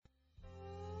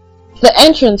The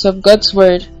entrance of God's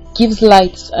word gives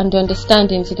light and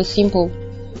understanding to the simple.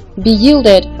 Be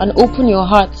yielded and open your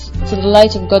hearts to the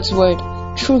light of God's word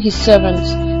through his servant,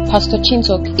 Pastor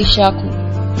Chingtok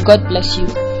Ishaku. God bless you.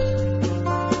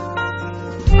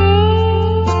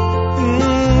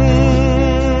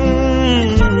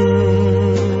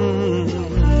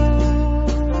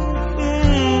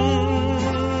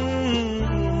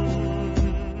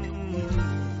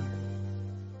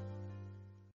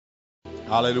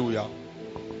 Hallelujah.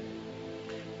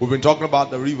 We've been talking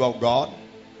about the river of God.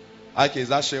 Okay, is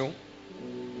that Sheon?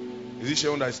 Is it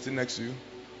Sheon that is still next to you?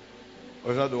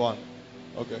 Or is that the one?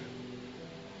 Okay.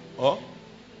 Oh?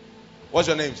 What's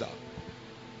your name, sir?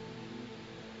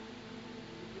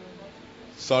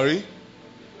 Sorry?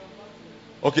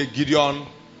 Okay, Gideon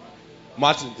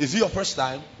Martin. Is it your first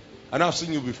time? I know I've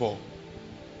seen you before.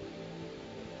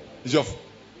 Is your...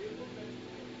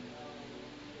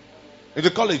 In the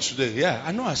college today, yeah,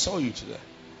 I know I saw you today.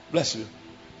 Bless you.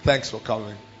 Thanks for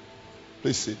coming.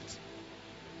 Please sit.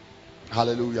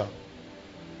 Hallelujah.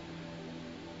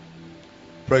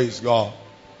 Praise God.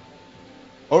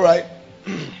 All right.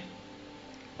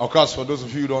 Of course, for those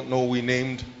of you who don't know, we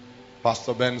named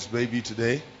Pastor Ben's baby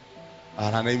today.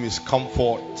 And her name is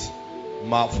Comfort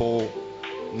Mafo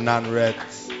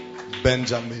Nanret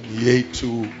Benjamin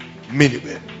Yetu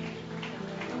Minibin.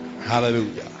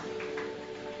 Hallelujah.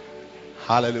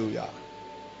 Hallelujah.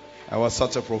 It was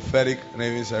such a prophetic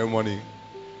naming ceremony.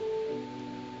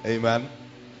 Amen.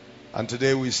 And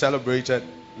today we celebrated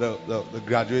the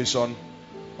graduation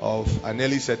of, I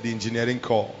nearly said the engineering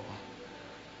corps.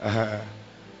 A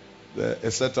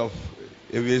set of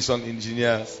aviation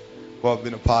engineers who have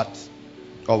been a part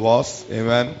of us.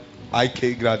 Amen.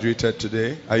 IK graduated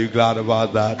today. Are you glad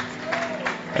about that?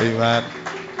 Amen.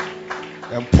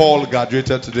 And Paul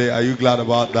graduated today. Are you glad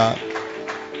about that?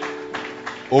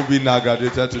 Obina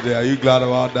graduated today. Are you glad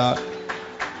about that?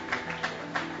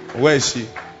 Where is she?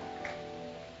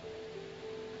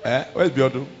 Where's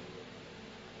Biodun?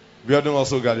 Biodun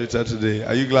also graduated today.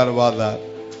 Are you glad about that?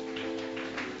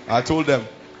 I told them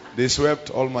they swept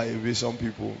all my aviation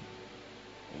people.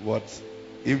 But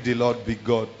if the Lord be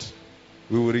God,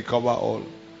 we will recover all.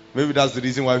 Maybe that's the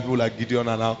reason why people like Gideon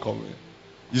are now coming.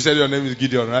 You said your name is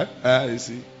Gideon, right? You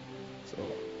see. So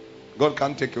God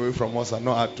can't take away from us and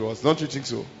not add to us. Don't you think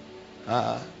so?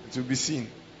 It will be seen.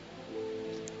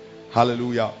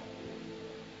 Hallelujah.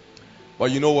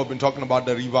 But you know, we've been talking about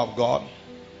the river of God.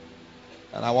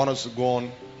 And I want us to go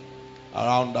on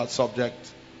around that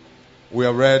subject. We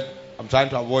have read, I'm trying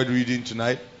to avoid reading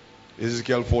tonight,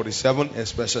 Ezekiel 47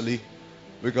 especially.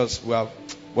 Because we have,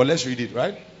 well, let's read it,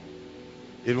 right?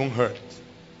 It won't hurt.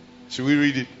 Should we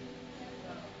read it?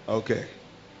 Okay.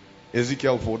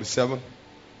 Ezekiel 47.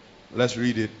 Let's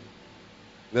read it.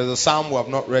 There's a psalm we have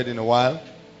not read in a while.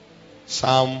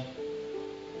 Psalm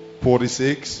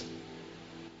 46.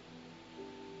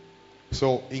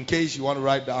 So, in case you want to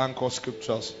write the anchor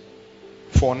scriptures,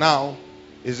 for now,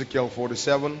 Ezekiel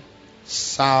 47,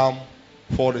 Psalm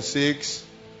 46,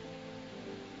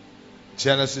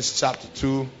 Genesis chapter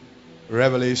 2,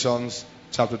 Revelations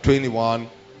chapter 21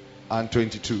 and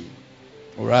 22.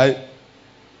 Alright?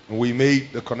 We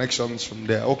made the connections from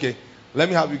there. Okay. Let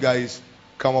me have you guys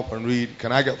come up and read.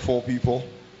 Can I get 4 people?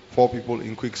 4 people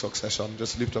in quick succession.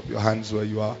 Just lift up your hands where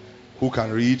you are. Who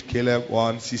can read? Caleb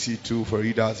 1, CC 2,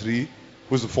 Farida 3.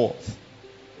 Who's the 4th?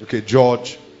 Okay,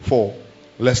 George 4.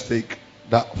 Let's take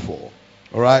that 4.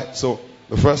 Alright, so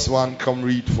the first one, come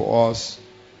read for us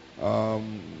the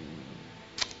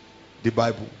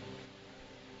Bible.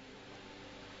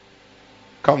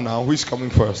 Come now, who is coming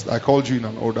first? I called you in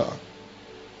an order.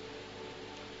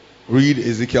 Read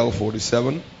Ezekiel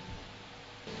 47.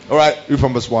 Alright, read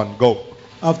from verse 1. Go.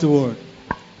 Afterward,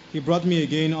 he brought me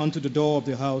again unto the door of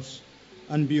the house,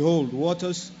 and behold,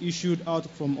 waters issued out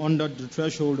from under the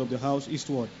threshold of the house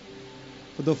eastward.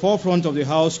 For the forefront of the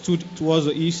house stood towards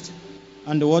the east,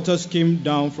 and the waters came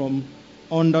down from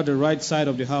under the right side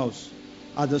of the house,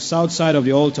 at the south side of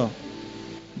the altar.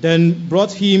 Then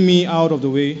brought he me out of the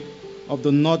way of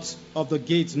the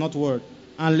gate northward,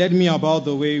 and led me about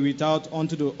the way without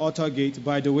unto the outer gate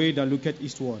by the way that looketh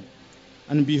eastward.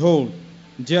 And behold,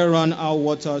 there ran out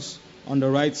waters on the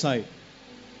right side.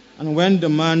 And when the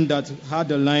man that had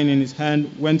the line in his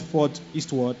hand went forth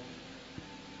eastward,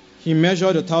 he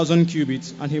measured 1,000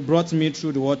 cubits, and he brought me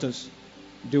through the waters.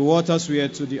 The waters were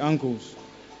to the ankles.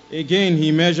 Again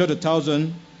he measured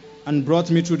 1,000, and brought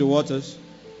me through the waters,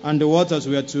 and the waters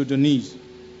were to the knees.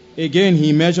 Again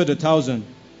he measured 1,000,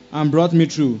 and brought me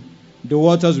through. The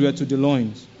waters were to the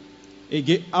loins.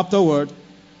 Again, afterward,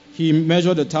 he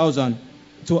measured 1,000,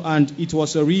 and it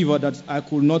was a river that I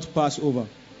could not pass over.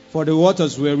 for the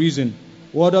waters were risen,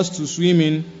 waters to swim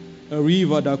in, a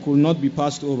river that could not be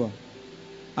passed over.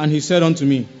 And he said unto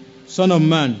me, Son of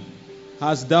man,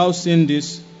 hast thou seen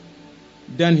this?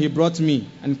 Then he brought me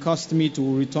and caused me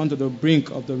to return to the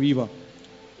brink of the river.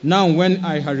 Now when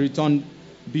I had returned,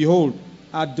 behold,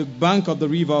 at the bank of the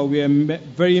river were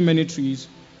very many trees,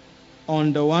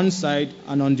 on the one side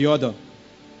and on the other.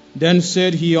 Then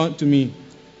said he unto me,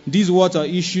 These waters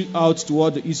issue out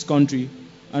toward the east country,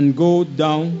 and go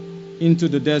down into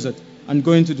the desert, and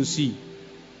go into the sea,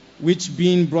 which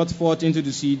being brought forth into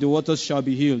the sea, the waters shall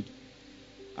be healed.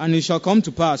 And it shall come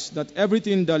to pass that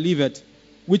everything that liveth,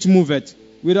 which moveth,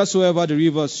 whithersoever the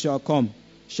rivers shall come,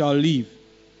 shall live.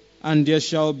 And there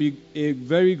shall be a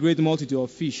very great multitude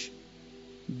of fish,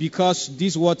 because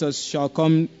these waters shall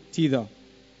come thither.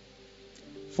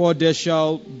 For they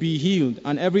shall be healed,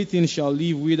 and everything shall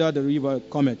live whither the river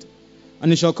cometh.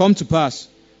 And it shall come to pass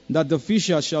that the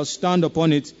fishers shall stand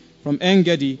upon it from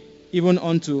En-gedi even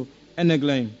unto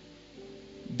Eneglaim.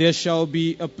 There shall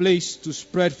be a place to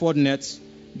spread forth nets.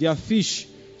 Their fish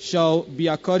shall be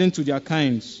according to their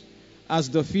kinds, as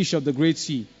the fish of the great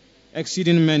sea,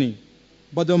 exceeding many.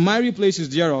 But the miry places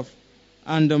thereof,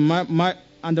 and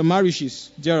the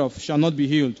marishes thereof shall not be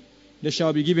healed. They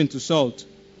shall be given to salt.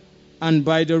 And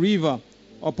by the river,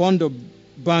 upon the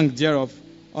bank thereof,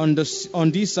 on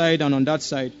this side and on that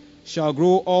side, shall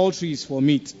grow all trees for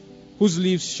meat, whose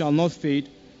leaves shall not fade,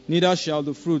 neither shall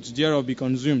the fruit thereof be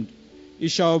consumed. It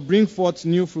shall bring forth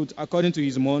new fruit according to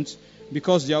his months,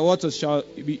 because their waters shall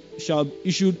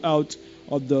issue out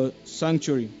of the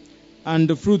sanctuary. And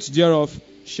the fruit thereof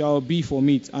shall be for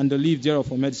meat, and the leaf thereof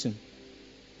for medicine.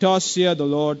 Thus saith the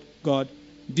Lord God,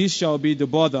 This shall be the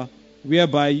border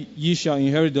whereby ye shall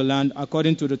inherit the land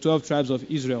according to the 12 tribes of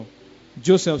Israel.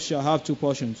 Joseph shall have 2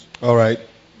 portions. All right.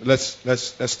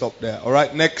 Let's stop there. All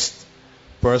right. Next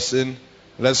person.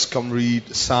 Let's come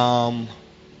read Psalm.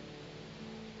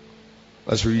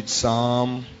 Let's read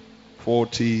Psalm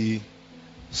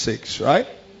 46. Right?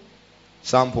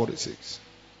 Psalm 46.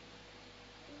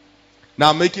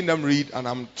 Now I'm making them read, and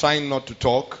I'm trying not to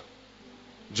talk,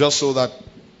 just so that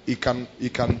you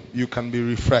can be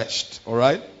refreshed. All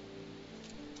right?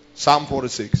 Psalm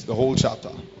 46, the whole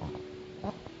chapter.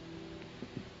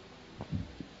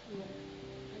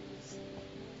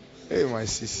 Hey, my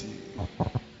sissy.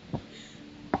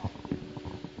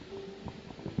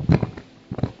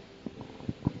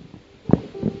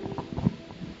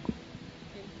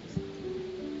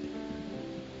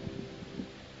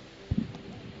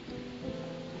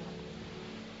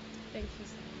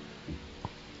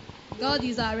 God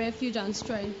is our refuge and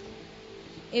strength,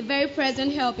 a very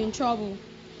present help in trouble.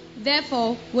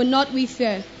 Therefore will not we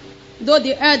fear, though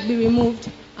the earth be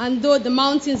removed, and though the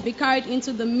mountains be carried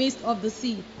into the midst of the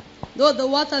sea, though the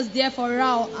waters therefore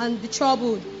roar and be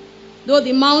troubled, though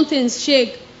the mountains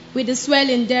shake with the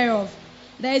swelling thereof.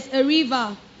 There is a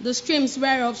river, the streams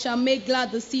whereof shall make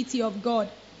glad the city of God,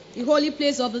 the holy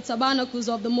place of the tabernacles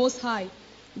of the Most High.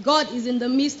 God is in the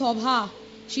midst of her,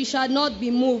 she shall not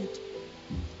be moved.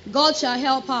 God shall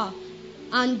help her,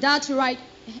 and that right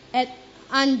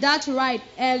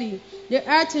early. The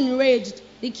earth enraged,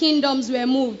 the kingdoms were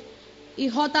moved. He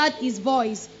uttered his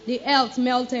voice, the earth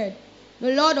melted.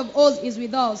 The Lord of hosts is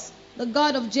with us. The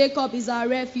God of Jacob is our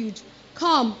refuge.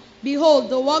 Come, behold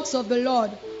the works of the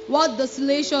Lord, what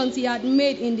desolations he had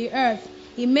made in the earth.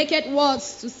 He maketh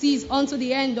wars to cease unto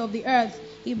the end of the earth.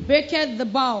 He breaketh the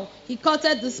bow, he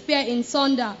cutteth the spear in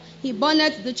sunder. He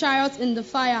burneth the chariots in the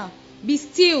fire. Be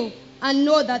still and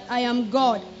know that I am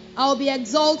God. I will be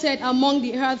exalted among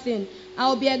the heathen. I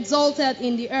will be exalted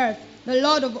in the earth. The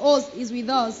Lord of hosts is with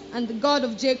us, and the God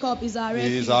of Jacob is our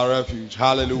refuge. He is our refuge.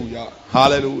 Hallelujah.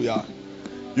 Hallelujah.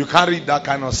 You can't read that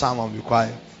kind of psalm and be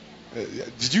quiet.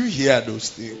 Did you hear those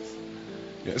things?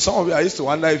 Yeah, some of you, I used to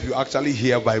wonder if you actually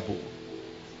hear Bible.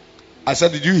 I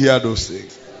said, did you hear those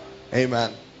things?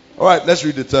 Amen. All right, let's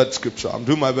read the third scripture. I'm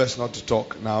doing my best not to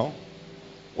talk now.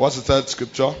 What's the third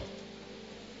scripture?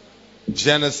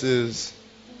 Genesis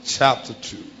chapter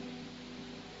 2.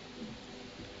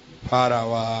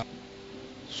 Parawa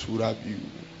Surabiu.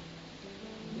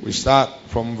 We start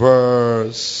from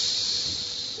verse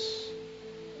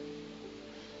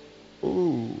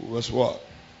what?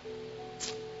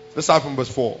 Let's start from verse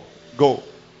 4. Go.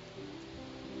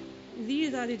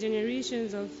 These are the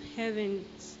generations of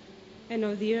heavens and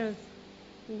of the earth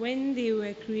when they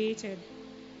were created,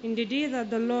 in the day that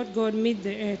the Lord God made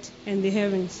the earth and the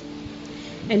heavens,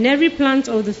 and every plant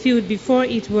of the field before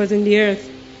it was in the earth,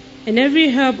 and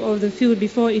every herb of the field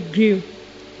before it grew.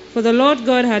 For the Lord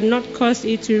God had not caused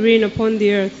it to rain upon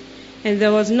the earth, and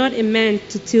there was not a man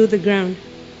to till the ground.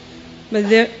 But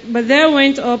there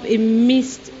went up a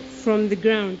mist from the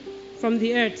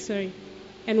earth,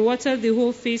 and watered the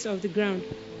whole face of the ground.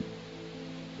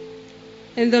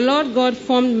 And the Lord God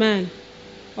formed man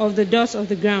of the dust of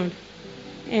the ground,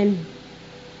 and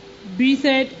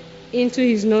breathed into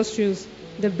his nostrils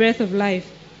the breath of life,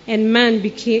 and man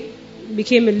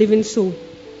became a living soul.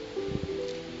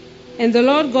 And the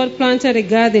Lord God planted a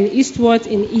garden eastward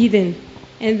in Eden,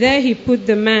 and there he put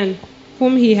the man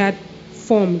whom he had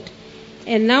formed.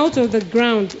 And out of the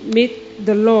ground made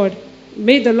the Lord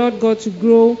God to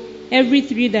grow every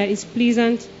tree that is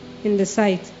pleasant in the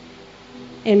sight,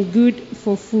 and good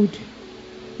for food,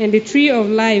 and the tree of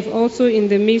life also in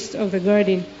the midst of the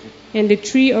garden, and the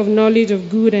tree of knowledge of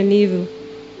good and evil.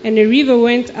 And a river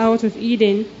went out of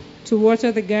Eden to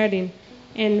water the garden,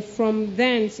 and from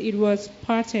thence it was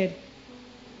parted,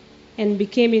 and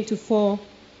became into 4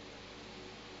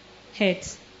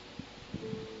 heads.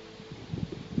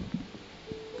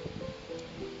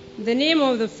 The name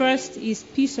of the first is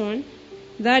Pison,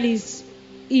 that is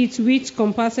it which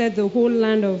compasseth the whole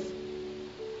land of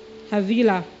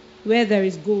Havilah, where there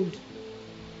is gold.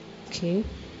 Okay.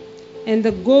 And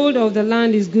the gold of the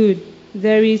land is good.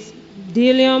 There is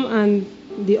bdellium and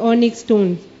the onyx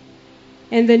stones.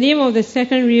 And the name of the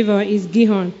second river is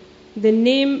Gihon. The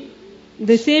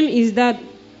same is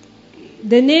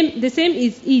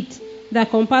it that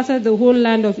compasseth the whole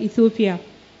land of Ethiopia.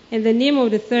 And the name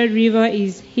of the third river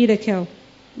is Hiddekel.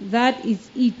 That is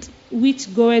it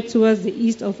which goeth towards the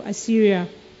east of Assyria.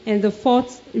 And the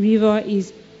fourth river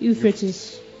is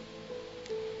Euphrates.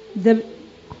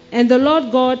 And the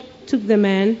Lord God took the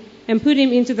man and put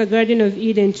him into the garden of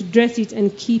Eden to dress it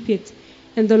and keep it.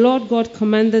 And the Lord God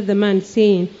commanded the man,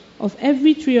 saying, Of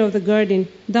every tree of the garden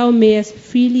thou mayest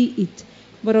freely eat,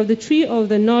 but of the tree of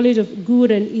the knowledge of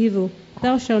good and evil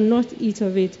thou shalt not eat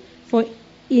of it. For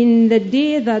in the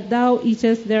day that thou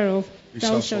eatest thereof,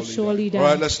 thou shalt surely die. All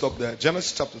right, let's stop there.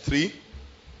 Genesis chapter 3.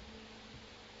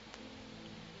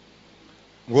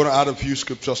 I'm going to add a few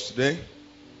scriptures today.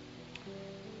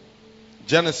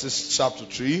 Genesis chapter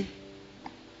 3.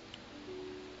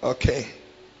 Okay.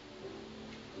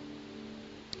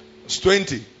 Verse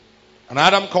 20. And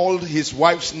Adam called his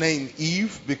wife's name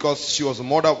Eve, because she was the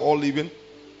mother of all living.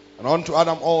 And unto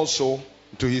Adam also,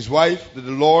 to his wife, did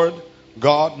the Lord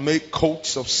God make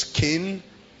coats of skin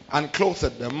and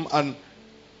clothed them. And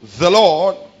the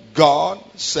Lord God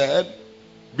said,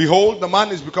 Behold, the man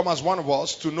is become as one of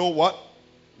us to know what?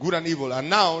 Good and evil. And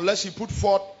now lest he put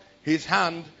forth his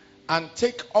hand and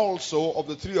take also of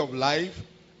the tree of life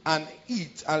and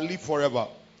eat and live forever.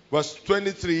 Verse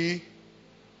 23.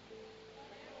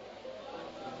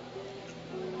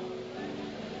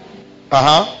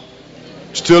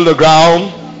 Still the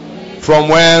ground from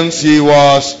whence he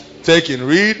was taken.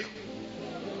 Read.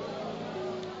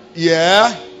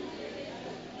 Yeah.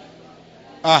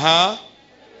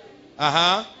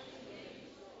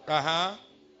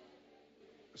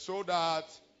 So that.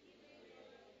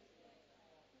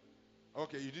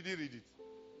 Okay, you didn't read it.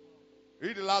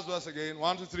 Read the last verse again.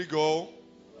 1, 2, 3, go.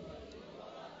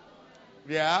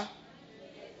 Yeah.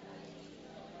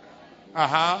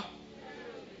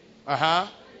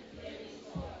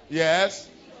 Yes.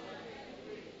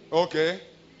 Okay.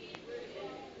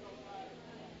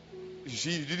 You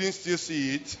see, you didn't still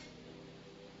see it.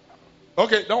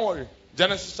 Okay, don't worry.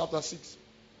 Genesis chapter 6.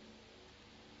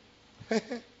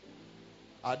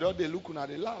 I thought they look and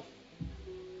they laugh.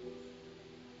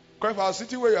 Because if I was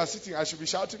sitting where you are sitting, I should be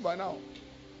shouting by now.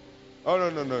 Oh,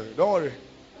 no. Don't worry.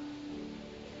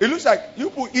 It looks like you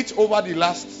put it over the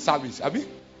last service, Abi.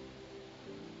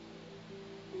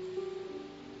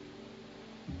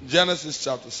 Genesis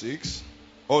chapter 6.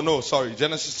 Oh, no, sorry.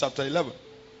 Genesis chapter 11.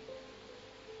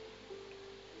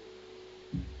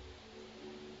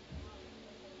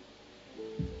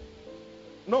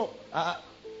 No.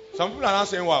 Some people are not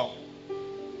saying wow.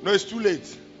 No, it's too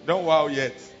late. Don't wow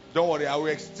yet. Don't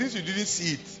worry. Since you didn't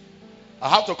see it, I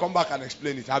have to come back and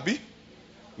explain it. Abi?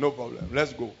 No problem.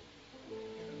 Let's go.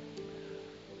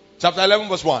 Chapter 11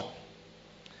 verse 1.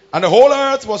 And the whole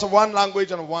earth was of one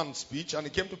language and of one speech. And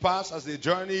it came to pass as they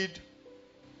journeyed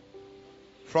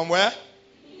from where?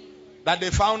 That they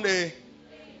found a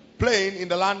plain in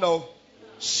the land of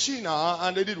Shinar.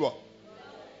 And they did what?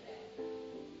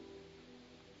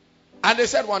 And they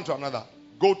said one to another,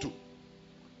 Go to,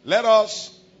 let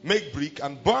us make brick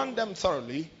and burn them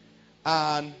thoroughly.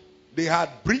 And they had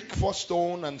brick for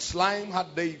stone and slime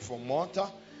had they for mortar.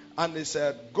 And they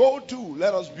said, Go to,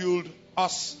 let us build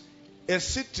us a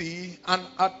city and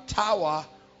a tower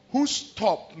whose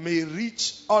top may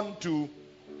reach unto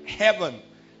heaven.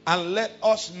 And let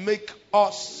us make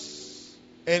us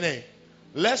a name,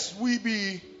 lest we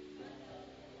be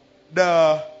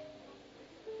the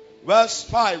verse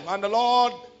 5. And the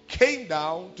Lord came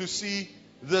down to see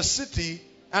the city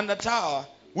and the tower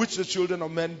which the children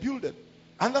of men builded.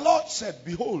 And the Lord said,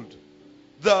 behold,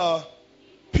 the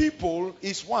people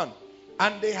is one,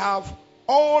 and they have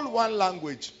all one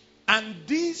language. And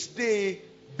this they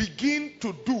begin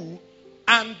to do,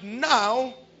 and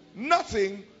now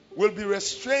nothing will be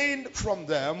restrained from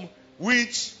them,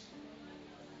 which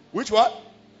what?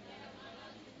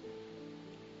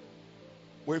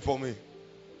 Wait for me.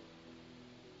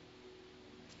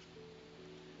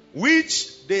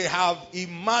 Which they have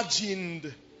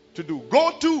imagined to do.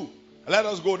 Go to, let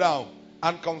us go down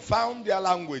and confound their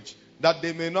language, that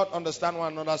they may not understand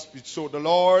one another's speech. So the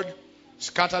Lord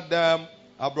scattered them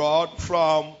abroad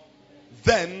from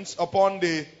thence upon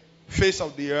the face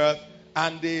of the earth,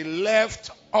 and they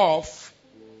left off.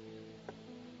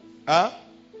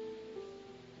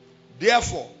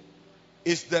 Therefore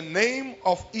is the name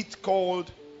of it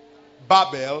called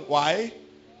Babel. Why?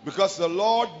 Because the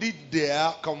Lord did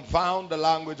there confound the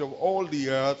language of all the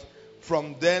earth.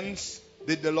 From thence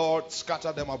did the Lord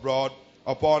scatter them abroad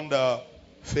upon the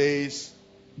face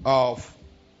of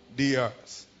the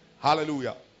earth.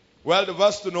 Hallelujah. Well, the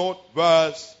verse to note,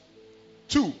 verse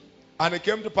 2. And it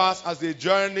came to pass as they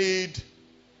journeyed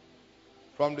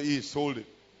from the east. Hold it.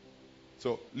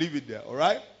 So leave it there,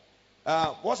 alright?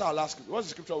 What's our last scripture? What's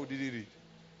the scripture we didn't read?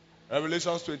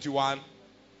 Revelations 21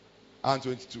 and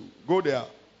 22. Go there.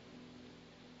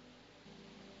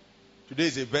 Today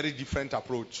is a very different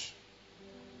approach.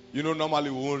 You know, normally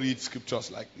we won't read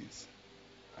scriptures like this.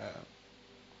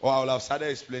 Or I will have started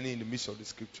explaining in the midst of the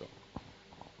scripture.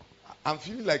 I'm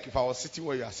feeling like if I was sitting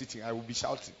where you are sitting, I would be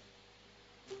shouting.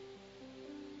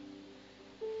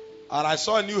 And I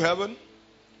saw a new heaven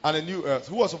and a new earth.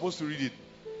 Who was supposed to read it?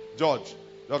 George.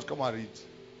 George, come and read.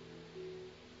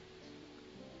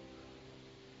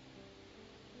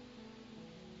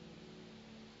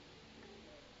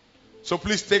 So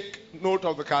please take note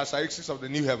of the characteristics of the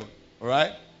new heaven.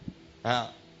 Alright?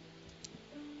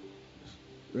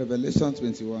 Revelation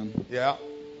 21. Yeah.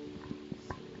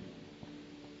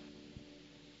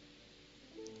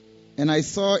 And I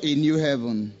saw a new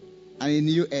heaven and a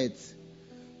new earth.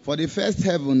 For the first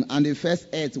heaven and the first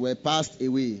earth were passed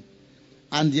away,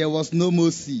 and there was no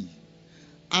more sea.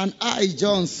 And I,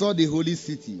 John, saw the holy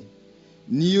city,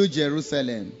 New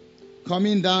Jerusalem,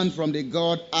 coming down from the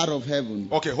God out of heaven.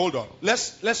 Okay, hold on.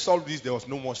 Let's solve this. There was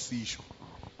no more sea issue.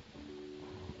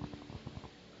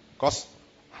 Because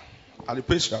at the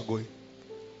pace you are going.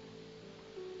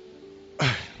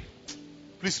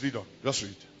 Please read on. Just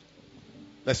read.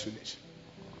 Let's finish.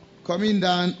 Coming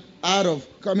down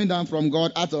from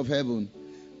God out of heaven,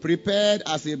 prepared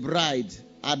as a bride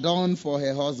adorned for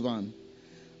her husband.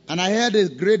 And I heard a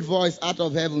great voice out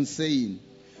of heaven saying,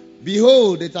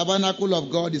 behold, the tabernacle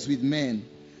of God is with men,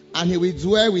 and he will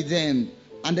dwell with them,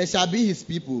 and they shall be his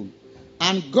people,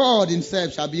 and God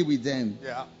himself shall be with them,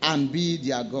 and be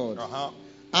their God.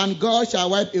 And God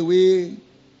shall wipe away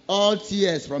all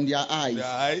tears from their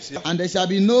eyes. And there shall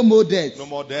be no more death,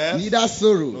 neither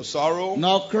sorrow,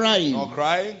 nor crying.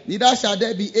 Neither shall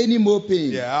there be any more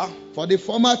pain. For the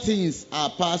former things are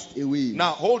passed away.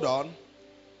 Now hold on.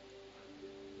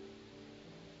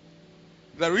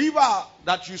 The river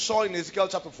that you saw in Ezekiel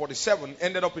chapter 47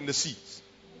 ended up in the seas.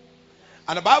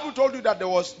 And the Bible told you that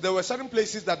there were certain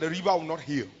places that the river will not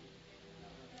heal.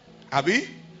 Abi?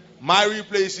 Miry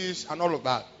places and all of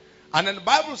that. And then the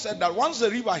Bible said that once the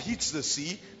river hits the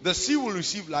sea will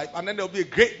receive life, and then there will be a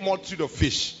great multitude of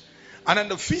fish. And then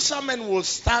the fishermen will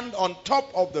stand on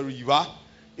top of the river,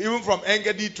 even from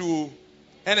Engedi to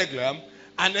Eneglam,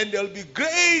 and then there will be a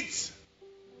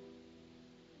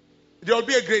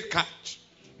great catch.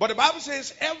 But the Bible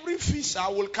says every fisher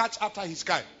will catch after his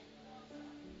kind.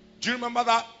 Do you remember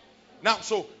that? Now,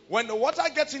 so when the water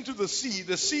gets into the sea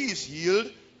is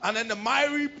healed, and then the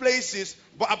miry places,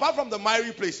 but apart from the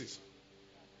miry places.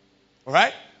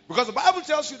 Alright? Because the Bible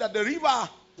tells you that the river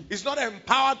is not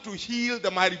empowered to heal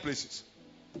the miry places.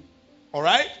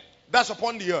 Alright? That's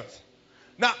upon the earth.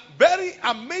 Now, very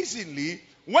amazingly,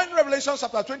 when Revelation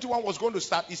chapter 21 was going to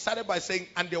start, it started by saying,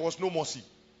 and there was no more sea.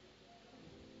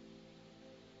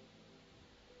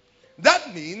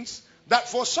 That means that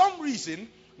for some reason,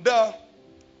 the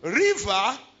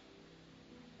river,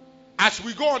 as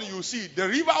we go on, you see, the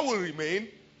river will remain,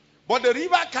 but the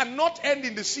river cannot end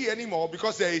in the sea anymore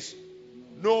because there is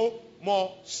no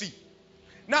more sea.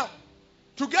 Now,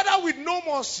 together with no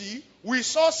more sea, we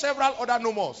saw several other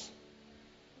no mores.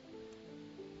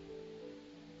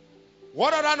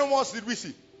 What other no mores did we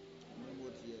see?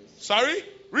 Sorry?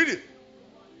 Read it.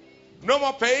 No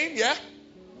more pain, yeah?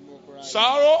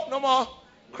 Sorrow, no more.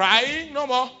 Crying, no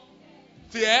more.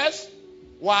 Tears.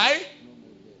 Why?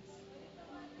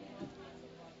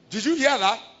 Did you hear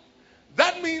that?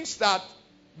 That means that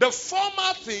the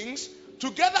former things,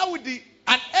 together with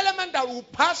an element that will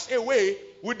pass away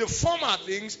with the former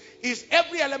things, is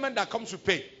every element that comes with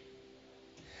pain.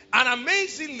 And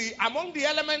amazingly, among the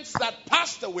elements that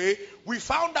passed away, we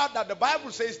found out that the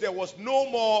Bible says there was no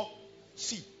more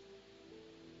sea.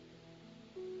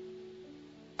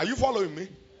 Are you following me?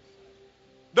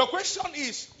 The question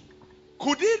is,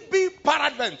 could it be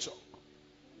peradventure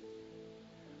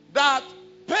that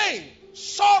pain,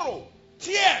 sorrow,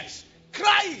 tears,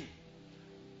 crying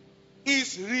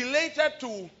is related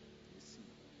to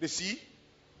the sea?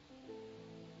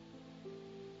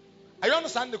 Are you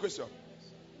understanding the question?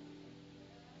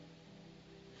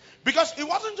 Because it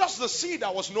wasn't just the sea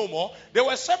that was no more. There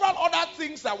were several other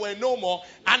things that were no more.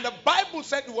 And the Bible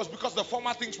said it was because the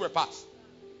former things were past.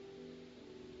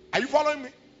 Are you following me?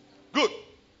 Good.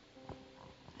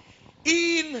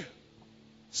 In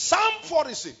Psalm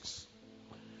 46,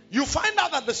 you find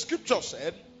out that the scripture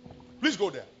said, please go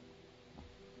there.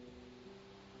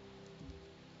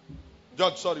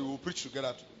 Judge, sorry, we'll preach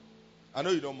together today. I know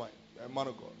you don't mind. You're a man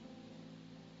of God.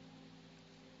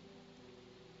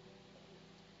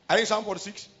 Are you in Psalm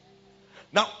 46?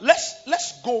 Now,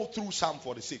 let's go through Psalm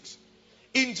 46.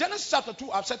 In Genesis chapter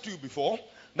 2, I've said to you before,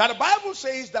 that the Bible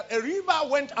says that a river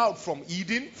went out from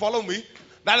Eden. Follow me.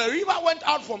 That a river went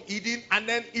out from Eden and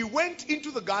then it went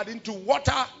into the garden to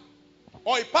water,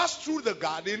 or it passed through the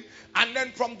garden, and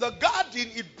then from the garden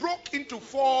it broke into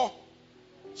 4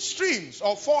 streams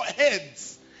or 4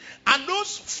 heads. And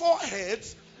those 4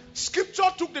 heads,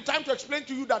 scripture took the time to explain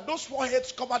to you that those 4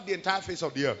 heads covered the entire face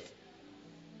of the earth.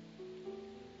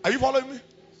 Are you following me?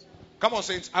 Come on,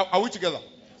 saints. Are we together?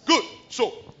 Good.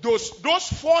 So, those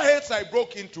 4 heads I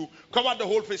broke into covered the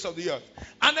whole face of the earth.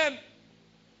 And then,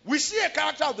 we see a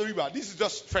character of the river. This is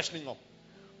just freshening up.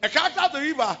 A character of the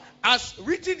river as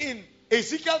written in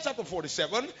Ezekiel chapter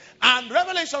 47 and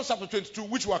Revelation chapter 22,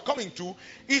 which we are coming to,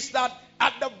 is that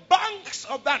at the banks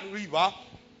of that river,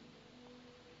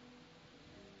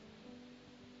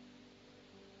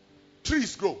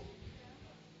 trees grow.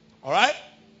 Alright?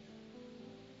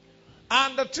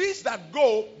 And the trees that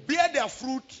grow bear their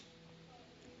fruit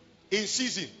in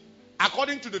season,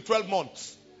 according to the 12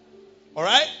 months.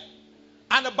 Alright?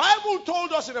 And the Bible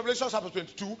told us in Revelation chapter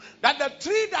 22 that the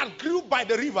tree that grew by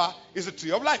the river is the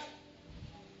tree of life.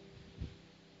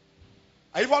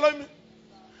 Are you following me?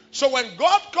 So when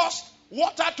God caused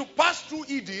water to pass through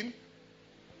Eden,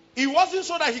 it wasn't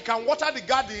so that he can water the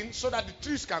garden so that the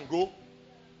trees can grow.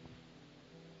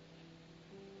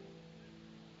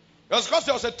 It was because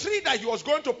there was a tree that he was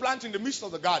going to plant in the midst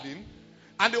of the garden,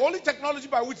 and the only technology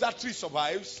by which that tree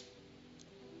survives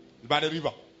is by the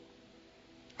river.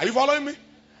 Are you following me?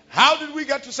 How did we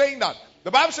get to saying that?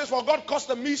 The Bible says, for God caused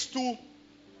the mist to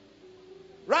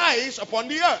rise upon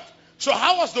the earth. So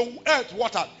how was the earth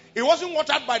watered? It wasn't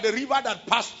watered by the river that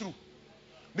passed through.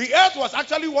 The earth was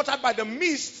actually watered by the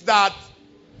mist that...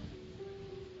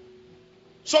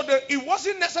 So it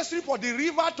wasn't necessary for the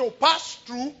river to pass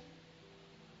through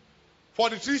for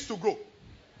the trees to grow,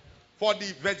 for the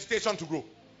vegetation to grow.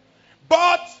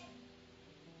 But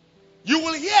you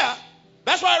will hear,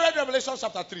 that's why I read Revelation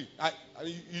chapter 3.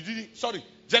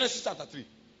 Genesis chapter 3.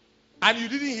 And you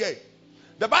didn't hear it.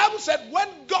 The Bible said when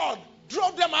God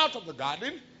drove them out of the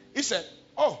garden, he said,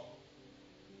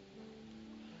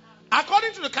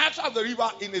 according to the character of the river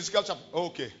in Ezekiel chapter,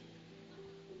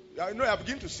 I know I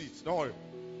begin to see it, don't worry.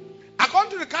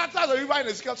 According to the character of the river in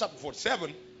Ezekiel chapter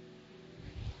 47,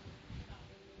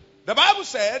 the Bible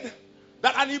said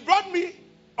that, and he brought me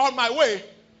on my way,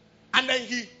 and then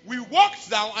we walked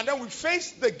down, and then we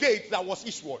faced the gate that was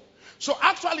eastward. So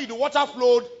actually the water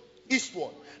flowed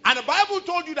eastward. And the Bible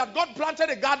told you that God planted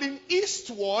a garden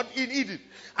eastward in Eden.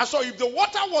 And so if the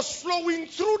water was flowing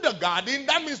through the garden,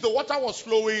 that means the water was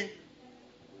flowing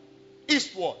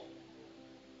eastward.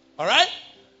 Alright?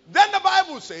 Then the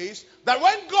Bible says that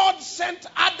when God sent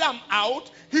Adam out,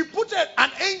 he put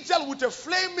an angel with a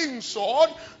flaming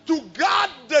sword to guard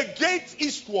the gate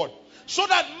eastward, so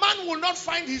that man will not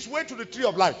find his way to the tree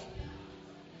of life.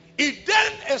 It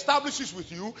then establishes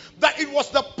with you that it was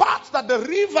the path that the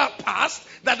river passed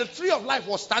that the tree of life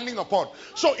was standing upon.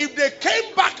 So if they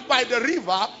came back by the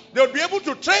river, they would be able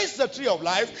to trace the tree of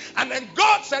life. And then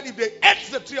God said if they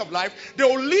ate the tree of life, they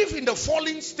will live in the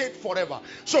fallen state forever.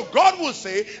 So God will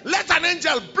say, let an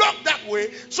angel block that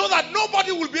way so that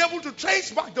nobody will be able to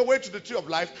trace back the way to the tree of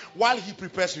life while he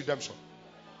prepares redemption.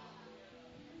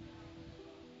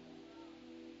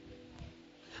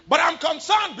 But I'm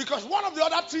concerned because one of the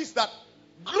other trees that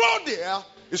grow there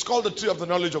is called the tree of the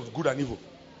knowledge of good and evil.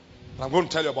 And I'm going to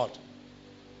tell you about it.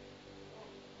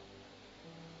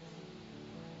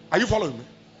 Are you following me?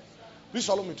 Please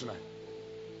follow me tonight.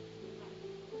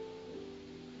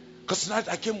 Because tonight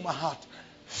I came with my heart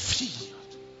filled.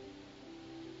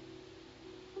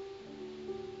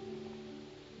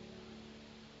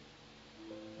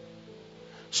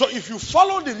 So if you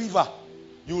follow the river,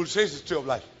 you will say it's the tree of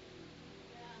life.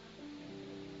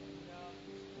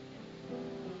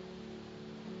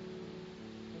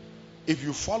 If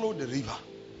you follow the river,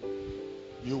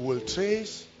 you will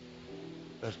trace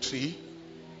the tree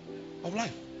of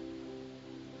life.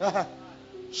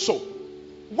 So,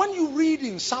 when you read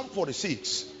in Psalm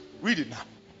 46, read it now.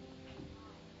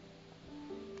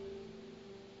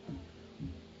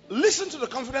 Listen to the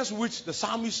confidence with which the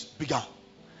psalmist began.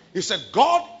 He said,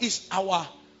 God is our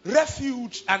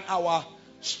refuge and our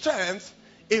strength,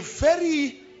 a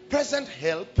very present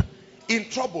help in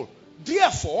trouble.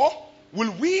 Therefore,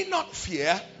 will we not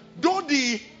fear, though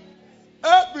the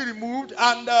earth be removed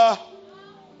and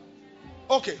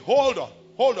okay, hold on.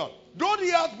 Though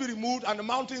the earth be removed and the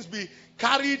mountains be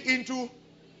carried into,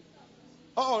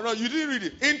 oh no, you didn't read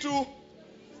it.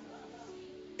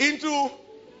 Into,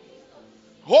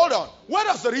 hold on. Where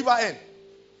does the river end?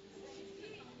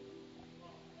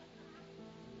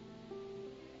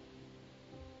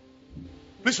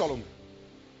 Please follow me.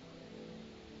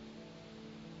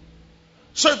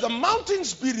 So if the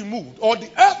mountains be removed, or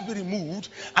the earth be removed,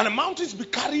 and the mountains be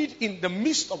carried in the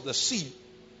midst of the sea,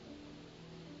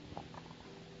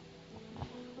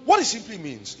 what it simply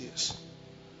means is,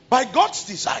 by God's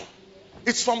design,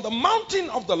 it's from the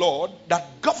mountain of the Lord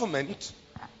that government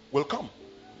will come.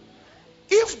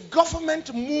 If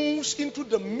government moves into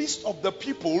the midst of the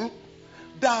people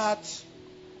that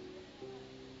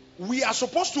we are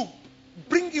supposed to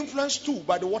bring influence to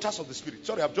by the waters of the Spirit.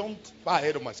 Sorry, I've jumped far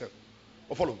ahead of myself.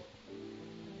 Or follow me.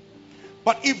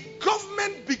 But if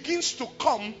government begins to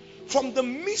come from the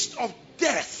midst of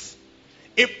death,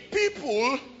 a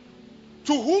people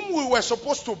to whom we were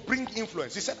supposed to bring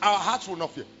influence, he said, our hearts will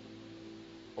not fear.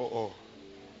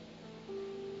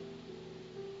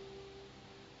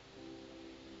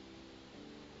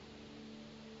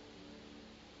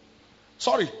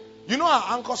 Sorry, you know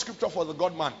our anchor scripture for the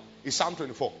God man is Psalm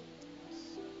 24.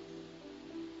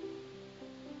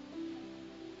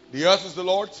 The earth is the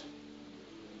Lord's,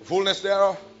 the fullness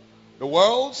thereof, the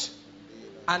world's,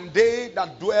 and they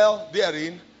that dwell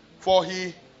therein, for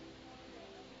he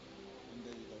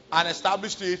and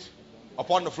established it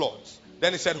upon the floods.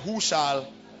 Then he said, who shall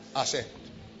ascend?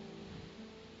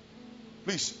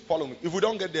 Please follow me. If we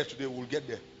don't get there today, we'll get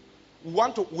there.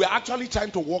 We're actually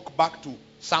trying to walk back to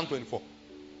Psalm 24.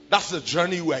 That's the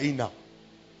journey we're in now.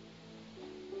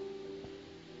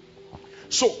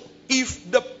 So, if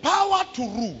the power to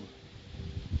rule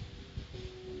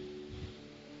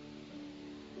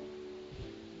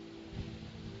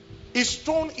is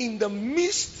thrown in the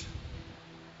midst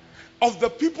of the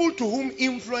people to whom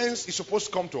influence is supposed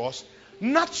to come to us,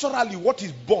 naturally what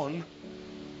is born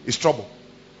is trouble.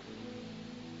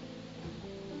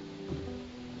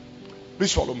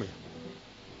 Please follow me.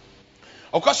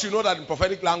 Of course, you know that in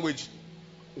prophetic language,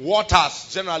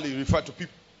 waters generally refer to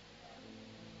people.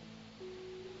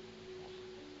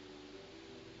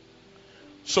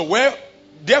 So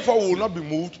therefore we will not be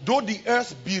moved, though the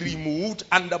earth be removed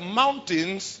and the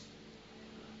mountains.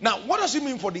 Now, what does it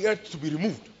mean for the earth to be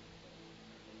removed?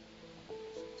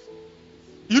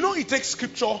 You know it takes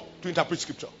scripture to interpret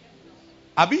scripture.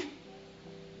 Abi?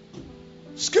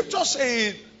 Scripture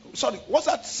say, sorry, what's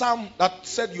that psalm that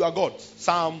said you are God?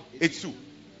 Psalm 82.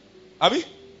 Abi?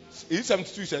 Is it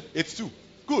 72 he said? 82.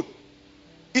 Good.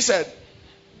 He said,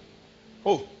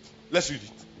 let's read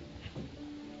it.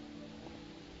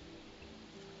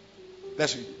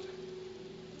 Let's read it.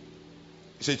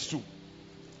 He said 82.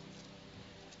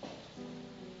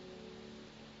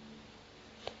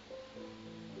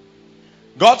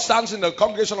 God stands in the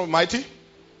congregation of the mighty,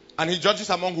 and he judges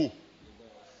among who?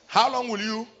 How long will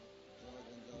you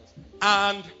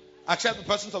and accept the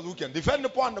persons of the wicked? Defend the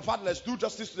poor and the fatherless, do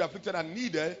justice to the afflicted and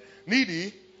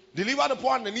needy, deliver the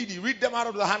poor and the needy, rid them out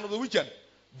of the hand of the wicked.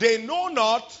 They know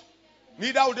not,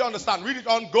 neither will they understand. Read it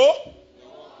on, go.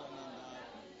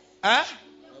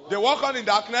 They walk on in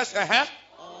darkness. All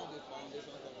the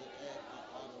foundations of the earth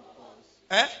are out of course.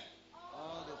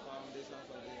 All the foundations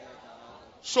of the earth are out of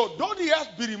course. So, though the earth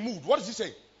be removed, what does he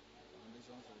say?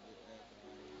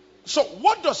 So,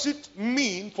 what does it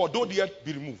mean for though the earth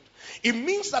be removed? It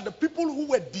means that the people who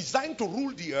were designed to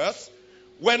rule the earth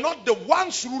were not the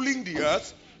ones ruling the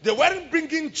earth. They weren't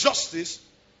bringing justice.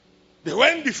 They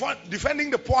weren't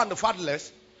defending the poor and the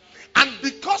fatherless. And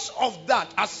because of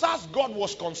that, as far as God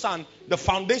was concerned, the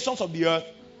foundations of the earth.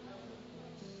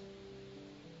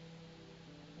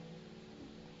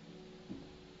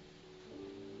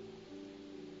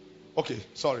 Okay,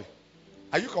 sorry.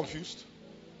 Are you confused?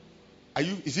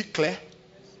 Is it clear?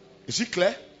 Is it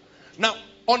clear? Now,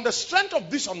 on the strength of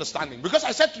this understanding, because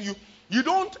I said to you, you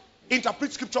don't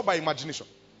interpret scripture by imagination.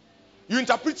 You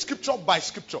interpret scripture by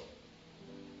scripture.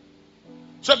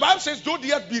 So the Bible says, though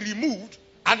the earth be removed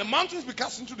and the mountains be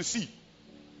cast into the sea.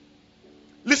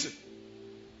 Listen.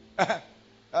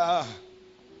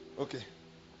 Okay.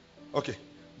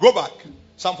 Go back.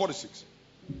 Psalm 46.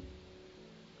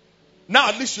 Now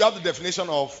at least you have the definition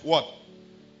of what?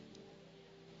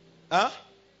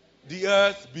 The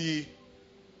earth be...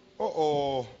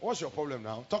 what's your problem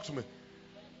now? Talk to me.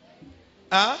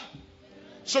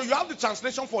 So you have the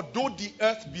translation for though the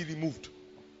earth be removed.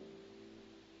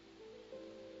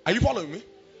 Are you following me?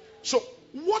 So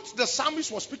what the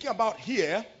psalmist was speaking about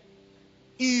here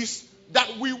is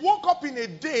that we woke up in a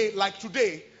day like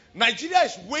today. Nigeria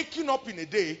is waking up in a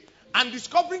day and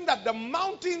discovering that the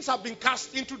mountains have been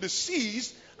cast into the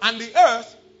seas and the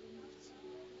earth.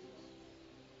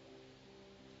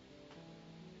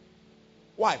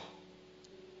 Why?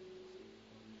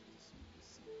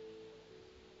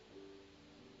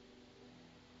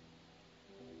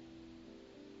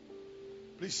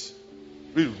 Please,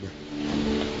 read with me.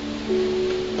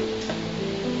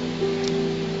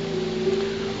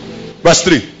 Verse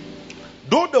 3.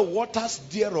 Though the waters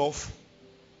thereof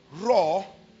roar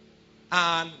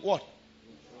and what?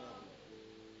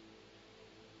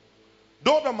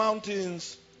 Though the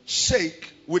mountains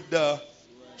shake with the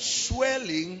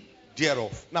swelling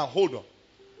thereof. Now hold on.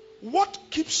 What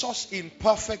keeps us in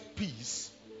perfect peace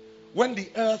when the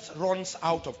earth runs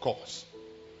out of course?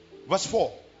 Verse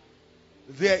 4.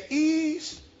 There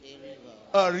is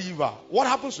a river. What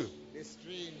happens to it? The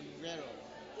stream thereof.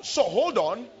 So hold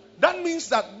on. That means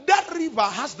that river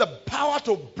has the power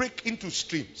to break into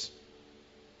streams.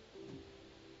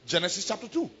 Genesis chapter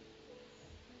 2.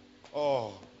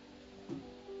 Oh.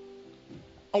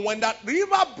 And when that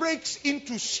river breaks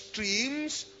into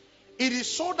streams, it is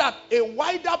so that a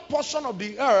wider portion of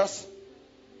the earth.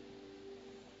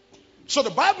 So the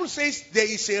Bible says there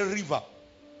is a river.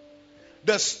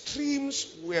 The streams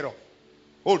whereof.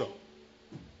 Hold on.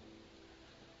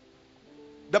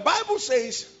 The Bible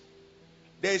says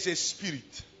there is a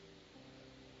spirit.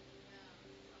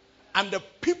 And the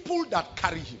people that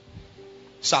carry him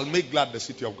shall make glad the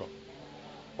city of God.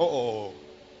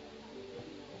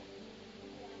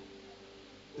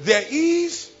 There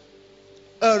is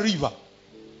a river.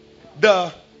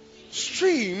 The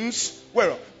streams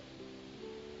whereof.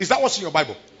 Is that what's in your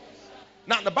Bible?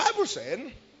 Now the Bible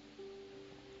said,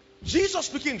 Jesus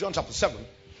speaking in John chapter 7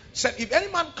 said, if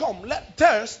any man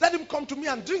thirst, let him come to me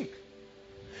and drink.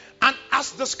 And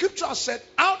as the scripture said,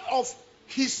 out of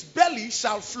his belly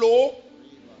shall flow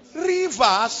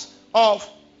rivers of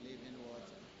Living water.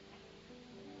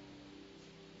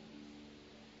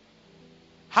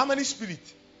 how many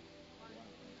spirit?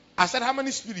 I said how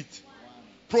many spirit?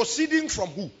 Proceeding from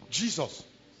who? Jesus.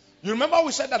 You remember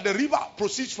we said that the river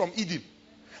proceeds from Eden.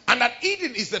 And that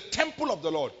Eden is the temple of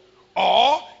the Lord.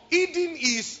 Or Eden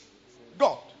is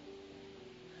God.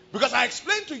 Because I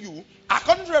explained to you,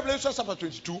 according to Revelation chapter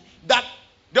 22, that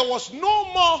there was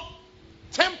no more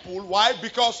temple. Why?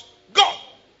 Because God.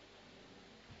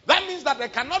 That means that there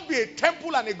cannot be a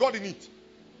temple and a God in it.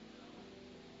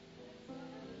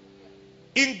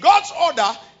 In God's order,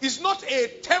 it's not a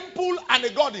temple and a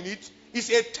God in it. It's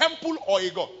a temple or a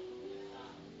God.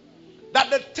 That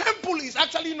the temple is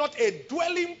actually not a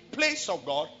dwelling place of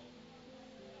God.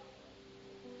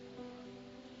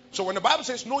 So when the Bible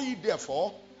says, know ye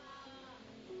therefore,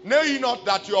 know ye not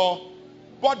that your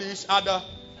bodies are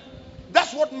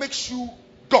that's what makes you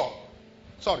God.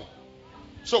 Sorry.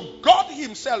 So God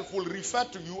himself will refer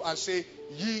to you and say,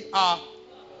 ye are.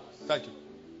 Thank you.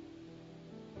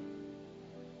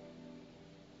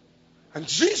 And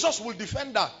Jesus will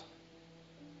defend that.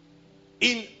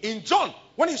 In John,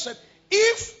 when he said,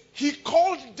 if he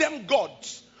called them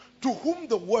gods to whom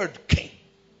the word came.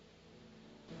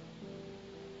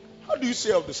 How do you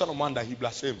say of the Son of Man that he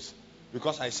blasphemes?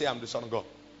 Because I say I'm the Son of God.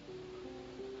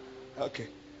 Okay.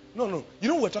 No. You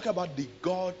know we're talking about the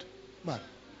God man.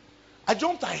 I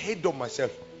hate them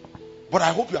myself. But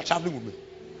I hope you are traveling with me.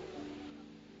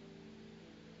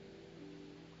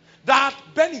 That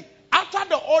Benny, after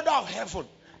the order of heaven,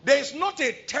 there is not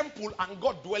a temple and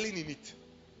God dwelling in it.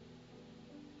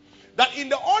 That in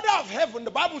the order of heaven,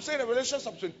 the Bible says in Revelation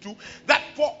chapter 2, that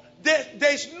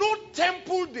there is no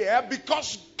temple there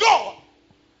because God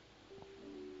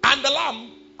and the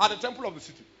Lamb are the temple of the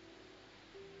city.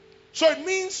 So it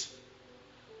means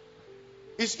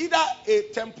it's either a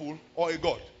temple or a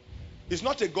god. It's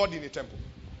not a god in a temple.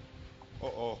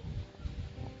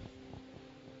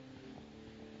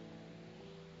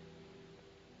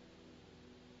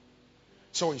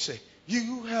 So he say,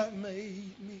 you have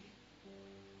made me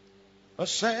a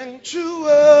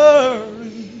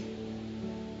sanctuary,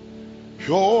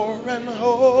 pure and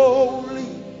holy,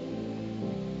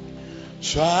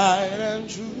 tried and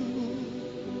true.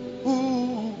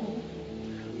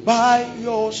 By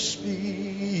your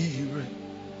Spirit,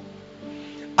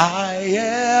 I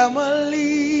am a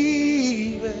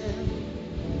living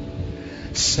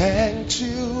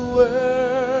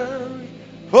sanctuary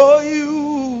for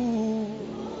you.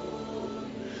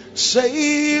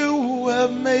 Say you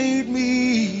have made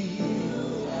me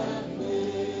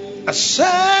a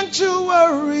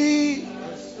sanctuary,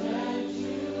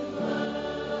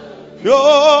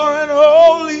 pure and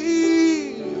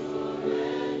holy,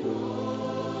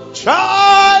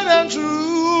 tried and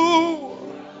true.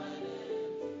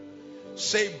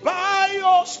 Say, by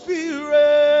your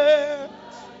Spirit,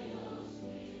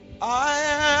 I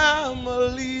am a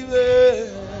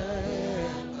living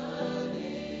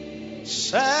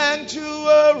sanctuary.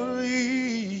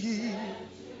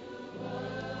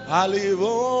 I live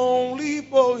only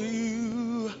for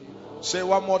you. Say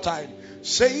one more time.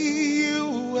 Say,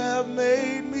 you have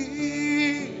made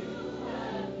me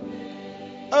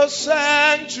a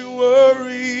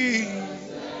sanctuary,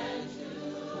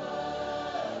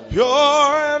 pure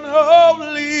and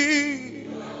holy,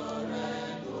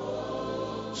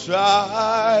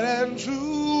 tried and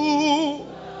true.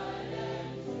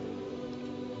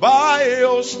 By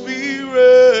your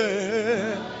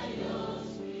Spirit,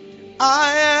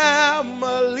 I am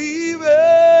a living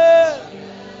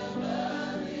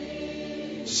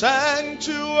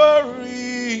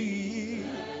sanctuary.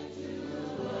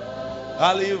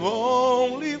 I live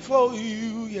only for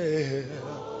you, yeah.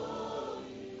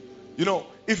 You know,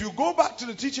 if you go back to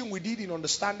the teaching we did in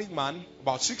Understanding Man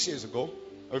about 6 years ago,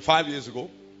 or 5 years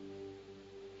ago,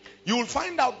 you will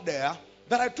find out there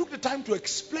that I took the time to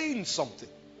explain something.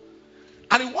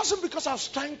 And it wasn't because I was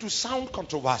trying to sound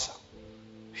controversial.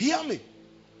 Hear me.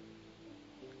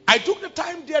 I took the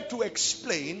time there to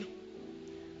explain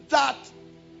that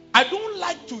I don't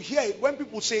like to hear it when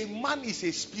people say man is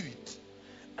a spirit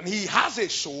and he has a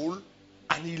soul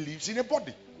and he lives in a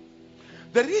body.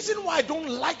 The reason why I don't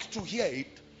like to hear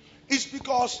it is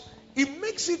because it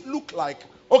makes it look like,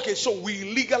 okay, so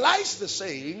we legalize the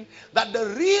saying that the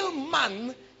real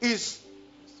man is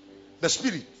the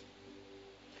spirit.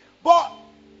 But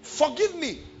forgive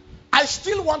me, I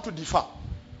still want to differ.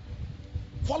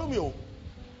 Follow me home.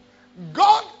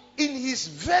 God in his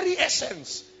very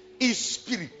essence is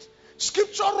spirit.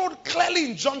 Scripture wrote clearly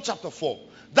in John chapter 4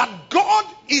 that God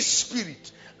is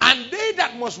spirit, and they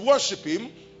that must worship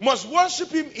him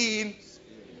in.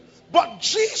 But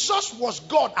Jesus was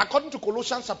God according to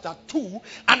Colossians chapter 2,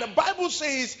 and the Bible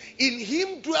says in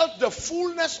him dwelt the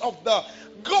fullness of the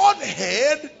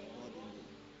Godhead.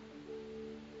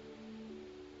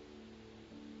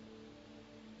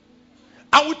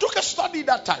 And we took a study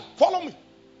that time. Follow me.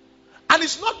 And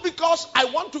it's not because I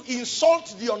want to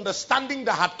insult the understanding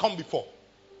that had come before.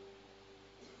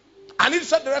 I need to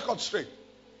set the record straight.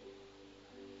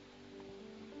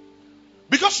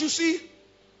 Because you see,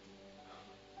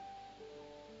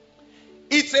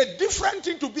 it's a different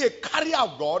thing to be a carrier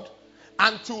of God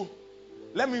and to,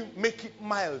 let me make it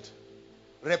mild,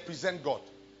 represent God.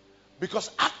 Because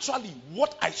actually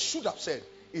what I should have said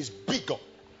is bigger.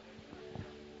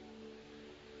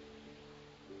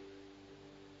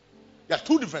 There are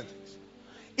two different things.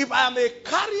 If I am a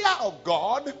carrier of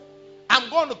God, I'm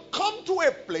going to come to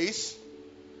a place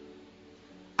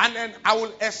and then I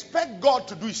will expect God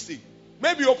to do his thing.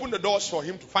 Maybe open the doors for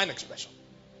him to find expression.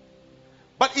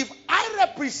 But if I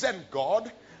represent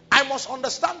God, I must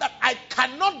understand that I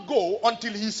cannot go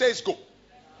until he says go.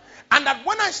 And that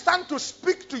when I stand to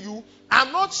speak to you,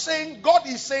 I'm not saying God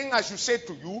is saying I should say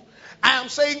to you. I am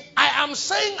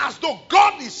saying as though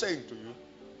God is saying to you.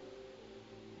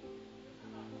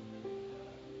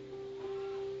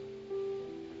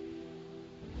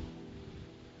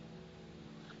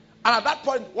 And at that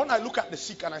point, when I look at the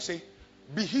sick and I say,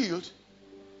 be healed,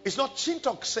 it's not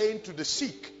Chingtok saying to the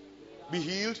sick, be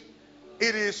healed.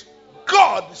 It is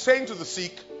God saying to the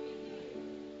sick.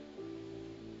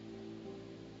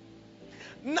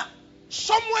 Now,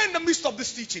 somewhere in the midst of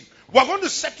this teaching, we're going to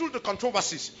settle the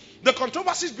controversies. The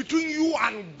controversies between you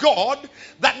and God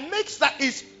that makes that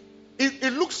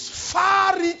it looks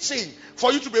far-reaching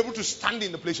for you to be able to stand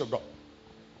in the place of God.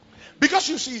 Because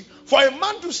you see, for a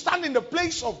man to stand in the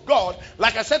place of God,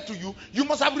 like I said to you, you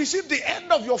must have received the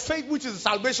end of your faith, which is the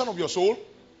salvation of your soul.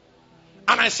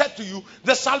 And I said to you,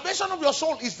 the salvation of your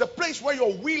soul is the place where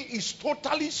your will is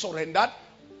totally surrendered.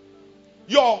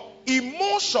 Your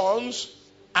emotions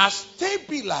are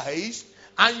stabilized,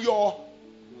 and your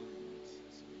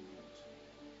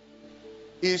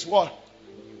is what?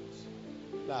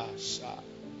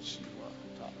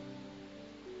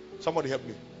 Somebody help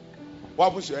me. What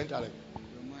happens to your intellect?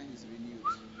 Your mind is renewed.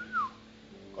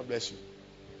 God bless you.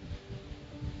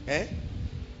 Eh?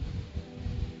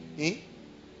 Eh?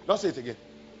 Don't say it again.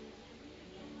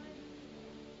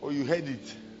 Or you heard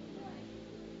it.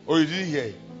 Or you didn't hear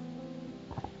it.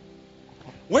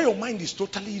 When your mind is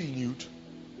totally renewed,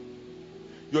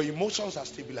 your emotions are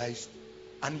stabilized,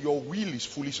 and your will is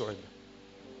fully surrendered.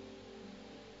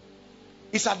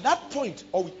 It's at that point,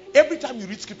 or every time you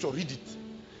read scripture, read it.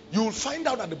 You will find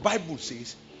out that the Bible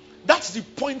says that's the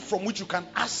point from which you can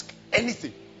ask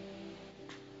anything.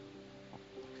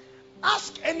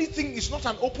 Ask anything is not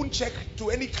an open check to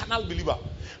any carnal believer.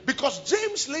 Because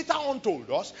James later on told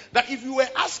us that if you were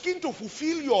asking to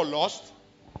fulfill your lust,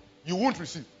 you won't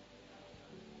receive.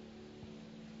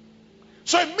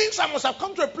 So it means I must have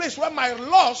come to a place where my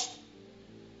lust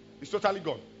is totally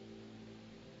gone.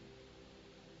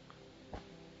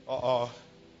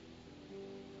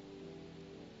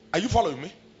 Are you following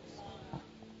me?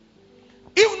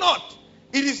 If not,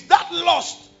 it is that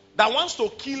lust that wants to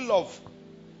kill love.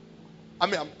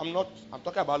 I'm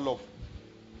talking about love.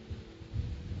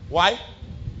 Why?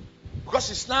 Because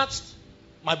he snatched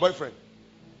my boyfriend.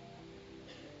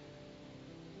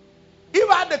 If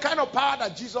I had the kind of power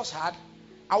that Jesus had,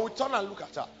 I would turn and look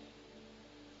at her.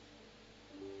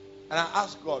 And I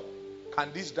ask God,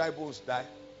 can these dry bones die?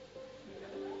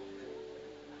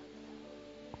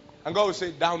 And God will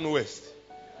say, down west.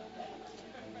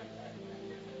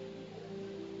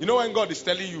 You know when God is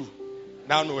telling you,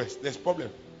 down west, there's a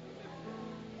problem.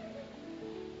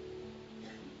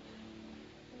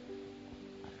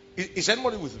 Is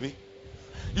anybody with me?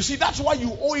 You see, that's why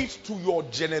you owe it to your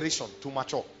generation to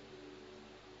mature.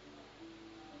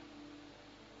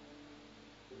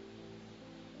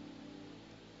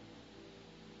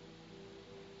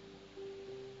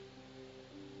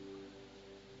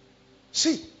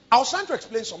 See, I was trying to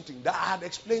explain something that I had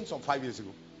explained some 5 years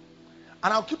ago.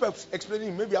 And I'll keep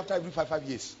explaining maybe after every 5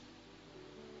 years.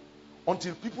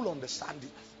 Until people understand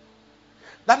it.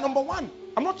 That number one,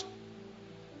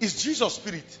 is Jesus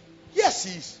spirit? Yes,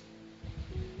 he is.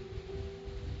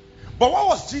 But what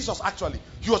was Jesus actually?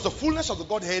 He was the fullness of the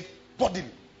Godhead bodily.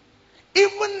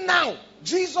 Even now,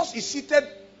 Jesus is seated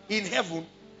in heaven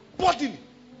bodily.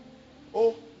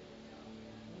 Oh.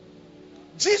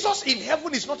 Jesus in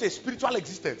heaven is not a spiritual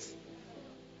existence.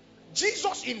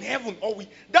 Jesus in heaven,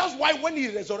 that's why when he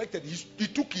resurrected, he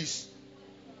took his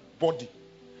body.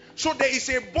 So there is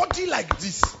a body like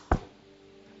this.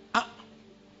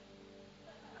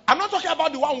 I'm not talking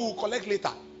about the one we will collect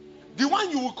later. The one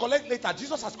you will collect later,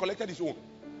 Jesus has collected his own.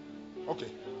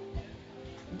 Okay.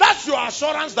 That's your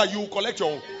assurance that you will collect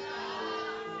your own.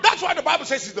 That's why the Bible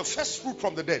says it's the first fruit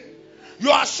from the dead.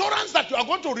 Your assurance that you are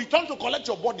going to return to collect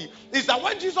your body is that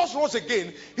when Jesus rose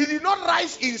again, he did not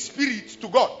rise in spirit to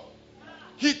God.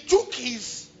 He took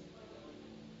his,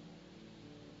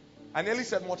 I nearly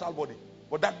said mortal body,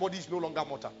 but that body is no longer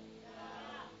mortal.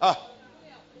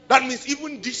 That means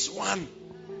even this one.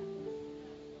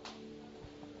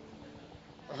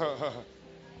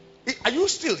 Are you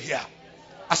still here?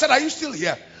 I said, are you still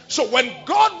here? So when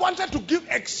God wanted to give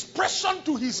expression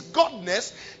to his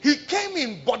godness, he came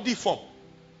in body form.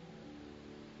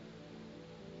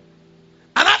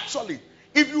 And actually,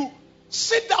 if you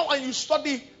sit down and you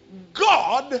study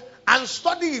God and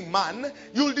study man,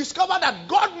 you'll discover that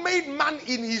God made man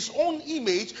in his own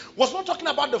image was not talking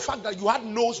about the fact that you had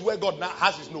nose where God now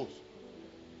has his nose.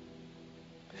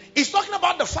 It's talking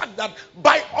about the fact that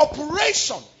by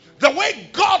operation, the way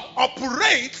God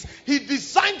operates, he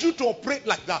designed you to operate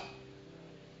like that.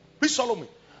 Please follow me.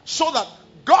 So that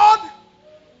God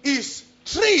is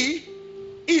 3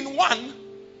 in 1,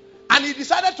 and he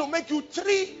decided to make you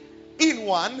 3 in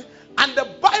 1, and the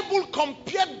Bible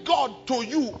compared God to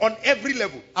you on every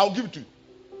level. I'll give it to you.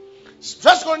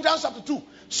 1 Corinthians chapter 2,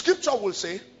 scripture will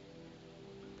say,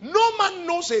 no man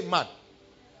knows a man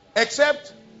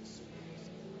except,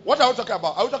 what are we talking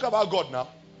about? Are we talking about God now?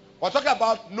 We're talking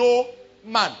about no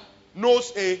man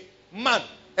knows a man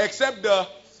except the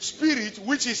spirit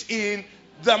which is in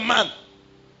the man.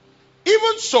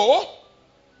 Even so,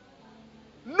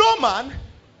 no man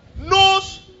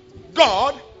knows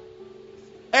God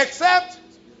except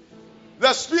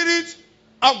the Spirit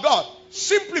of God.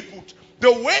 Simply put,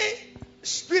 the way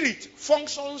spirit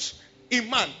functions in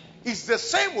man is the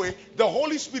same way the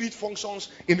Holy Spirit functions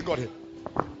in the Godhead.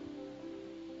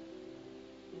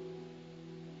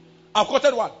 I've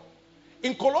quoted one.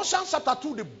 In Colossians chapter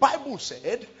 2, the Bible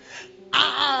said,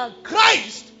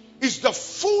 Christ is the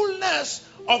fullness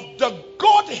of the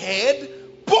Godhead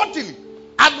bodily.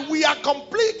 And we are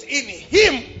complete in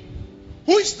Him,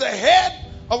 who is the head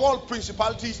of all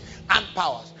principalities and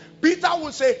powers. Peter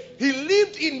will say, He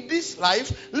lived in this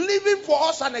life, living for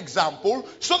us an example,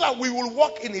 so that we will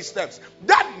walk in His steps.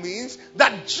 That means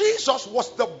that Jesus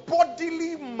was the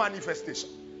bodily manifestation.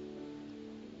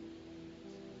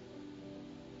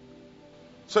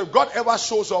 So if God ever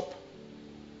shows up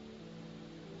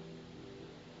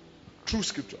through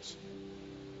scriptures,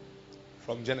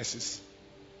 from Genesis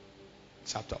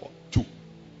chapter 2,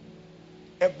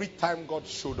 every time God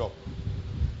showed up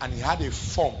and He had a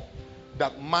form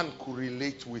that man could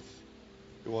relate with,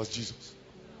 it was Jesus.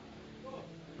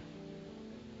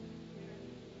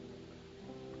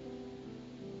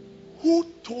 Who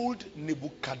told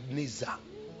Nebuchadnezzar,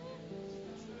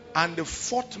 and the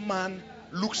fourth man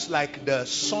looks like the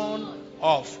Son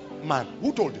of Man?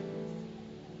 Who told him?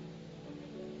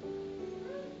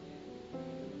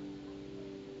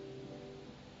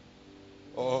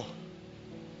 Oh.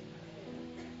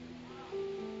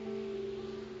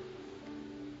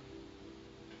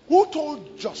 Who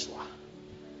told Joshua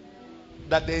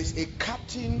that there is a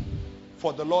captain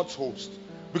for the Lord's host?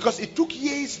 Because it took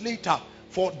years later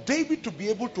for David to be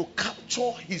able to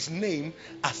capture his name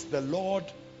as the Lord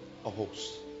of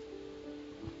hosts.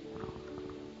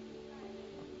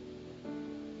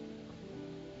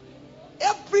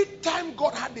 Every time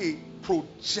God had a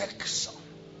projection,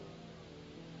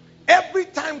 every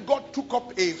time God took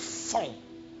up a form,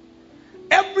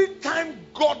 every time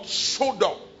God showed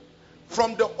up,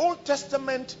 from the Old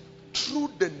Testament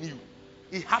through the New,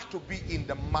 it had to be in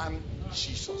the man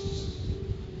Jesus.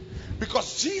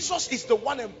 Because Jesus is the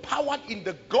one empowered in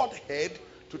the Godhead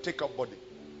to take up body.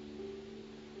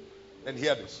 And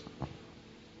hear this.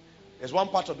 There's one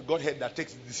part of the Godhead that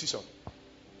takes the decision.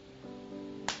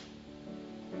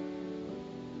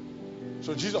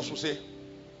 So Jesus will say,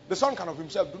 the Son can of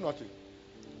himself do nothing.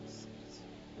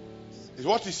 It's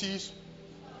what he sees.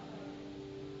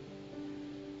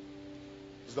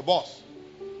 He's the boss.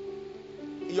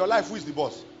 In your life, who is the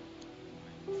boss?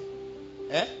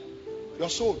 Your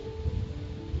soul.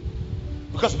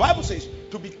 Because the Bible says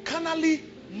to be carnally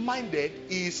minded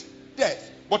is death,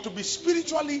 but to be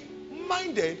spiritually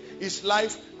minded is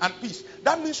life and peace.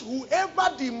 That means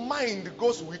whoever the mind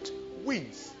goes with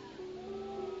wins.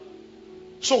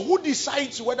 So who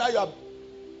decides whether you are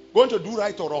going to do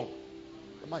right or wrong?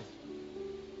 The mind.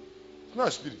 It's not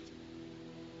a spirit.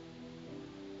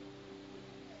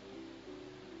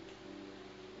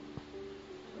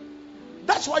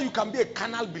 That's why you can be a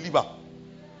carnal believer.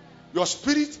 Your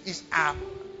spirit is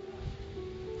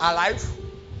alive,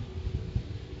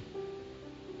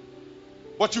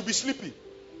 but you'll be sleepy.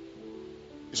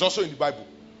 It's also in the Bible.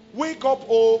 Wake up,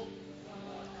 oh,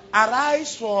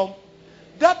 arise from.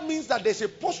 That means that there's a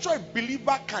posture a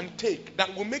believer can take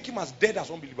that will make him as dead as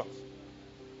unbelievers.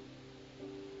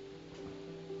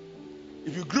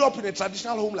 If you grew up in a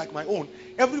traditional home like my own,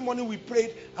 every morning we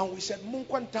prayed and we said,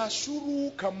 Munkwanta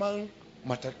shuru kamang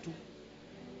matatu.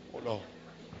 Oh Lord.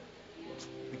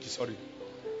 Sorry.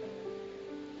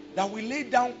 That we lay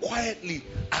down quietly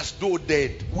as though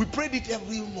dead. We prayed it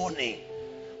every morning.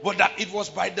 But that it was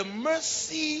by the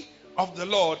mercy of the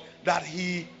Lord that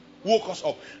He woke us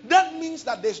up. That means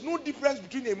that there's no difference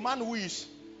between a man who is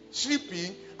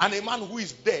sleeping and a man who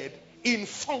is dead in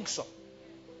function.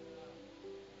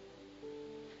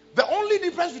 The only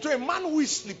difference between a man who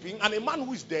is sleeping and a man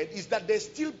who is dead is that there's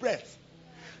still breath.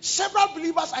 Several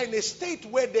believers are in a state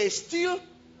where there's still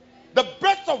the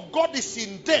breath of God is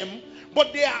in them,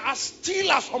 but they are still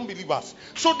as unbelievers.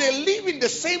 So they live in the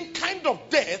same kind of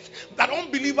death that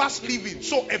unbelievers live in.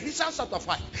 So Ephesians chapter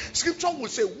 5, scripture will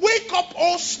say, wake up,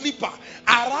 O sleeper,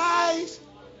 arise,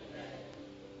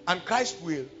 and Christ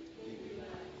will.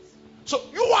 So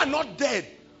you are not dead.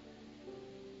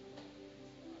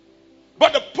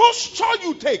 But the posture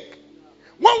you take,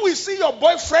 when we see your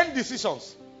boyfriend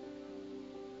decisions,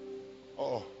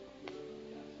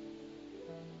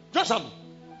 just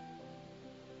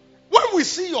when we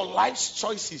see your life's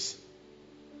choices,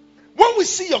 when we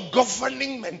see your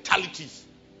governing mentalities,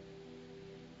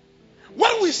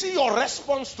 when we see your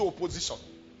response to opposition,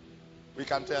 we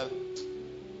can tell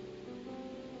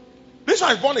this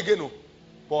one is born again.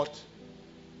 But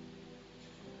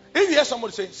if you hear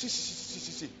somebody say,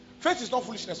 see, faith is not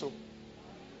foolishness.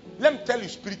 Let me tell you,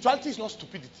 spirituality is not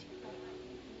stupidity.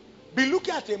 be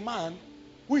looking at a man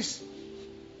who is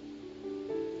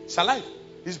alive.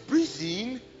 He's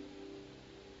breathing,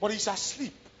 but he's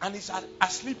asleep. And he's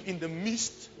asleep in the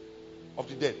midst of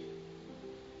the dead.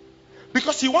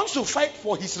 Because he wants to fight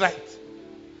for his right.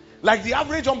 Like the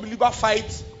average unbeliever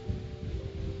fights.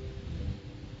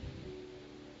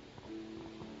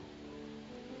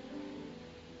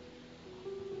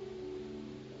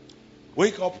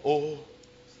 Wake up, oh,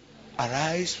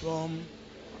 arise from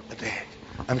the dead.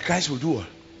 And Christ will do what?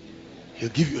 He'll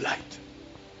give you light.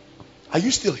 Are you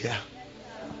still here?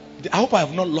 I hope I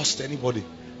have not lost anybody.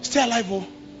 Stay alive, oh.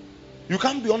 You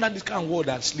can't be under this kind of world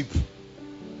and sleep.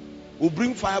 We'll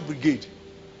bring fire brigade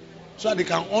so that they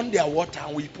can on their water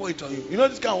and we pour it on you. You know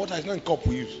this kind of water is not in cup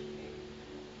we use.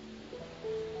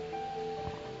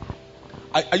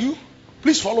 Are you?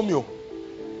 Please follow me. Oh.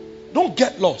 Don't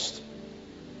get lost.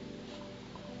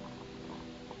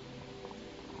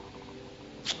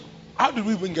 How did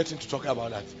we even get into talking about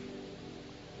that?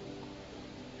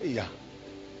 Hey, yeah.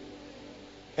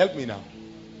 Help me now.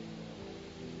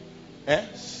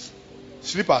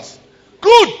 Slippers.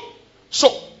 Good.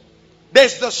 So,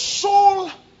 there's the soul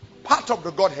part of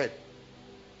the Godhead.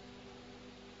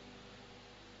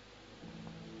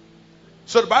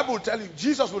 So the Bible will tell you,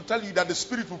 Jesus will tell you that the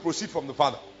Spirit will proceed from the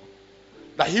Father.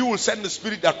 That He will send the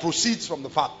Spirit that proceeds from the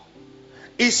Father.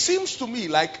 It seems to me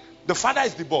like the Father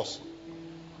is the boss.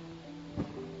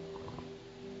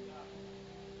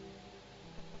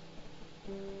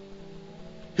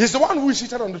 He's the one who is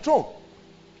seated on the throne.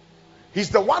 He's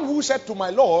the one who said to my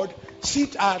Lord,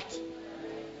 sit at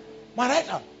my right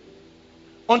hand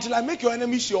until I make your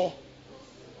enemies your.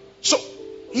 So,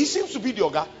 he seems to be the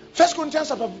Oga. 1 Corinthians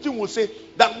chapter 15 will say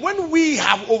that when we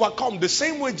have overcome the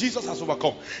same way Jesus has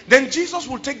overcome, then Jesus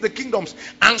will take the kingdoms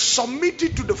and submit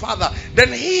it to the Father.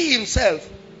 Then He Himself.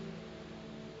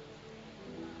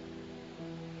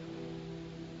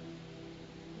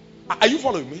 Are you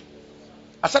following me?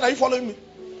 I said, are you following me?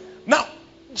 Now,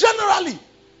 generally,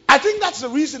 I think that's the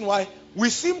reason why we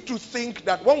seem to think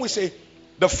that when we say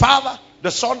the Father, the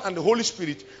Son, and the Holy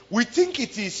Spirit, we think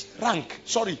it is rank.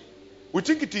 Sorry. We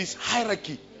think it is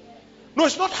hierarchy. No,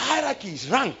 it's not hierarchy, it's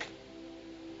rank.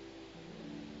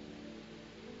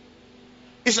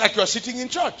 It's like you are sitting in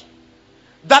church.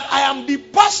 That I am the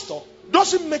pastor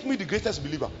doesn't make me the greatest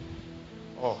believer.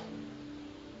 Oh.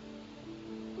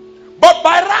 But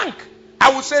by rank,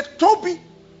 I would say, Toby,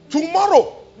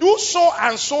 tomorrow, do so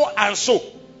and so and so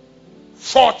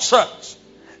for church.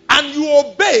 And you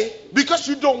obey because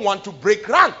you don't want to break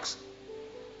ranks.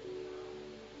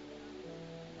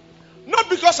 Not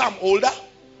because I'm older.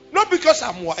 Not because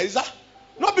I'm wiser.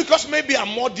 Not because maybe I'm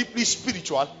more deeply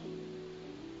spiritual.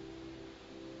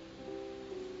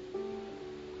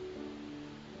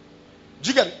 Do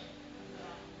you get it?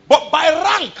 But by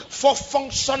rank, for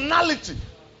functionality.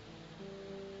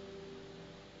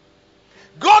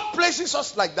 God places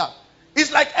us like that.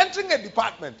 It's like entering a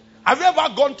department. Have you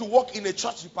ever gone to work in a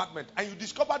church department and you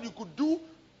discovered you could do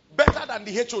better than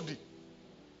the HOD?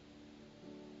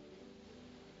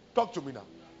 Talk to me now.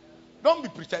 Don't be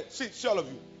pretend. See all of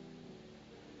you.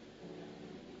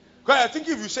 Because I think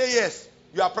if you say yes,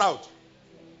 you are proud.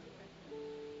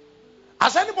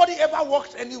 Has anybody ever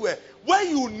worked anywhere where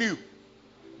you knew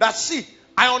that, see,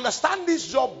 I understand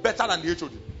this job better than the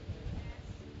HOD?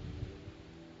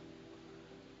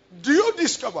 Do you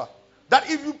discover that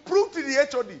if you prove to the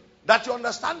HOD that you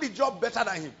understand the job better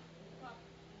than him,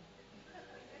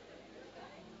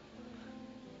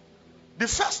 the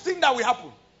first thing that will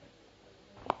happen,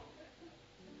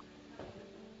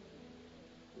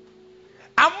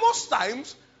 and most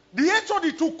times the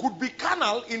HOD too could be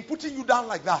carnal in putting you down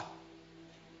like that,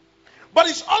 but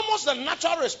it's almost a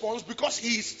natural response because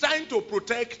he is trying to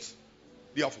protect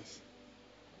the office.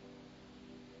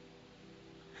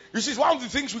 This is one of the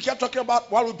things we kept talking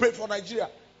about while we prayed for Nigeria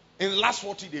in the last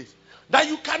 40 days. That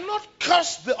you cannot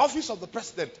curse the office of the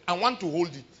president and want to hold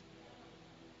it.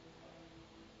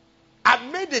 I've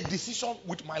made a decision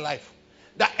with my life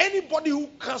that anybody who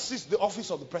curses the office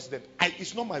of the president,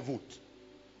 it's not my vote.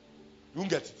 You won't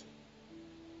get it.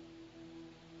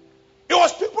 It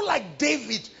was people like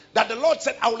David that the Lord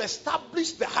said, I will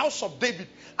establish the house of David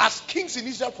as kings in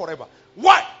Israel forever.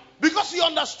 Why? Because he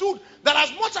understood that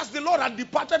as much as the Lord had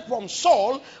departed from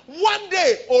Saul, one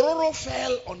day Ororo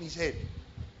fell on his head.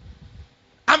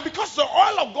 And because the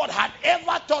oil of God had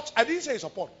ever touched, I didn't say his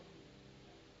support.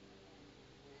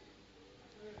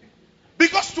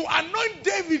 Because to anoint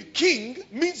David king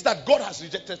means that God has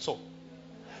rejected Saul.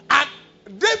 And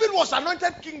David was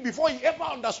anointed king before he ever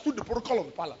understood the protocol of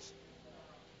the palace.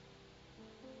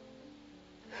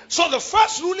 So the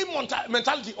first ruling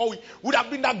mentality would have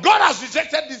been that God has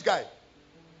rejected this guy.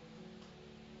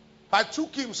 By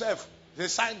took himself, the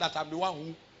sign that I'm the one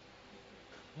who.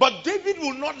 But David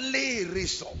will not lay a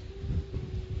razor.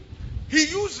 He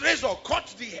used razor,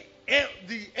 cut the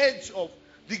edge of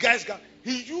the guy's gun.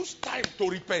 He used time to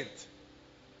repent.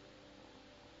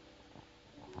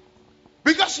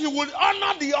 Because he would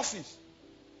honor the office.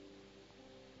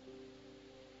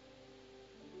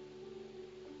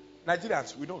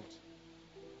 Nigerians, we don't.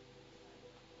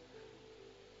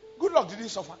 Good luck didn't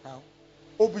suffer now.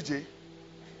 OBJ.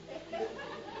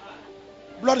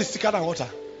 Blood is thicker than water.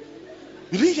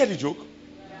 You didn't hear the joke?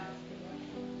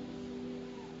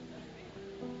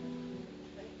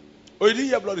 Oh, you didn't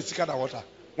hear blood is thicker than water?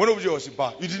 When OBJ was in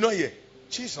power, you did not hear.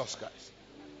 Jesus Christ.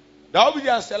 The OBJ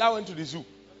and Stella went to the zoo.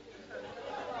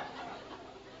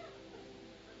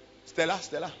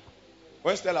 Stella.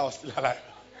 When Stella was still alive.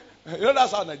 You know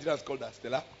that's how Nigerians call that,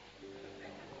 Stella.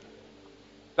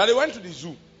 Now they went to the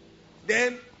zoo.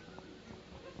 Then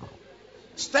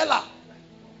Stella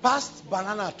passed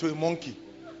banana to a monkey.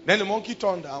 Then the monkey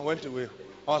turned and went away.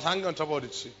 I was hanging on top of the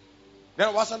tree.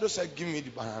 Then Wasando said, give me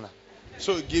the banana.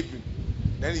 So he gave him.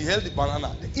 Then he held the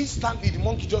banana. Then instantly the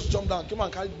monkey just jumped down, came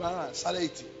and carried the banana and started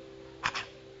eating.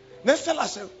 Then Stella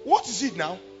said, what is it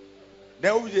now?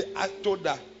 Then I told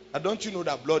her, don't you know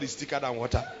that blood is thicker than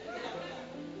water?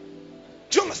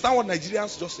 Do you understand what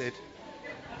Nigerians just said?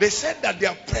 They said that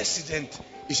their president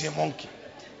is a monkey.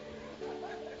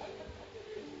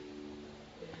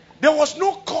 There was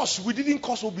no cause we didn't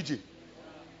cause OBJ.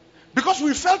 Because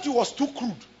we felt he was too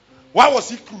crude. Why was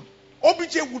he crude?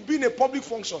 OBJ would be in a public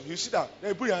function. You see that?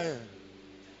 They put your hand.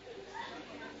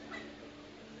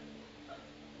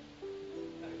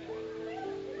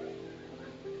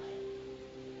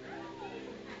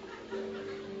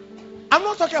 I'm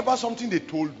not talking about something they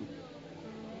told you.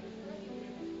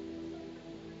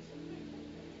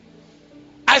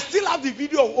 I still have the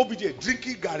video of OBJ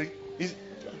drinking Gary.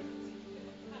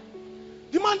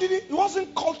 The man he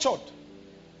wasn't cultured.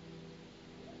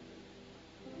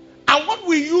 And what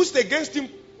we used against him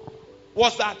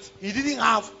was that he didn't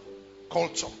have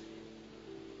culture.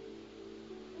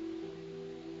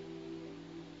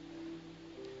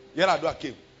 Yaradua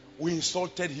came. We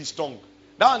insulted his tongue.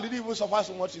 That one didn't even suffer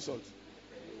so much insult.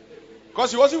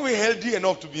 Because he wasn't even healthy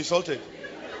enough to be insulted.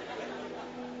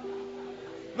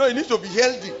 No, you need to be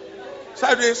healthy. So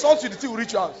if they insult you, the thing will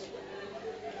reach your house.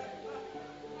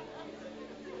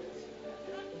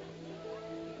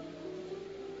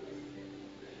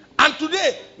 And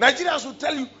today, Nigerians will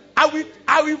tell you,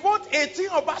 I will vote 18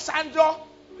 Obasanjo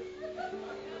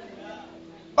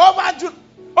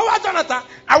over Jonathan.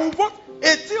 I will vote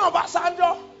 18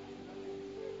 Obasanjo.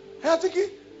 And I'm thinking,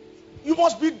 you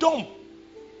must be dumb.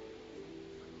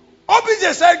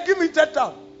 OBJ said, give me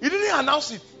 10,000. He didn't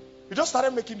announce it. He just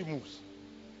started making the moves.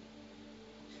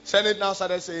 Senate now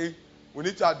started saying, we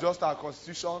need to adjust our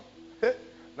constitution.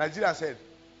 Nigeria said.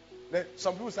 Then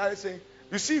some people started saying,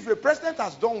 you see, if a president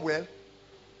has done well,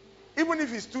 even if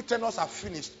his 2 tenures are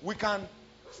finished, we can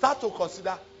start to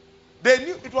consider. They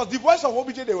knew it was the voice of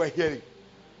OBJ they were hearing.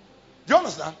 Do you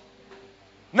understand?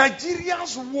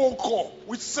 Nigerians woke up.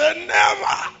 We said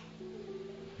never.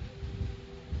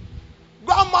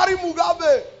 Go and marry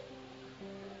Mugabe.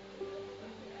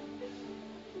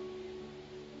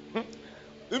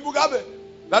 In Mugabe,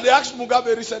 that they asked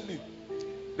Mugabe recently.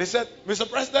 They said, Mr.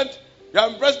 President, you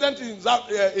are president in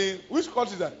which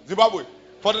country is that? Zimbabwe.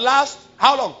 For the last,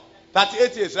 how long?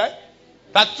 38 years, right?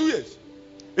 32 years.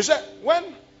 He said, when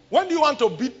do you want to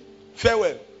bid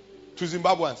farewell to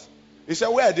Zimbabweans? He said,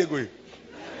 where are they going?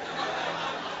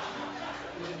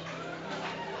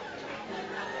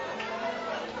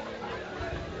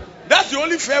 That's the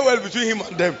only farewell between him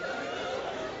and them.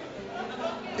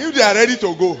 If they are ready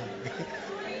to go.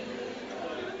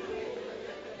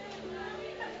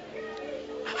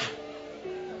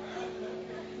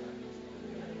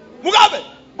 Mugabe,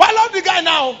 but I love the guy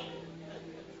now.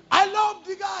 I love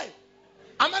the guy.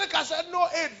 America said no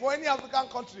aid for any African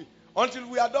country until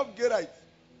we adopt gay rights.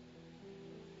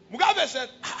 Mugabe said,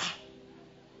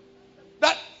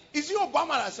 that is it Obama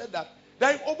that said that?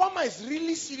 That if Obama is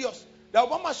really serious, that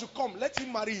Obama should come, let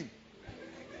him marry him.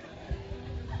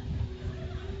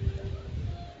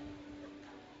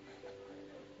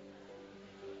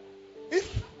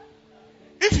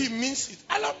 If he means it,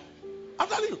 I'm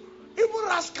telling you, even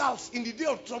rascals in the day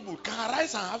of trouble can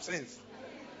arise and have sense.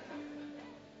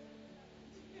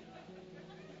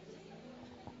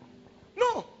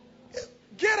 No.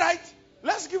 Gay right.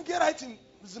 Let's give gay right in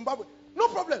Zimbabwe. No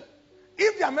problem.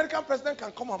 If the American president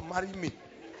can come and marry me,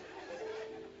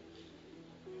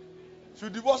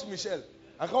 should divorce Michelle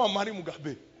and come and marry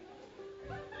Mugabe.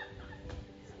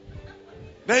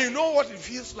 Then you know what it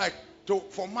feels like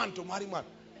for man to marry man.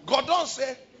 God don't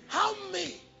say, how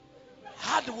many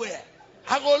hardware?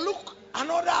 I go look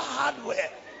another hardware.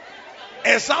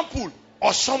 Example or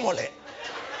somole.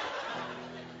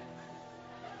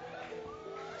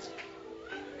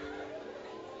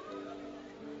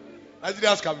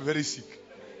 Nigerians can be very sick.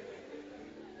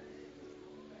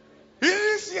 He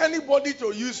didn't see anybody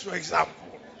to use for example.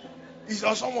 It's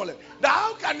Osomole. Now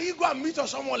how can he go and meet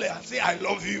Osomole and say, I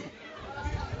love you?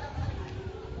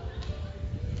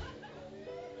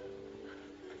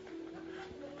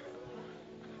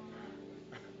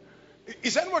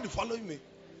 Is anybody following me?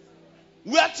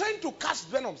 We are trained to cast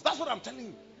venoms. That's what I'm telling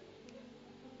you.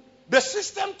 The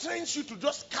system trains you to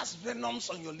just cast venoms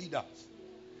on your leaders.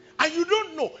 And you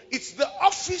don't know. It's the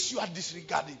office you are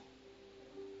disregarding.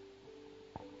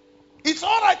 It's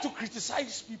all right to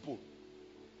criticize people.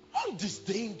 Don't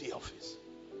disdain the office.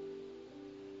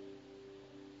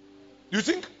 You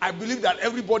think I believe that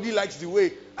everybody likes the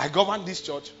way I govern this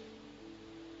church?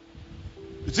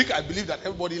 You think I believe that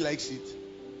everybody likes it?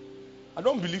 I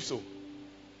don't believe so.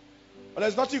 But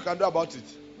there's nothing you can do about it.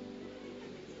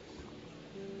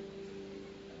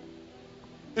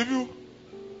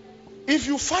 If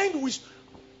you find wisdom,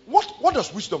 what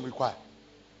does wisdom require?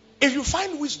 If you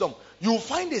find wisdom, you will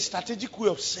find a strategic way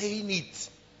of saying it.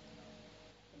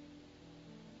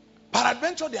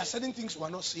 Peradventure, there are certain things we are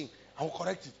not seeing, and we'll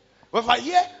correct it. But if I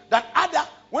hear that Ada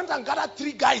went and gathered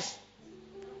 3 guys,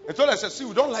 and told us, see,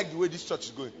 we don't like the way this church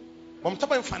is going. But I'm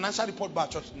talking about financial report by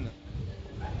church.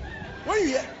 When you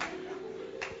hear,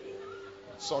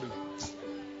 sorry,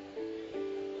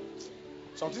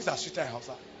 some things are sweeter in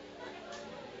Hausa.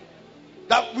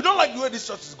 That we don't like the way this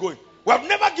church is going. We have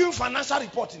never given financial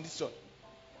report in this church.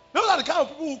 Those are the kind of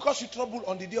people who cause you trouble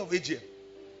on the day of AGM.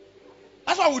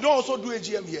 That's why we don't also do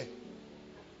AGM here.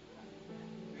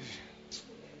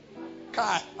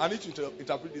 Kai, I need to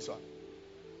interpret this one.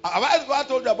 Have I ever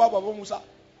told you about Baba Musa?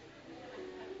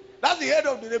 That's the head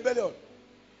of the rebellion.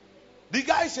 The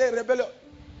guy said rebellion.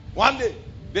 One day,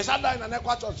 they sat down in an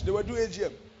Equa church. They were doing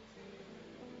AGM.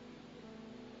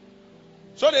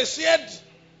 So they shared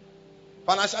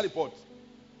financial report.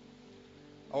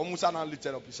 Our Musa now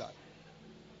lifted up his hand.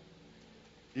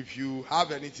 If you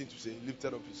have anything to say,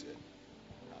 lifted up his head.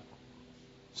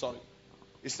 Sorry.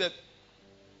 He said,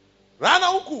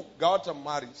 Rana uku gawata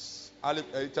maris. Alif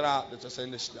eritara da ta sai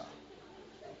na shida.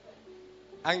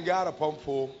 An gyara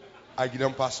famfo a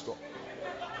gidan pastor.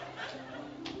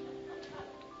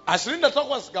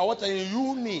 28 ga watan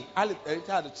Yuni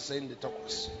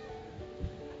 1998.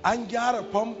 An gyara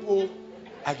famfo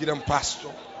a gidan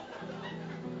pastor.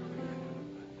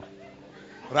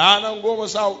 Ranar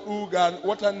 14 ga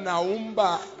watan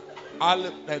Nuwamba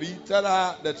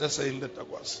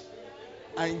 1998.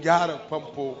 An gyara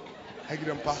famfo a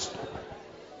gidan pastor.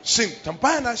 Shin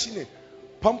tambaya na shine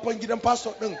famfon gidan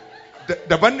pastor din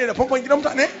daban ne da famfon gidan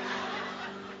mutane?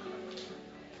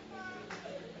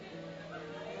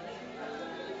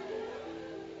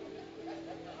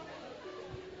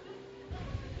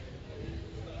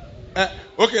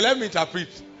 Okay, let me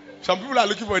interpret. Some people are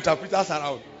looking for interpreters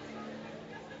around.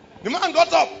 The man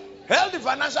got up, held the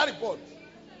financial report,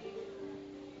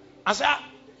 and said,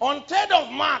 on 3rd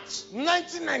of March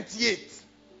 1998,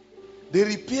 they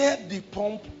repaired the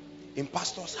pump in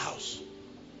pastor's house.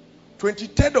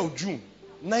 23rd of June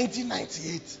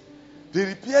 1998, they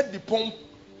repaired the pump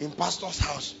in pastor's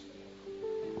house.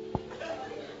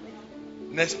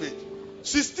 Next page.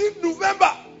 16th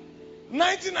November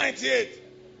 1998,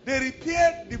 they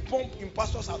repaired the pump in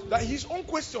pastor's house. That his own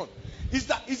question is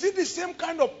that, is it the same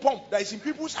kind of pump that is in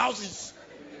people's houses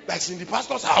that's in the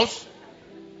pastor's house?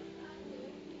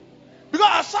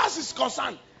 Because as far as is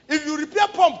concerned, if you repair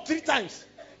pump 3 times,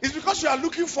 it's because you are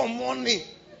looking for money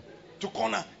to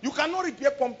corner. You cannot repair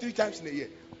pump 3 times in a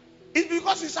year. It's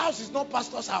because his house is not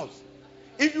pastor's house.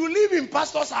 If you live in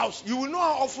pastor's house, you will know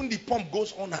how often the pump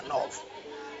goes on and off.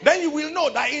 Then you will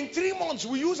know that in 3 months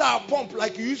we use our pump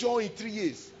like you use your own in 3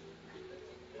 years.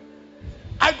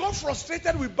 I got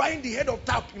frustrated with buying the head of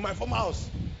tap in my former house.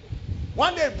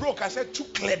 One day it broke. I said, "To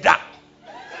clear that."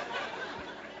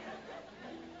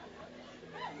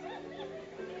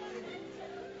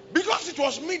 Because it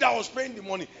was me that was paying the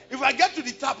money. If I get to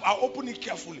the tap, I'll open it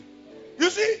carefully.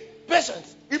 You see,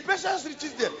 patience. If patience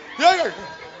reaches there,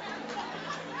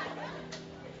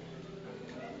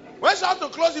 when you have to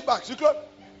close it back, you close.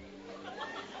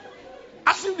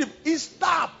 As if it's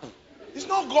tap. It's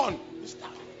not gone. It's tap.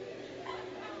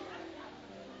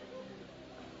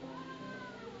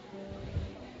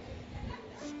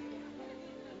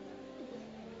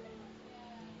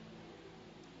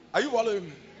 Are you following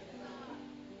me?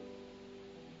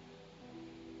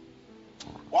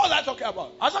 What was I talking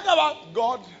about? I was talking about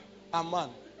God and man.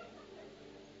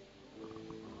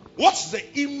 What's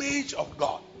the image of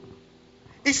God?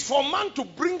 It's for man to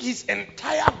bring his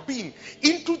entire being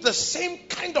into the same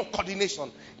kind of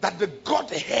coordination that the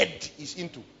Godhead is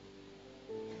into.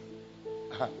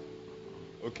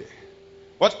 Okay.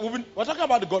 We're talking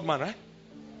about the God man, right?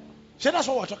 See, that's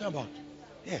what we're talking about.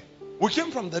 Yeah. We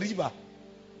came from the river.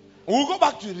 We'll go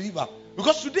back to the river.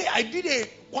 Because today I did a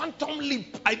quantum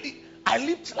leap. I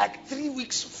leaped like 3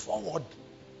 weeks forward.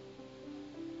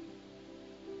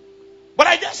 But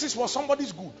I guess it's for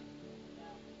somebody's good.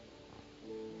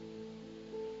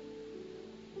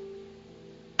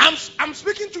 I'm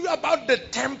speaking to you about the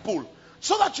temple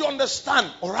so that you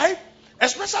understand, all right?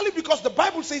 Especially because the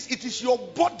Bible says it is your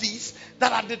bodies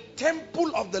that are the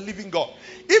temple of the living God.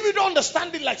 If you don't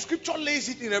understand it like scripture lays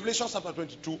it in Revelation chapter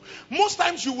 22, most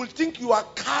times you will think you are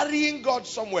carrying God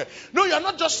somewhere. No, you are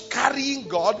not just carrying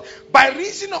God. By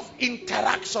reason of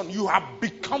interaction, you have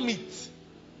become it.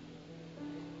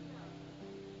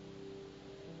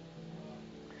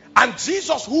 And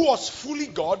Jesus, who was fully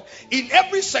God, in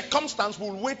every circumstance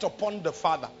will wait upon the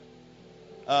Father.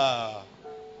 Are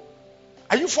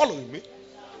you following me?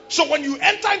 So when you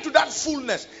enter into that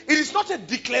fullness, it is not a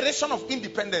declaration of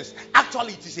independence.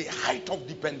 Actually, it is a height of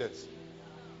dependence.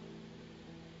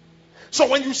 So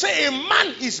when you say a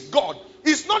man is God,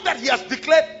 it's not that he has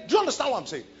declared. Do you understand what I'm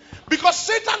saying? Because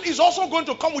Satan is also going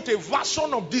to come with a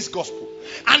version of this gospel.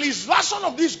 And his version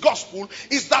of this gospel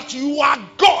is that you are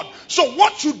God. So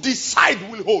what you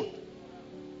decide will hold.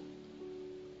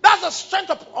 That's the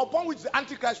strength upon which the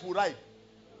Antichrist will ride.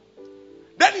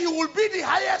 Then he will be the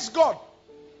highest God.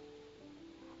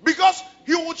 Because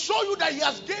he would show you that he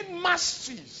has gained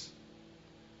masteries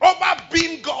over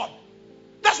being God.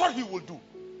 That's what he will do.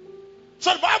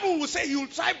 So the Bible will say he will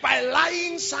try by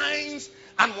lying signs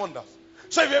and wonders.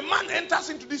 So if a man enters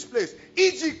into this place,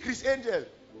 e.g. Chris Angel.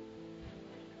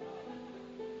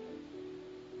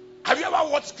 Have you ever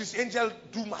watched Chris Angel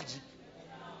do magic?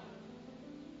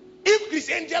 If Chris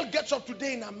Angel gets up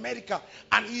today in America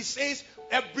and he says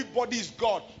everybody is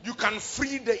God, you can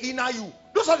free the inner you.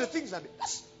 Those are the things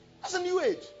that's a new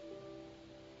age.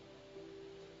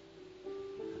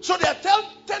 So they are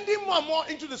tending more and more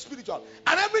into the spiritual.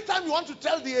 And every time you want to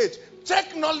tell the age,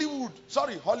 check Hollywood.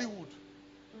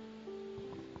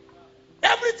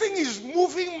 Everything is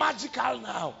moving magical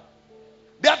now.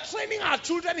 They are training our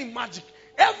children in magic.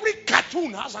 Every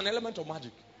cartoon has an element of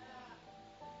magic.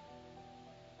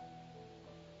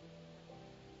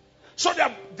 So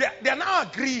they are now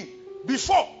agreeing.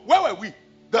 Before, where were we?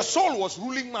 The soul was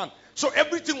ruling man. So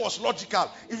everything was logical.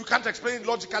 If you can't explain it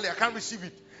logically, I can't receive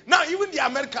it. Now, even the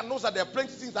American knows that there are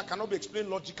plenty of things that cannot be explained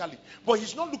logically. But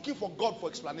he's not looking for God for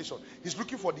explanation. He's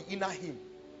looking for the inner him.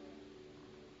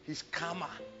 His karma.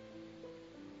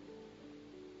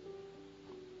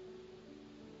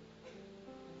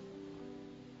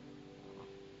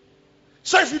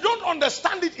 So if you don't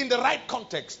understand it in the right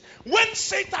context, when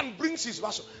Satan brings his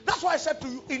version, that's why I said to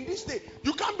you, in this day,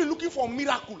 you can't be looking for a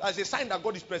miracle as a sign that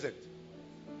God is present.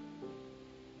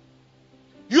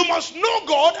 You must know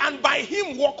God and by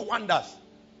him work wonders.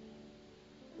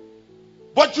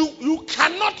 But you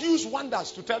cannot use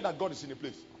wonders to tell that God is in a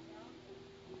place.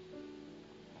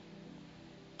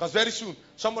 Because very soon,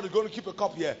 somebody's going to keep a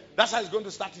cup here. That's how he's going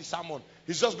to start his sermon.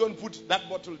 He's just going to put that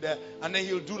bottle there, and then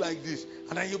he'll do like this.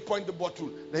 And then he'll point the bottle.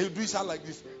 Then he'll do his hand like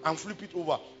this, and flip it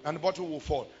over, and the bottle will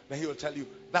fall. Then he'll tell you,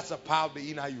 that's the power of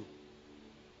the inner you.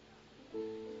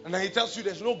 And then he tells you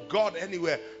there's no God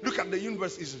anywhere. Look at the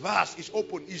universe. It's vast, it's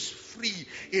open, it's free.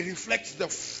 It reflects the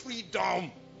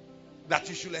freedom that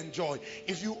you should enjoy.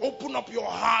 If you open up your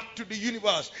heart to the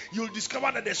universe, you'll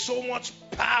discover that there's so much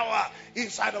power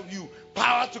inside of you.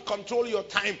 Power to control your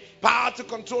time. Power to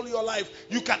control your life.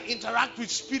 You can interact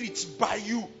with spirits by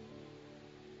you.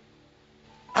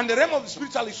 And the realm of the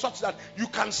spiritual is such that you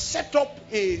can set up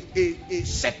a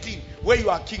setting where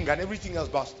you are king and everything else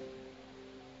bust.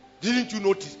 Didn't you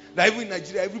notice that even in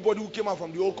Nigeria, everybody who came out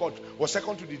from the old court was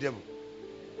second to the devil?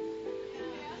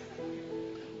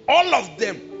 All of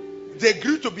them, they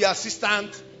grew to be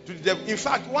assistant to the devil. In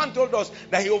fact, one told us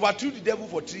that he overthrew the devil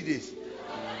for 3 days.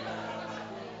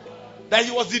 That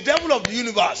he was the devil of the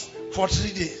universe for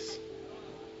 3 days.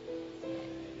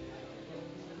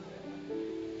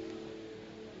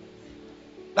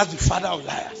 That's the father of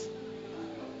liars.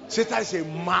 Satan is a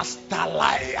master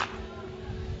liar.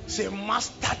 He's a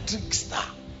master trickster.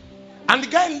 And the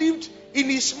guy lived in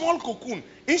his small cocoon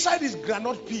inside his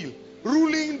granite peel,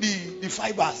 ruling the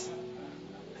fibers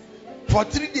for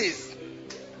 3 days.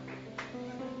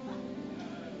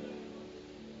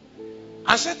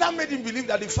 And Satan made him believe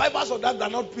that the fibers of that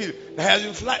granite peel that has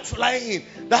been flying in,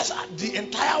 that's the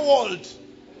entire world.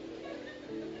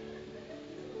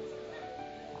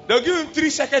 They'll give him 3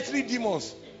 secretary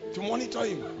demons to monitor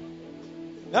him.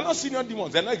 They're not senior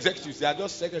demons, they're not executives, they are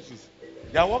just secretaries.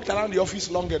 They have walked around the office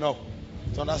long enough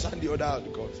to understand the order of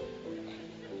the court.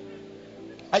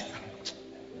 I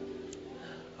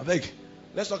beg,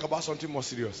 let's talk about something more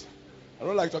serious. I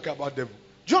don't like talking about devil.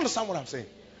 Do you understand what I'm saying?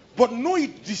 But know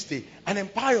it this day and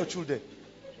empower your children.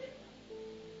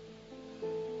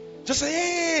 Just say,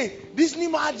 hey, Disney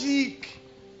magic.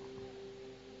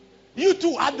 You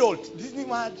too, adult, Disney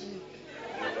magic.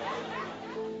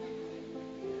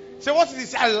 Say, what is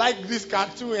this? I like this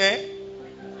cartoon, eh?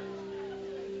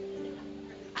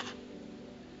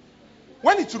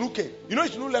 When Itunu came, you know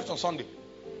Itunu left on Sunday.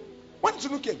 When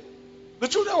Itunu came, the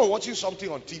children were watching something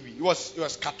on TV. It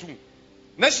was cartoon.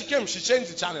 Then she came, she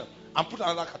changed the channel and put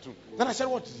another cartoon. Then I said,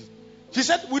 what is it? She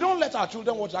said, we don't let our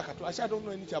children watch that cartoon. I said, I don't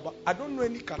know anything about. I don't know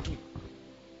any cartoon.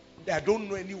 I don't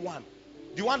know any one.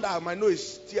 The one that I might know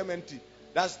is TMNT.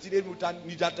 That's Teenage Mutant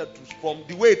Ninja Turtles from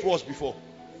the way it was before.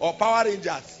 Or Power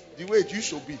Rangers, the way it used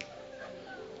to be.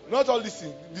 Not all these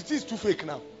things. The thing is too fake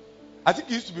now. I think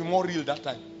it used to be more real that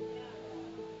time.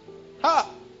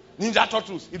 Ninja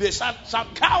Turtles. If they shout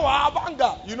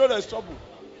Kawabanga, you know there's trouble.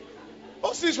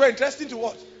 Those things were interesting to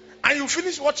watch. And you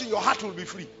finish watching, your heart will be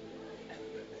free.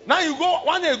 Now you go,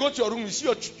 one day you go to your room, you see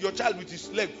your child with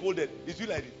his leg folded. It's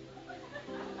really like this.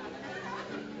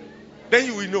 Then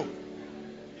you will know.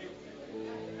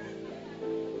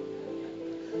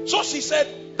 So she said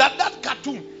that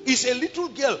cartoon is a little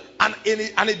girl and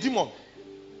a demon.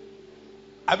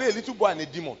 I mean a little boy and a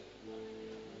demon.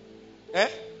 Eh?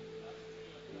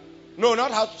 No,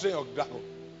 not how to train your dragon.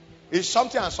 It's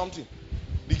something and something.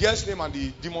 The girl's name and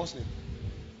the demon's name.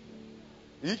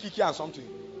 Ikiki and something.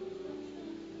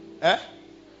 Eh?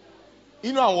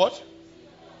 Inu and what?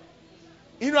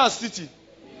 Inu and Stitchy.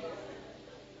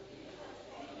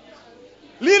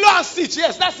 Lilo and Stitch,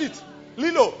 yes, that's it.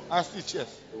 Lilo and Stitch,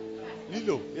 yes.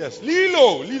 Lilo, yes.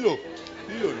 Lilo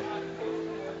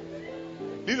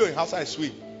in Hausa is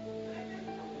sweet.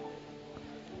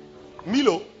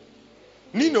 Milo.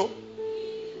 Nino.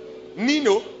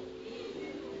 Milo.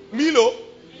 Lilo.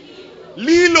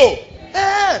 Lilo.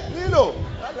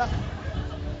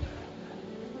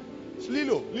 It's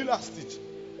Lilo and Stitch.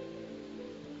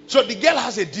 So the girl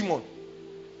has a demon.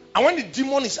 And when the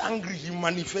demon is angry, he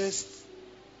manifests.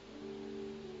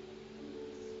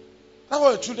 That's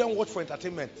what the children watch for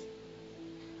entertainment.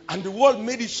 And the world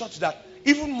made it such that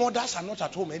even mothers are not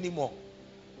at home anymore.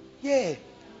 Yeah.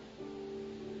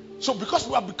 So because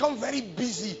we have become very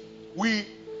busy, we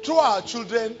throw our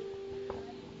children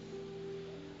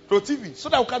to TV so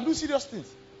that we can do serious things.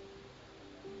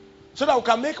 So that we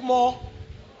can make more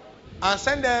and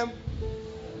send them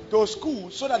to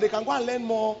school so that they can go and learn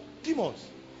more demons.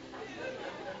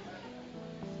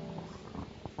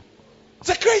 It's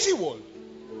a crazy world.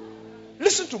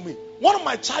 Listen to me. One of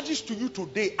my charges to you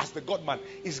today as the God man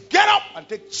is get up and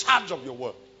take charge of your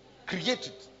world. Create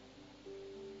it.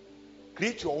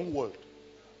 Create your own world.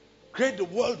 Create the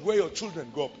world where your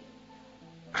children grow up.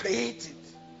 Create it.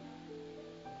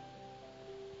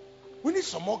 We need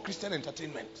some more Christian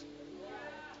entertainment.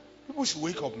 People should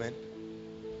wake up, man.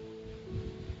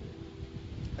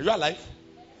 Are you alive?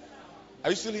 Are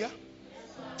you still here?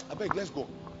 I beg, let's go.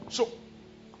 So,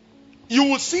 you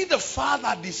will see the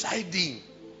Father deciding.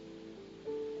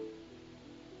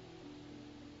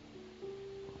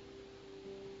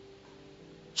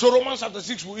 So Romans chapter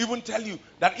 6 will even tell you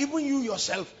that even you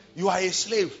yourself, you are a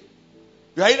slave.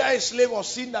 You are either a slave of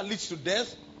sin that leads to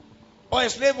death, or a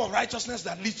slave of righteousness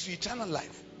that leads to eternal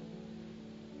life.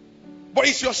 But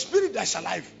it's your spirit that's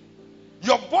alive.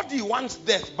 Your body wants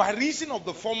death by reason of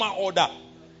the former order.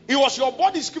 It was your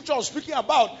body scripture was speaking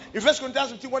about in 1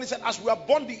 Corinthians 15 when he said, as we are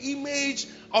born the image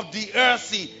of the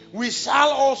earthy, we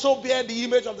shall also bear the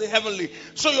image of the heavenly.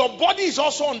 So your body is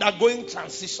also undergoing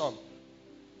transition.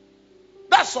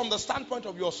 That's from the standpoint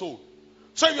of your soul.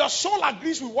 So if your soul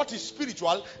agrees with what is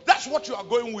spiritual, that's what you are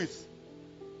going with.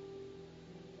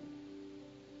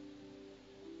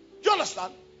 Do you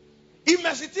understand? If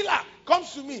Mesitila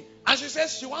comes to me and she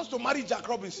says she wants to marry Jack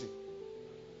Robinson,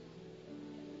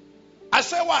 I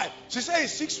say why? She said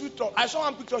he's 6 feet tall. I saw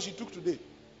one picture she took today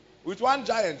with one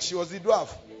giant. She was the dwarf.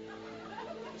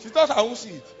 She thought I won't see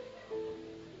it.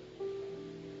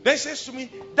 Then she says to me,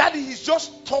 Daddy, he's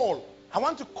just tall. I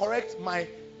want to correct my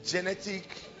genetic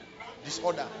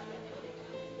disorder.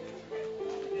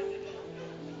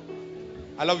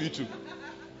 I love you too.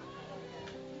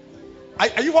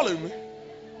 Are you following me?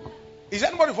 Is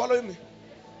anybody following me?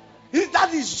 His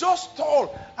dad is just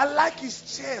tall. I like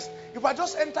his chest. If I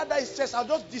just enter that his chest, I'll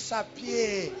just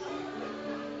disappear.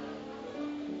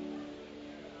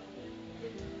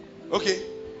 Okay.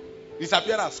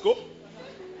 Disappearance, go.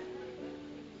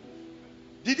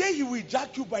 The day he will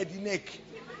jack you by the neck,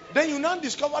 then you now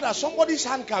discover that somebody's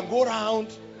hand can go around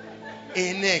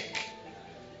a neck.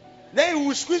 Then he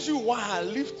will squeeze you one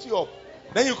hand, lift you up.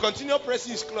 Then you continue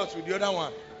pressing his cloth with the other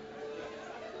one.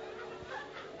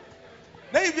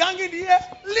 Then you'll be hanging in the air.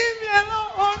 Leave me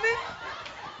alone, honey.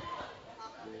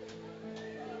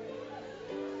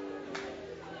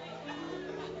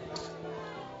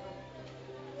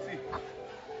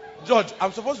 George,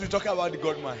 I'm supposed to be talking about the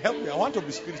God man. Help me. I want to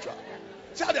be spiritual.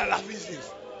 See how they're laughing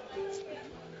since.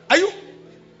 Are you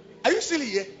still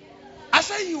here? I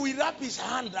said he will wrap his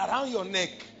hand around your neck.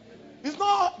 It's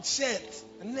not shirt,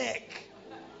 neck.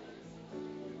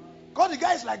 Because the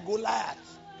guy is like Goliath.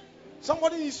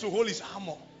 Somebody needs to hold his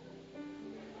armor.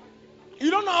 You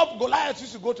don't know how Goliath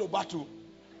used to go to battle.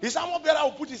 His armor bearer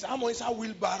will put his armor inside a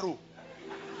wheelbarrow.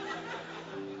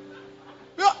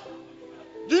 Yeah.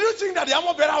 Do you think that the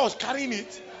armor bearer was carrying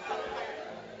it?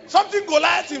 Something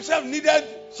Goliath himself needed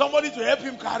somebody to help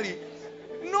him carry.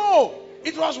 No,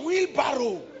 it was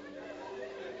wheelbarrow.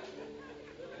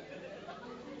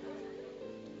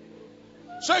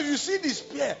 So if you see this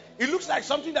spear, it looks like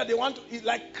something that they want to eat,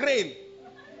 like crane.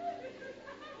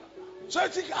 So you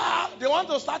think, they want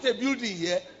to start a building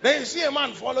here. Then you see a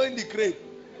man following the crane.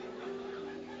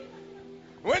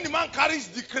 When the man carries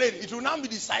the crane, it will now be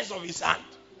the size of his hand.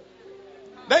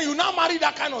 Then you now marry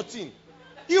that kind of thing.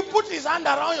 You put his hand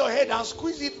around your head and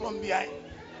squeeze it from behind.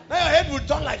 Then your head will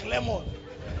turn like lemon.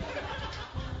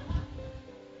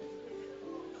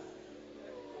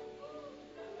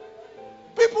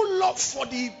 People love for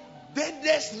the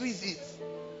deadest reasons.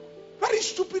 Very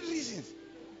stupid reasons.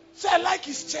 Say, I like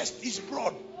his chest, it's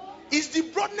broad. It's the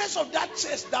broadness of that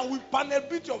chest that will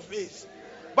penetrate your face.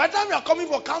 By the time you are coming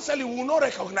for counseling, we will not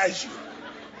recognize you.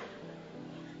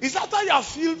 It's after you have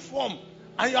filled form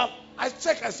and you have, I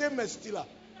check, I say, Mestila.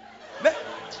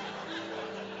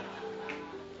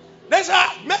 Then say,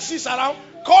 Mercy is around,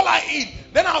 call her in.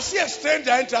 Then I'll see a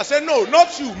stranger enter. I say, no,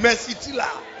 not you, Mercy Tila.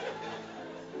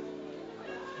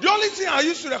 The only thing I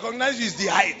used to recognize you is the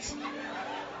height.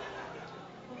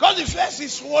 Because the face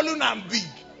is swollen and big.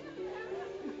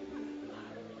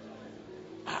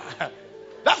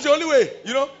 That's the only way,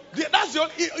 you know. That's the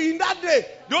only, in that day,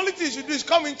 the only thing you should do is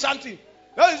come in chanting.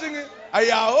 Now you singing, that's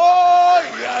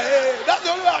the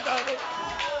only way I can do.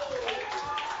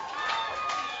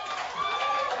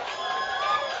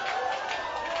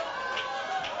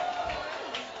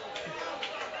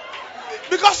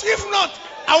 Because if not,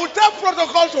 I will tell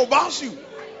protocol to bounce you.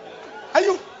 Are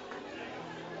you?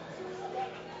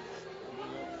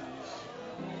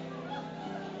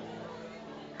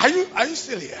 Are you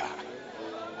still here?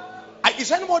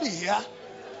 Is anybody here?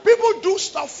 People do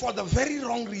stuff for the very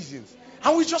wrong reasons,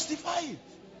 and we justify it.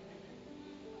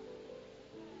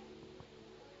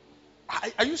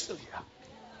 Are you still here?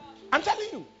 I'm telling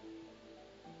you.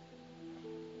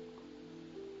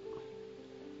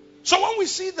 So when we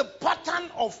see the pattern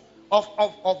of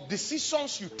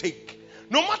decisions you take,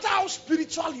 no matter how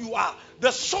spiritual you are,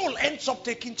 the soul ends up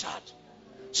taking charge.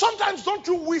 Sometimes don't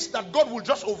you wish that God will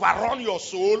just overrun your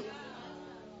soul?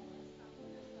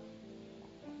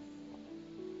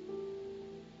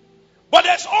 But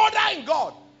there's order in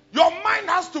God. Your mind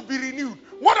has to be renewed.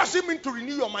 What does it mean to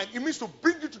renew your mind? It means to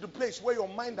bring you to the place where your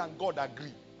mind and God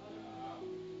agree.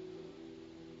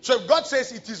 So if God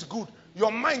says it is good,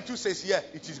 your mind too says, yeah,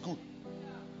 it is good.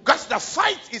 Because the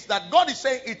fight is that God is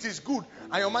saying it is good,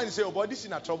 and your mind is saying, oh boy, this is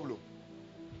in a trouble.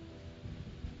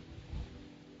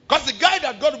 Because the guy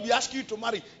that God will be asking you to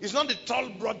marry is not the tall,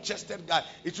 broad-chested guy.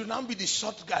 It will now be the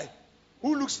short guy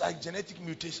who looks like genetic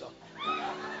mutation.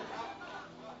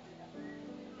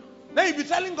 Then you'll be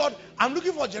telling God, I'm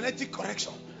looking for genetic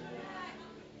correction.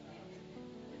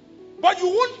 But you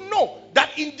won't know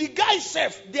that in the guy's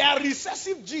self, there are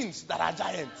recessive genes that are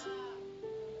giants.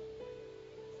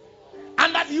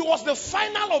 And that he was the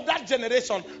final of that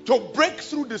generation to break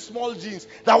through the small genes.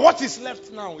 That what is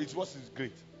left now is what is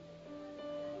great.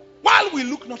 While we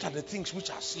look not at the things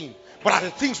which are seen, but at the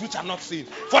things which are not seen.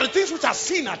 For the things which are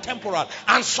seen are temporal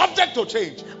and subject to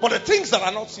change. But the things that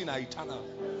are not seen are eternal.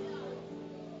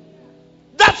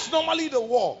 That's normally the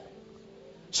war.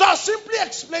 So I'm simply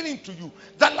explaining to you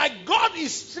that like God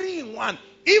is 3 in 1,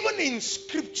 even in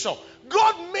scripture,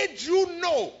 God made you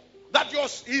know that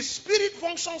his spirit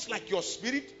functions like your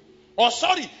spirit. Or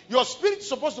your spirit is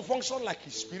supposed to function like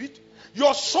his spirit.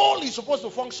 Your soul is supposed to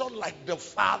function like the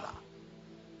Father.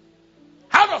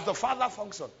 How does the Father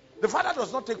function? The father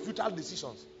does not take futile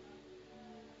decisions.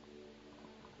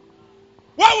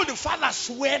 Why would the father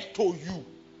swear to you?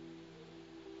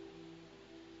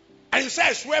 And you say,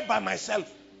 I swear by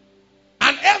myself.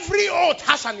 And every oath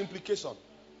has an implication.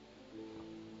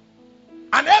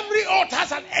 And every oath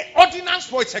has an ordinance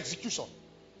for its execution.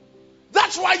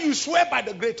 That's why you swear by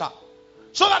the greater.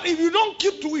 So that if you don't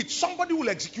keep to it, somebody will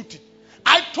execute it.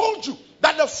 I told you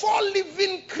that the 4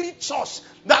 living creatures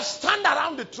that stand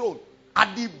around the throne are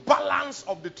the balance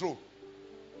of the throne.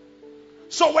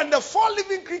 So when the 4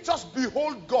 living creatures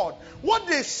behold God, what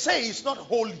they say is not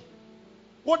holy.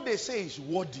 What they say is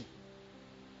worthy.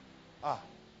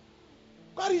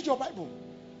 Go read your Bible.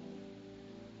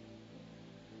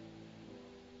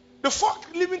 The 4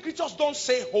 living creatures don't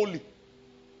say holy.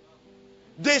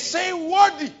 They say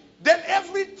worthy. Then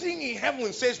everything in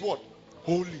heaven says what?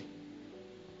 Holy.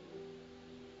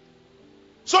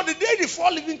 So the day the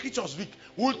 4 living creatures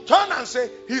will turn and say,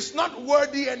 he's not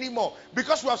worthy anymore.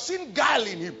 Because we have seen guile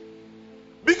in him.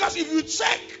 Because if you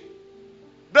check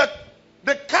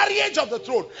the carriage of the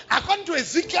throne, according to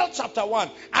Ezekiel chapter 1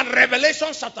 and Revelation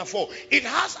chapter 4, it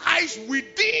has eyes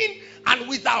within and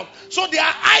without. So there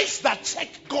are eyes that check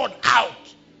God out.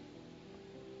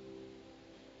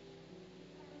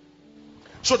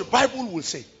 So the Bible will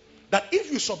say that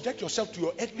if you subject yourself to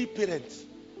your earthly parents,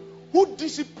 who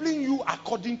discipline you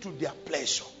according to their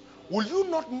pleasure, will you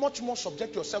not much more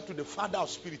subject yourself to the Father of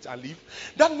spirits and live?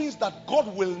 That means that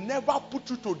God will never put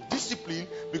you to discipline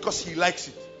because he likes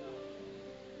it.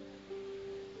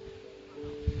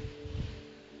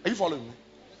 Are you following me?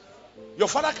 Your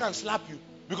father can slap you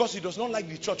because he does not like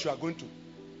the church you are going to.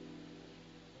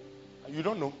 And you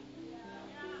don't know.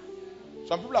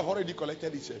 Some people have already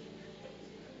collected it.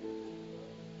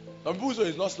 Some people say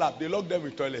it's not slap. They lock them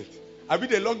in toilet. I mean,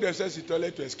 they lock themselves in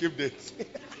toilet to escape death.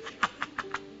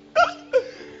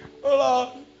 Oh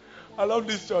Lord, I love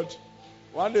this church.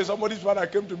 One day somebody's father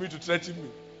came to me to threaten me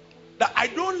that I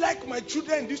don't like my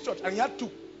children in this church, and he had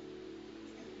 2.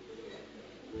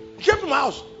 He came to my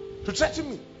house to threaten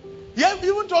me. He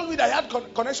even told me that he had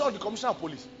connection with the commissioner of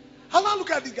police. I now look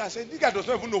at this guy and say, this guy does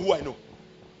not even know who I know.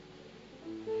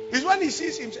 It's when he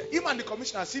sees him and the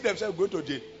commissioner see themselves going to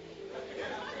jail.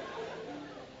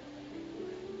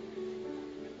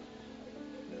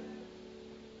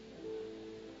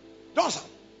 Don't.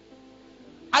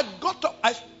 I got up.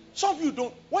 Some of you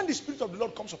don't. When the Spirit of the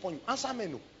Lord comes upon you, answer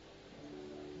men. No.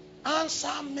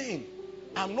 Answer men.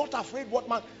 I'm not afraid what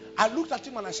man. I looked at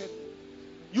him and I said,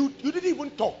 you didn't even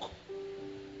talk.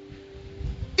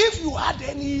 If you had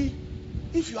any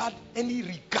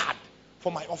regard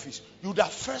for my office, you would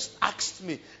have first asked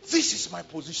me, this is my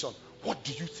position. What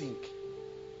do you think?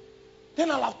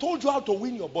 Then I'll have told you how to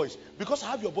win your boys. Because I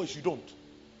have your boys, you don't.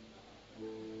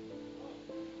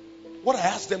 What I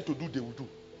ask them to do, they will do.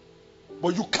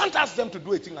 But you can't ask them to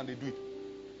do a thing and they do it.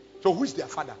 So who is their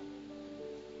father?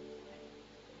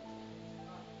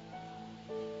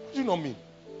 What do you know mean?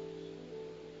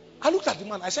 I looked at the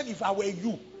man. I said, if I were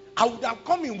you, I would have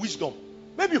come in wisdom.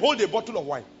 Maybe hold a bottle of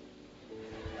wine.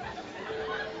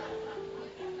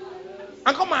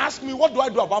 And come and ask me, what do I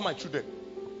do about my children?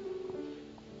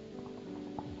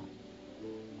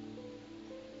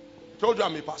 I told you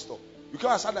I'm a pastor. You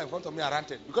can't stand in front of me and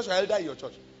ranted because you're elder in your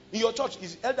church. In your church,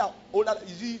 is elder older?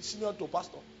 Is he senior to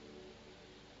pastor?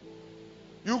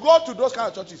 You go to those kind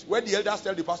of churches where the elders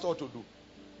tell the pastor what to do.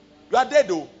 You are dead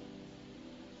though.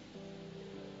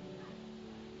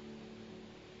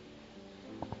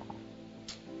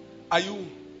 Are you?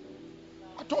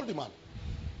 I told the man.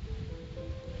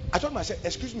 I told him, I said,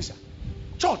 excuse me, sir.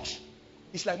 Church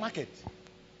is like market.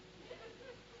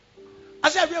 I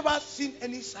said, have you ever seen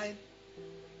any sign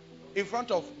in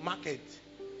front of market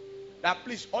that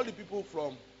please all the people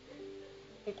from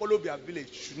Unkolobia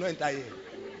village should not enter here?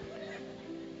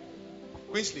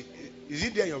 Queensley, is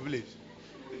it there in your village?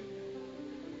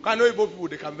 I know Igbo people,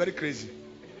 they can be very crazy.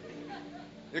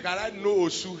 They can write no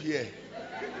Osu here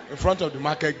in front of the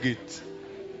market gate.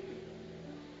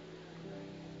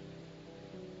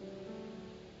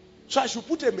 So I should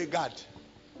put a megad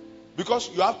because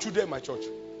you have children in my church.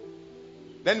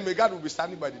 Then megad will be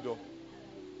standing by the door.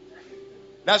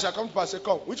 Then I shall come to pass and say,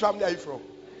 come, which family are you from?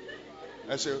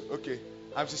 I say, okay,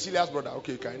 I'm Cecilia's brother.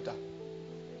 Okay, you can enter.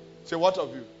 Say, what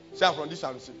of you? Say, I'm from this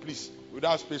family. Say, please, we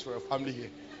don't have space for a family here.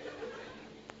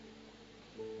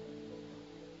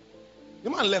 The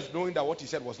man left knowing that what he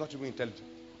said was not even intelligent.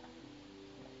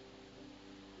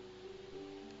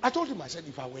 I told him, I said,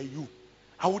 if I were you,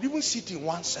 I would even sit in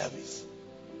one service.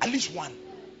 At least one.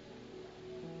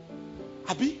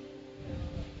 Abi?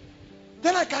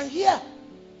 Then I can hear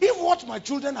if what my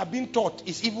children are being taught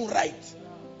is even right.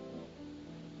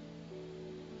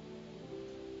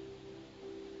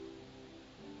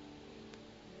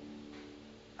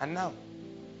 And now,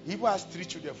 he has 3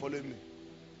 children following me.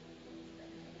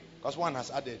 Because one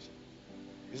has added.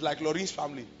 It's like Lorraine's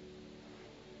family.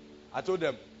 I told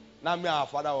them, now me and her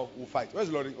father will fight.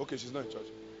 Where's Lorraine? Okay, she's not in church.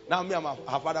 Now me and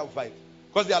her father will fight.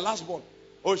 Because they are last born.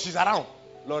 Oh, she's around.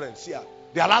 Lauren, see her.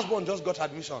 Their last born just got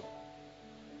admission.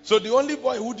 So the only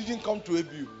boy who didn't come to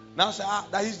ABU now say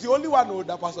that he's the only one who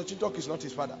that Pastor Chingtok is not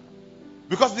his father.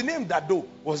 Because the name Dado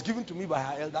was given to me by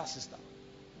her elder sister.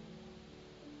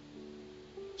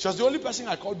 She was the only person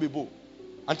I called Bebo.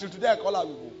 Until today I call her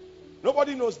Bebo.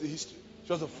 Nobody knows the history.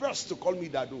 She was the first to call me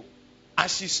Dado.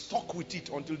 And she stuck with it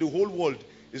until the whole world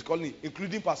is calling me,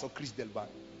 including Pastor Chris Delban.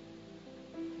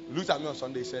 He looked at me on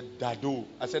Sunday and said, Dado.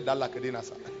 I said, Dalakadena,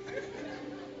 sir.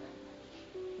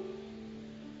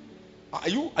 Are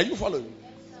you following?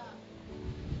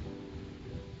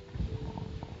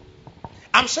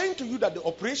 I'm saying to you that the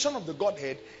operation of the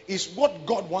Godhead is what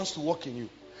God wants to work in you.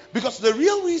 Because the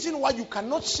real reason why you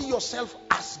cannot see yourself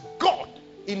as God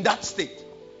in that state.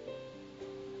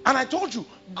 And I told you,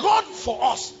 God for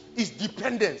us is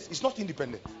dependence. It's not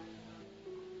independence.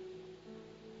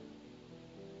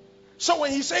 So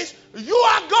when he says, you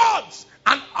are gods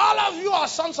and all of you are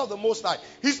sons of the Most High,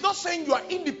 he's not saying you are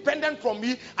independent from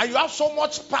me and you have so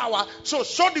much power, so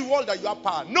show the world that you have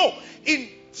power. No. In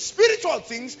spiritual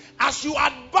things, as you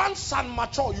advance and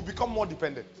mature, you become more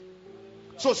dependent.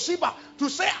 So Sheba, to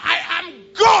say I am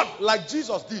God like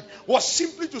Jesus did, was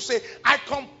simply to say I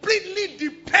completely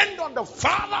depend on the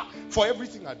Father for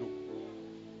everything I do.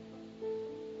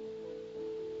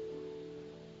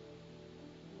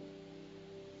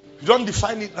 If you don't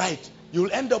define it right,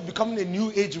 you'll end up becoming a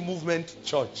new age movement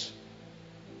church.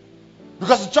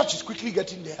 Because the church is quickly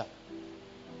getting there.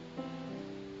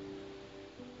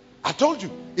 I told you,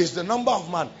 it's the number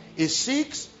of man. It's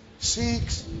 6,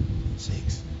 6,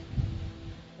 6.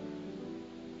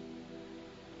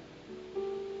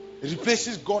 It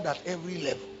replaces God at every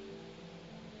level.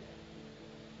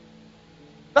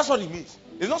 That's what it means.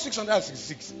 It's not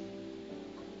 666.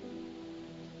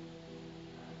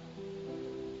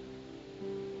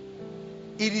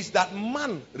 It is that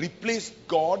man replaced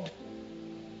God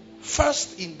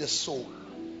first in the soul.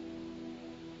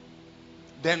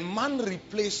 Then man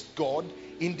replaced God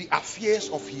in the affairs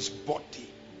of his body.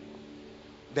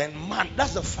 Then man,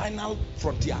 that's the final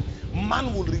frontier.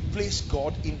 Man will replace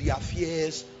God in the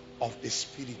affairs of the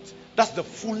spirit. That's the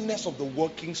fullness of the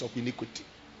workings of iniquity.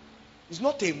 It's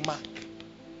not a mark.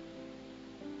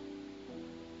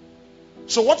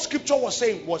 So what scripture was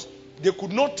saying was they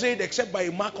could not trade except by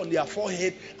a mark on their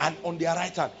forehead and on their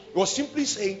right hand. It was simply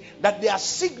saying that their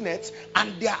signets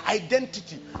and their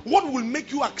identity, what will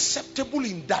make you acceptable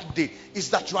in that day is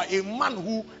that you are a man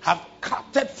who have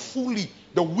captured fully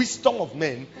the wisdom of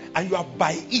men and you have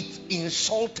by it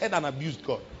insulted and abused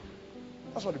God.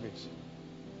 That's what it means.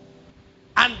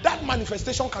 And that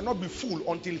manifestation cannot be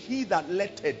full until he that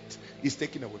letteth is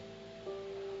taken away.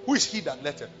 Who is he that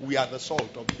letteth? We are the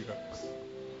salt of the earth.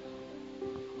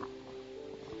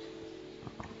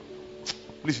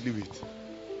 Please leave it.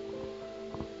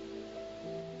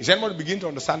 Is anybody beginning to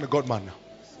understand the God man now?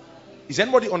 Is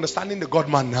anybody understanding the God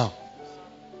man now?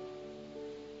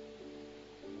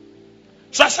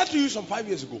 So I said to you some 5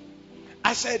 years ago,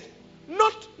 I said,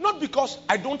 not because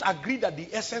I don't agree that the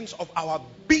essence of our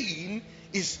being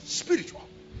is spiritual.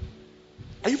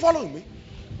 Are you following me?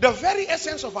 The very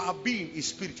essence of our being is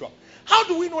spiritual. How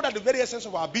do we know that the very essence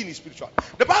of our being is spiritual?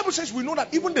 The Bible says we know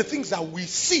that even the things that we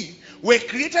see were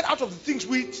created out of the things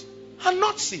which are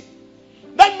not seen.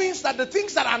 That means that the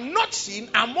things that are not seen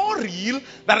are more real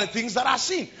than the things that are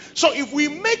seen. So if we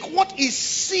make what is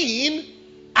seen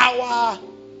our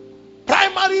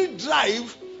primary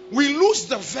drive, we lose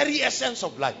the very essence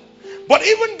of life. But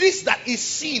even this that is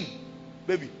seen,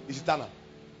 baby, is eternal.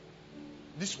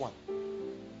 This one.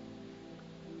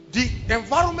 The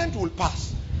environment will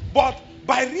pass. But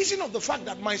by reason of the fact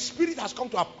that my spirit has come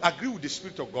to agree with the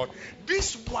Spirit of God,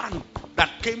 this one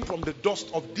that came from the dust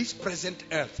of this present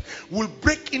earth will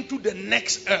break into the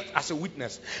next earth as a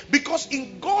witness. Because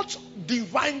in God's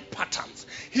divine patterns,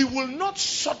 He will not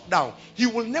shut down. He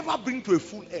will never bring to a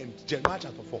full end. Jeremiah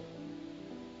chapter 4.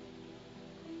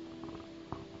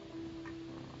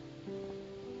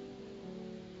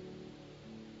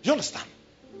 You understand?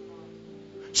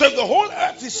 So if the whole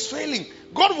earth is failing,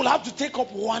 God will have to take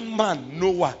up one man,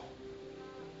 Noah.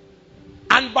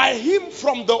 And by him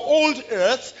from the old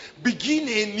earth, begin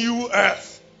a new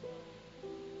earth.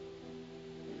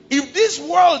 If this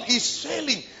world is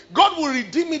failing, God will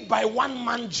redeem it by one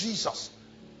man, Jesus.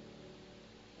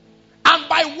 And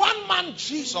by by one man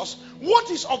Jesus, what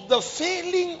is of the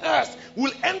failing earth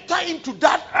will enter into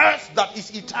that earth that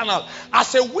is eternal,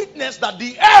 as a witness that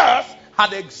the earth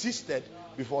had existed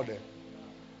before them.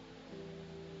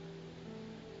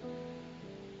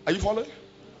 Are you following?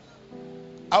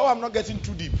 I hope I'm not getting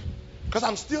too deep, because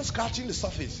I'm still scratching the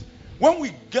surface. When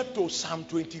we get to Psalm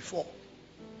 24,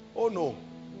 oh no.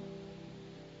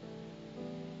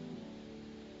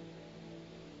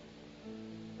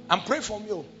 I'm praying for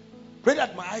you. Pray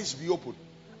that my eyes be open.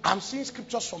 I'm seeing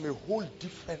scriptures from a whole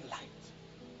different light.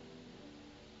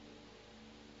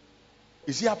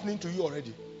 Is it happening to you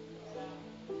already?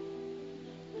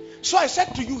 So I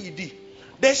said to you, Idi,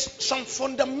 there's some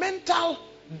fundamental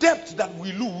depth that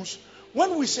we lose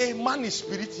when we say man is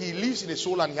spirit, he lives in a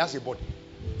soul and he has a body.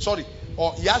 Sorry,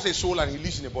 or he has a soul and he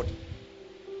lives in a body.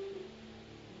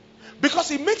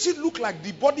 Because it makes it look like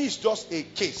the body is just a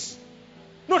case.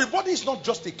 No, the body is not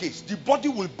just a case. The body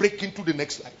will break into the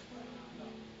next life.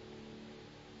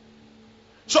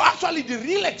 So actually the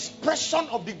real expression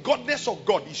of the godness of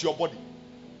God is your body.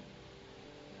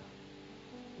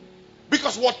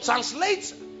 Because what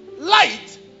translates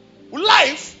life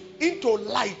into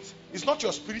light is not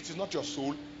your spirit, is not your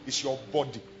soul, it's your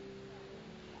body.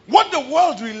 What the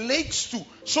world relates to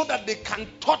so that they can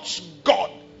touch God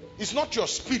is not your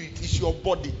spirit, it's your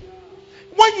body.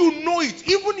 When you know it,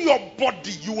 even your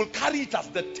body, you will carry it as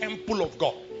the temple of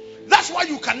God. That's why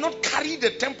you cannot carry the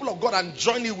temple of God and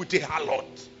join it with a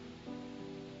harlot.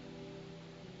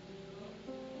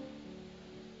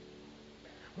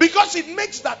 Because it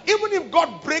makes that, even if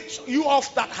God breaks you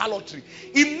off that harlotry,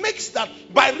 it makes that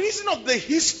by reason of the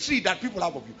history that people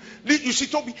have of you. You see,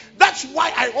 Toby, that's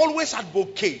why I always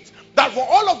advocate that for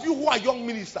all of you who are young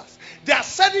ministers, there are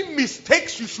certain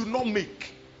mistakes you should not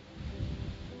make.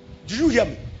 Did you hear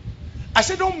me? I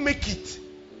said don't make it.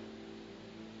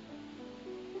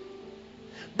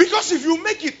 Because if you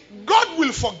make it, God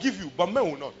will forgive you, but men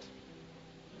will not.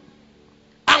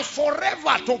 And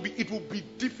forever, Toby, it will be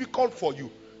difficult for you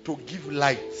to give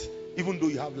light, even though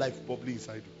you have life bubbling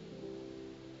inside you.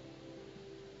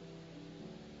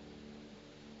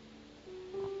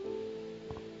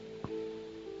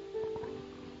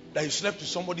 That you slept with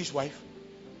somebody's wife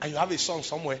and you have a son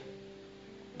somewhere,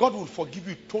 God will forgive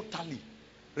you totally,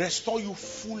 restore you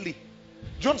fully. Do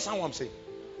you understand what I'm saying?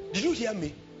 Did you hear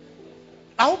me?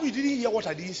 I hope you didn't hear what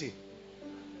I didn't say.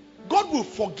 God will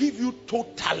forgive you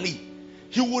totally.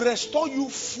 He will restore you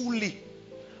fully.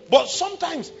 But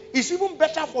sometimes it's even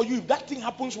better for you if that thing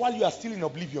happens while you are still in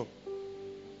oblivion.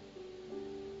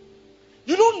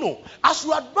 You don't know. As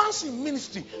you advance in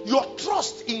ministry, your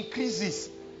trust increases.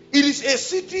 It is a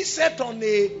city set on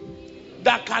a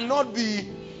that cannot be.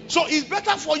 So it's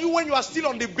better for you when you are still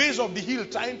on the base of the hill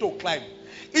trying to climb.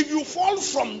 If you fall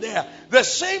from there, the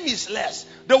shame is less.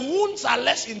 The wounds are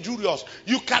less injurious.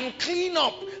 You can clean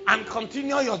up and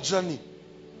continue your journey.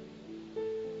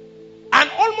 And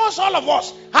almost all of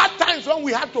us had times when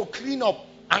we had to clean up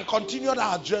and continue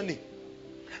our journey.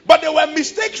 But there were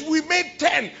mistakes we made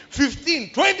 10,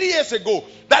 15, 20 years ago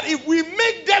that if we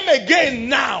make them again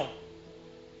now,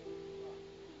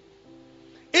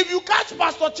 if you catch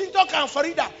Pastor Chingtok and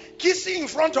Farida kissing in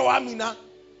front of Amina,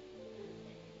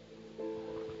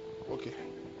 okay,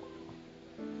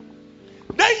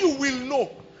 then you will know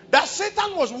that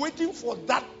Satan was waiting for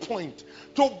that point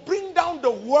to bring down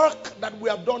the work that we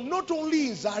have done, not only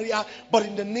in Zaria, but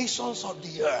in the nations of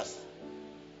the earth.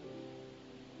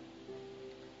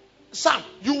 Sam,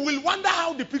 you will wonder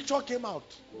how the picture came out.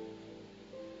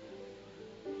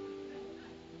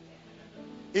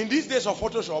 In these days of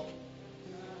Photoshop,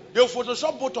 they'll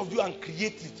Photoshop both of you and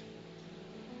create it.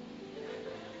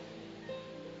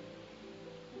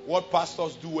 What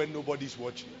pastors do when nobody's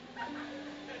watching.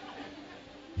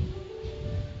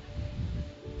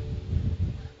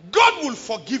 God will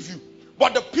forgive you,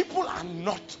 but the people are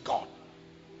not God.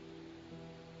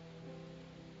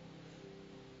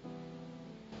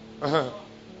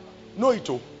 Know it,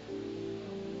 oh.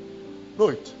 Know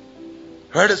it.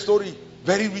 Heard a story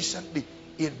very recently.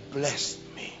 It blessed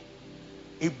me.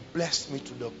 It blessed me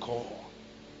to the core.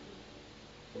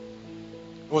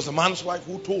 It was a man's wife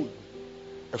who told me.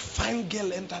 A fine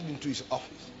girl entered into his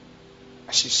office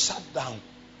and she sat down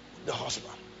with the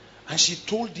husband. And she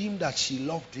told him that she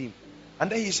loved him. And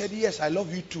then he said, yes, I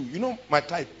love you too. You know my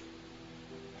type.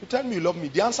 You tell me you love me.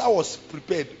 The answer was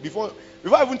prepared. Before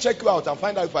I even check you out and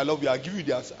find out if I love you, I'll give you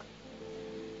the answer.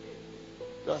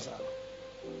 The answer.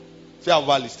 See how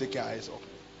Val is taking her eyes off.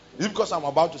 Is it because I'm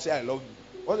about to say I love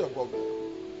you? What's your problem?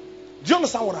 Do you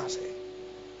understand what I'm saying?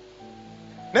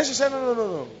 Then she said,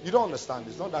 no. You don't understand.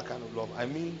 It's not that kind of love. I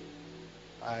mean,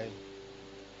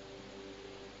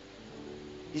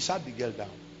 He sat the girl down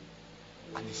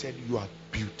and he said, you are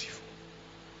beautiful.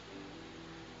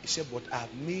 He said, but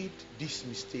I've made this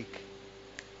mistake.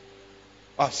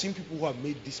 I've seen people who have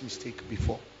made this mistake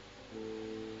before.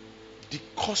 The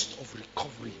cost of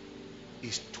recovery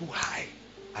is too high.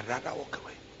 I'd rather walk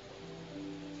away.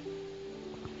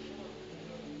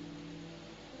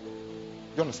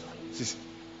 You understand? See,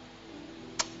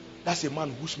 that's a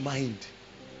man whose mind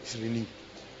is renewed.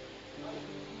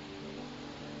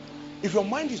 If your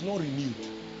mind is not renewed,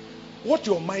 what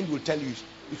your mind will tell you is,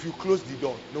 if you close the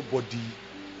door, nobody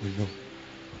will know.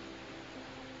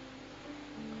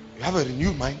 You have a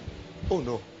renewed mind? Oh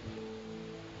no.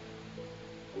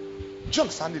 Do you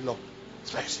understand it, Lord?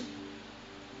 It's very simple.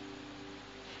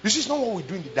 You see, it's not what we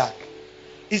do in the dark.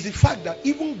 It's the fact that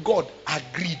even God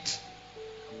agreed,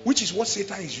 which is what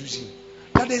Satan is using,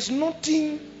 that there's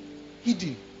nothing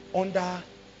hidden under.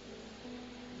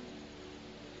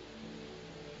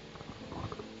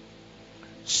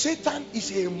 Satan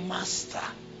is a master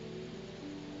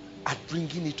at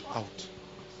bringing it out.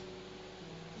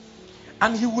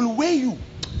 And he will weigh you.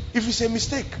 If it's a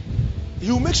mistake,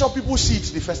 he will make sure people see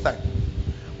it the first time.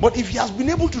 But if he has been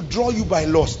able to draw you by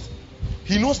lust,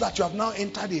 he knows that you have now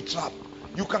entered a trap.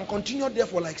 You can continue there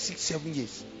for like 6-7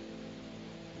 years.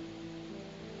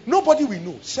 Nobody will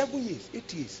know. 7 years,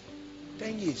 8 years,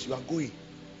 10 years, you are going.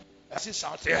 I see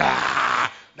shouting,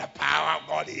 the power of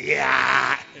God is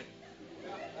here.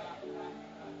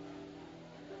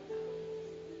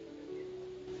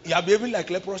 You are behaving like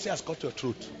leprosy has cut your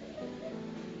throat.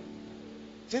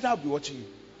 Satan will be watching you.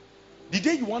 The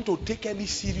day you want to take any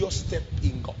serious step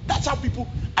in God, that's how people,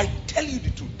 I tell you the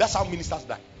truth, that's how ministers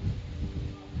die.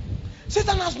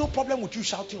 Satan has no problem with you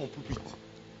shouting on pulpit.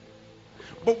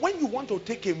 But when you want to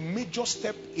take a major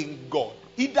step in God,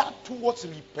 either towards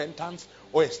repentance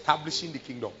or establishing the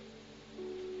kingdom,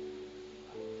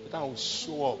 Satan will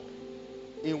show up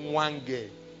in one girl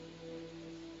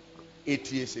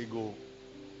 8 years ago.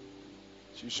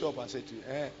 She show up and say to you,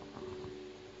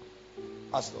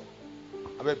 Pastor,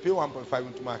 I will pay 1.5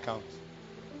 into my account.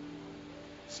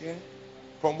 See,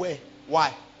 from where?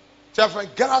 Why? Say, friend,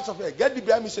 get out of here. Get the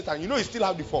behind me, Satan. You know you still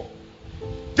have the form.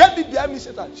 Get the behind me,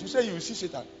 Satan. She say you will see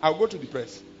Satan. I'll go to the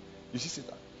press. You see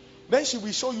Satan. Then she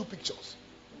will show you pictures.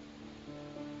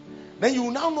 Then you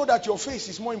will now know that your face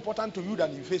is more important to you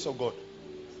than the face of God.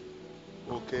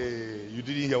 Okay, you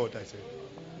didn't hear what I said.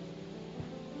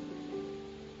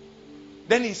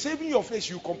 Then in saving your face,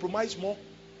 you compromise more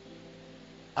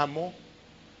and more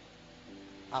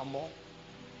and more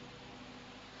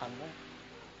and more.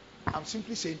 I'm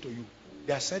simply saying to you,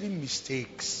 there are certain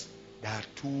mistakes that are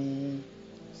too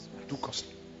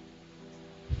costly.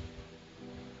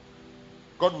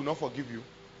 God will not forgive you.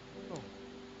 No.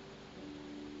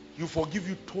 He will forgive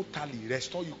you totally,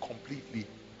 restore you completely.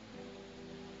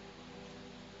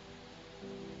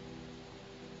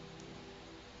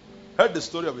 Heard the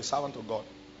story of a servant of God.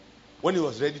 When he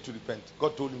was ready to repent,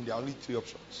 God told him there are only 3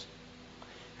 options.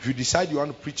 If you decide you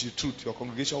want to preach the truth, your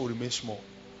congregation will remain small.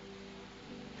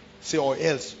 Say, or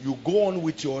else you go on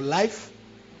with your life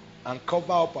and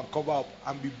cover up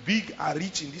and be big and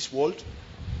rich in this world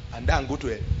and then go to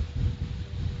hell.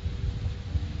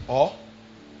 Or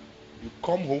you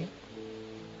come home,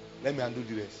 let me undo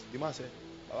the rest. The man said,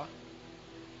 Baba,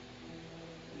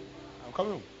 I'm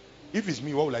coming home. If it's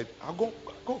me, what will I do? I'll go.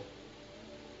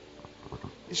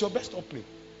 It's your best opening.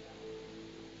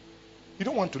 You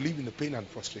don't want to live in the pain and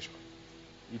frustration.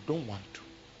 You don't want to.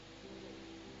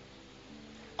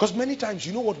 Because many times,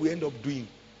 you know what we end up doing,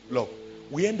 love?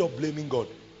 We end up blaming God.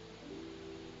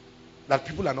 That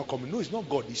people are not coming. No, it's not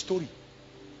God. It's story.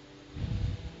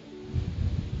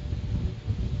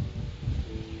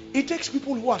 It takes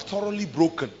people who are thoroughly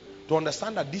broken to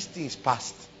understand that this thing is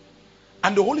past.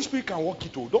 And the Holy Spirit can walk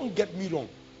it all. Don't get me wrong.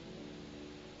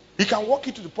 He can walk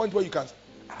it to the point where you can.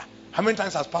 How many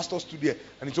times has pastor stood there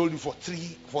and he told you for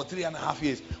 3.5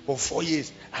 years, for 4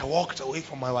 years, I walked away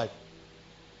from my wife?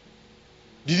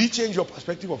 Did he change your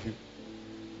perspective of you?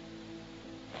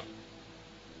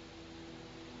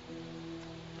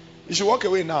 You should walk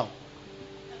away now.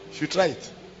 You should try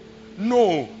it.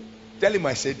 No. Tell him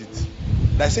I said it.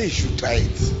 I say you should try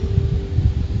it.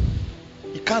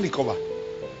 He can't recover.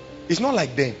 It's not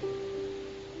like then.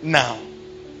 Now.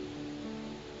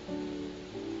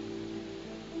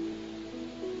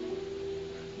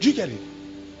 Do you get it?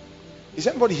 Is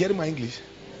anybody hearing my English?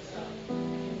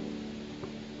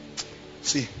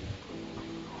 See,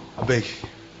 I beg.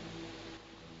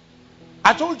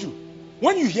 I told you,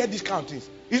 when you hear these kind of things,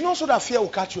 it's not so that fear will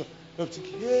catch you. You'll think,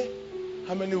 hey,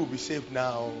 how many will be saved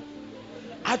now?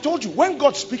 I told you, when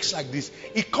God speaks like this,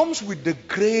 it comes with the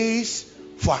grace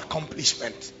for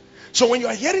accomplishment. So when you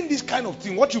are hearing this kind of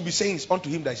thing, what you'll be saying is, unto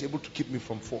him that is able to keep me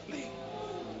from falling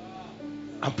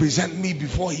and present me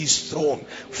before his throne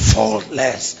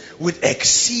faultless with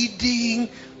exceeding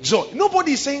joy.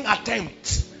 Nobody is saying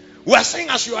attempt. We are saying,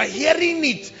 as you are hearing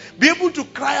it, be able to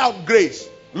cry out grace.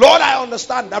 Lord, I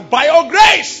understand that by your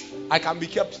grace I can be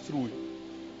kept through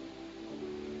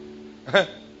it.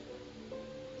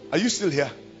 Are you still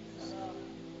here?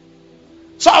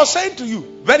 So I was saying to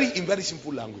you, in very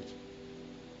simple language,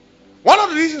 one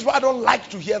of the reasons why I don't like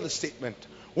to hear the statement,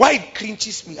 why it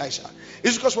clinches me, Aisha,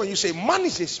 is because when you say man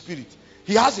is a spirit,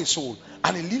 he has a soul,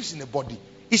 and he lives in a body,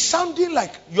 it's sounding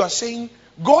like you are saying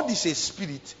God is a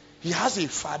spirit, he has a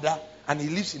father, and he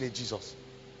lives in a Jesus.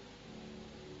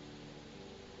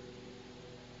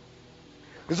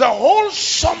 The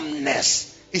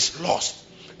wholesomeness is lost.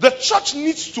 The church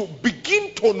needs to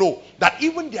begin to know that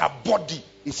even their body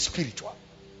is spiritual.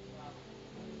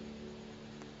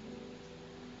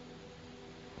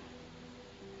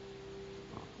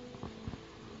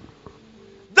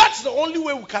 That's the only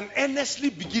way we can earnestly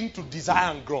begin to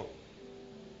desire and grow.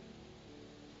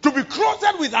 To be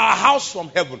clothed with our house from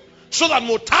heaven, so that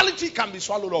mortality can be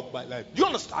swallowed up by life. Do you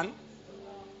understand?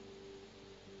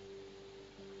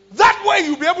 That way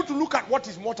you'll be able to look at what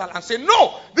is mortal and say,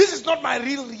 no, this is not my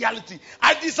real reality.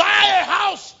 I desire a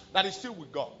house that is still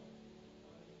with God.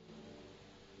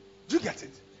 Do you get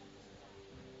it?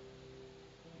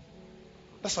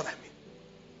 That's what I mean.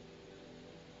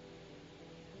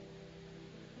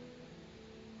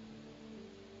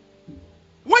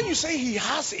 When you say he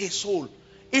has a soul,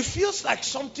 it feels like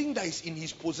something that is in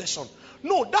his possession.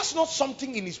 No, that's not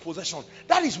something in his possession.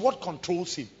 That is what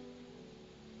controls him.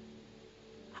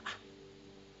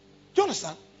 Do you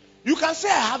understand? You can say,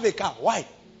 I have a car. Why?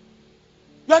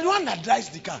 You are the one that drives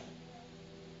the car.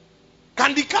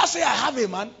 Can the car say, I have a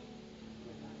man?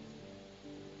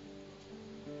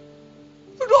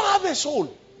 You don't have a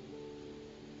soul.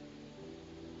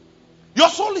 Your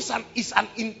soul is an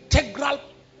integral.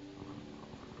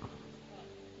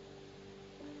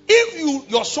 If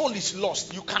your soul is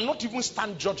lost, you cannot even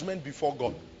stand judgment before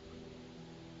God.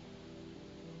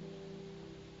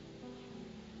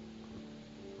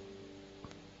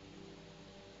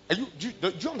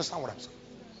 Do you understand what I'm saying?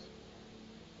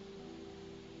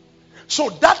 So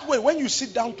that way, when you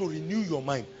sit down to renew your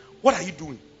mind, what are you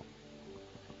doing?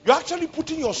 You're actually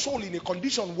putting your soul in a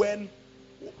condition when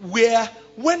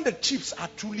the chips are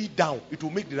truly down, it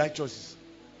will make the right choices.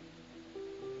 Do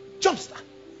you understand?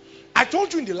 I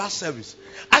told you in the last service,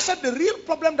 I said the real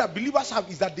problem that believers have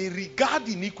is that they regard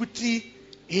iniquity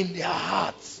in their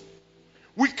hearts.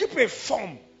 We keep a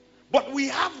form, but we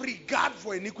have regard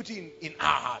for iniquity in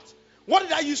our hearts. What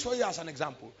did I use for you as an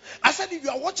example? I said if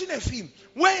you are watching a film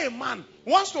where a man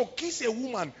wants to kiss a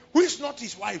woman who is not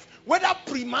his wife, whether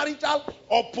premarital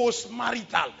or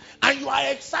postmarital, and you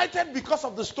are excited because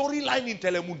of the storyline in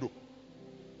Telemundo.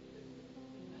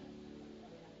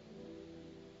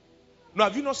 No,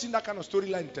 have you not seen that kind of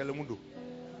storyline in Telemundo?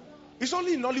 It's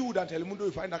only in Hollywood and Telemundo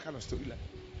you find that kind of storyline.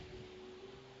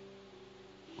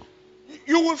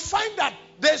 You will find that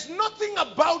there's nothing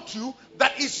about you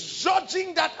that is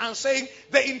judging that and saying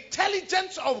the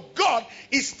intelligence of God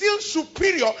is still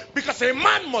superior because a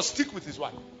man must stick with his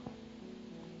wife.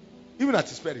 Even at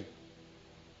his peril.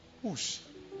 Whoosh.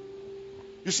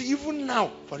 You see, even now,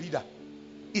 Farida,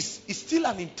 it's still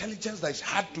an intelligence that is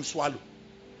hard to swallow.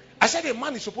 I said a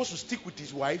man is supposed to stick with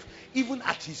his wife even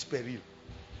at his peril. Do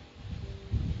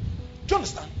you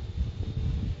understand?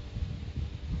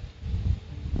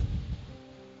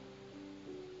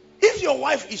 If your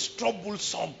wife is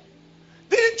troublesome,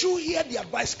 didn't you hear the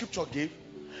advice scripture gave?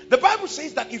 The Bible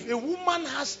says that if a woman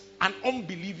has an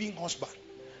unbelieving husband,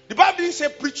 the Bible didn't say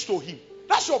preach to him.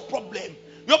 That's your problem.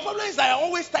 Your problem is that I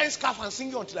always tie scarf and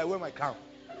sing until I wear my crown.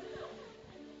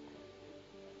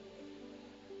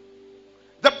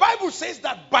 The Bible says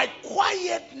that by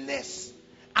quietness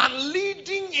and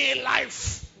leading a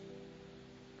life,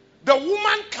 the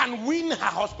woman can win her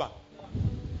husband.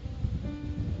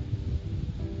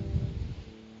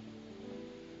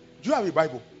 Do you have a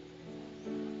Bible?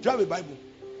 Do you have a Bible?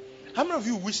 How many of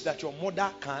you wish that your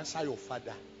mother can answer your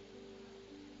father?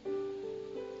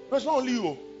 No, it's not only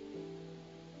you.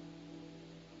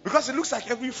 Because it looks like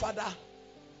every father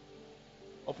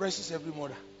oppresses every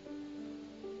mother.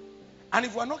 And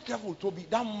if we're not careful, Toby,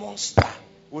 that monster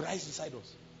will rise inside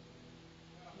us.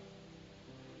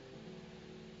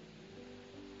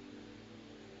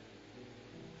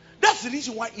 That's the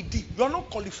reason why you're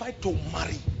not qualified to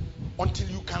marry until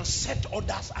you can set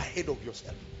others ahead of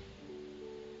yourself.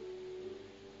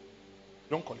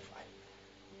 Don't qualify.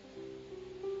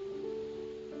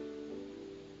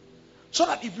 So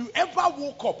that if you ever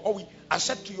woke up and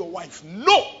said to your wife,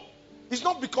 no, it's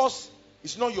not because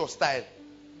it's not your style.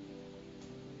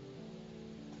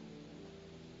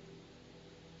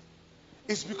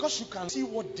 It's because you can see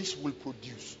what this will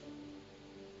produce.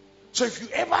 So if you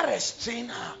ever restrain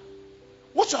her,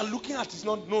 what you are looking at is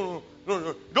not, no.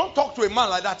 Don't talk to a man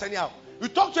like that anyhow. You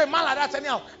talk to a man like that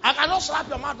anyhow, I cannot slap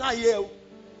your mouth now here.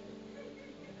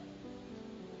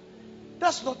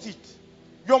 That's not it.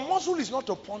 Your muzzle is not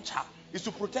to punch her, it's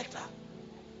to protect her.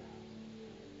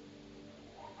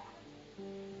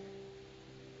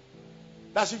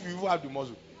 That's if you have the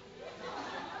muzzle.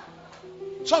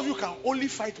 Some of you can only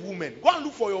fight women. Go and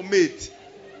look for your mate.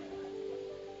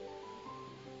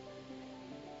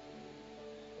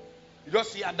 You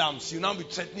just see Adams, you now be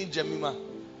threatening Jemima.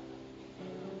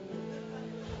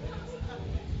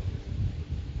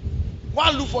 Go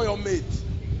and look for your mate.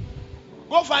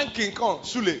 Go find King Kong,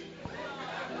 Sule.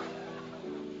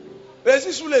 They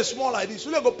see Sule small like this.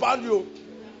 Sule go pound you.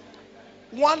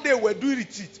 One day we're doing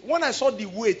it. When I saw the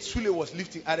weight Sule was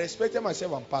lifting, I respected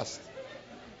myself and passed.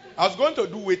 I was going to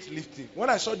do weight lifting. When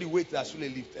I saw the weight that Sule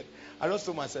lifted, I just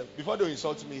told myself, before they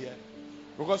insult me here,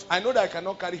 because I know that I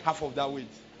cannot carry half of that weight.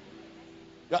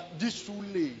 Yeah, this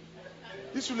Sule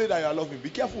that you are loving,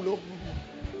 be careful. Oh.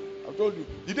 I told you.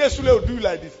 The day Sule will do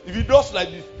like this. If he does like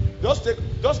this,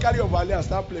 just carry your valley and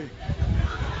start playing.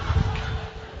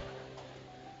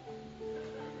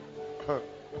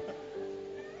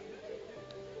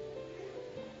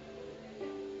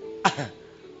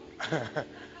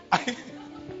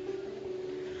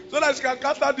 So that you can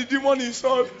cast out the demon in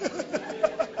soul.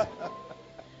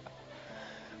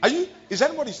 Is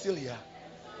anybody still here?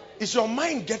 Is your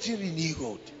mind getting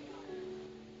renewed?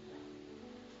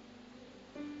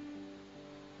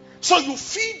 So you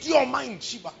feed your mind,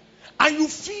 Sheba, and you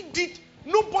feed it.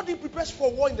 Nobody prepares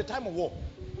for war in the time of war.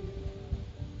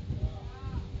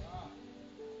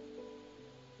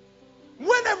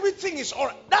 When everything is all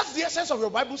right, that's the essence of your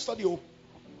Bible study. Oh.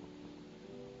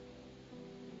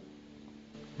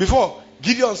 Before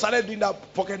Gideon started doing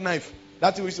that pocket knife,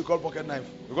 that thing we used to call pocket knife,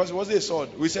 because it wasn't a sword.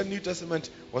 We said New Testament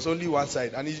was only one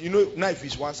side, and you know, knife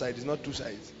is one side, it's not two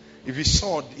sides. If it's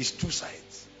sword, it's two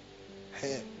sides.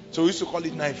 So we used to call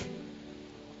it knife.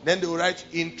 Then they will write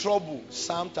in trouble,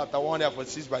 Psalm chapter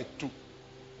 146:2.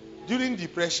 During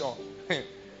depression,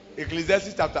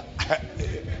 Ecclesiastes chapter.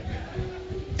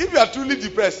 If you are truly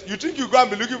depressed, you think you go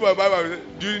and be looking for a Bible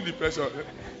during depression.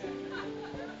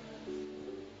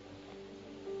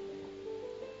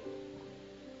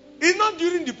 It's not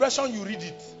during depression you read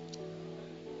it.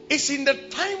 It's in the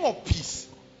time of peace.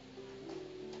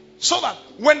 So that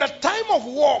when the time of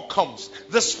war comes,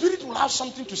 the Spirit will have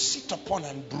something to sit upon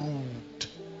and brood.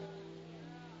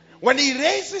 When He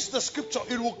raises the scripture,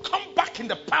 it will come back in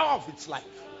the power of its life.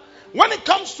 When it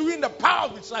comes to you in the power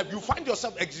of its life, you find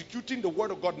yourself executing the word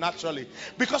of God naturally.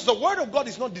 Because the word of God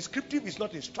is not descriptive, it's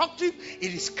not instructive,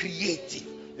 it is creative.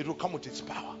 It will come with its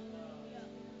power.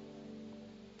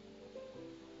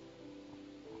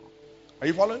 Are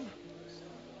you following?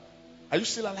 Are you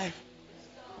still alive?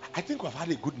 I think we've had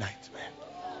a good night, man.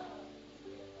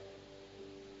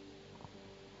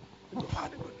 We've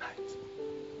had a good night.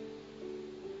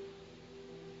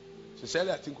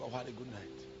 Sincerely, I think we've had a good night.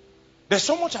 There's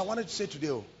so much I wanted to say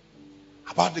today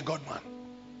about the God man.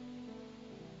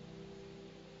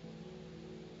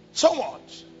 So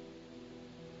much.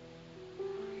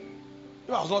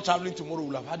 If I was not traveling tomorrow,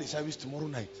 we'll have had a service tomorrow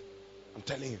night. I'm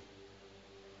telling you.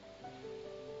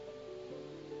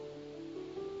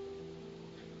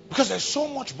 Because there's so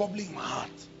much bubbling in my heart.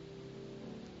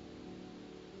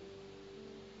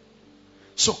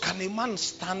 So can a man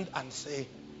stand and say,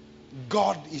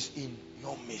 God is in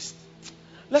your midst?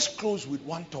 Let's close with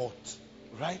one thought.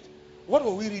 Right? What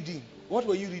were we reading? What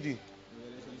were you reading?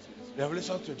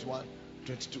 Revelation 21,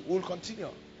 22. We'll continue.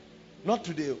 Not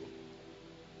today.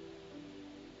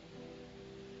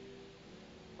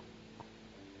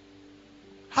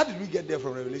 How did we get there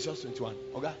from Revelation 21?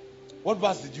 Okay? What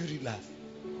verse did you read last?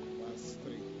 Verse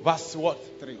 3. Verse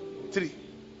what? 3. 3.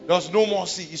 There was no more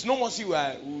sea. It's no more sea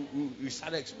where we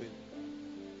started explaining.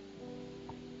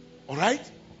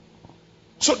 Alright?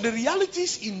 So the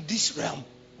realities in this realm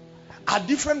are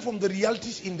different from the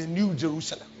realities in the New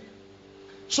Jerusalem.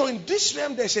 So in this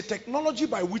realm, there's a technology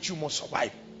by which you must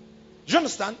survive. Do you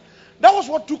understand? That was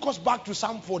what took us back to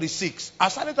Psalm 46. I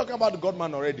started talking about the God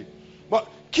man already. But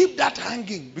keep that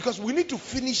hanging, because we need to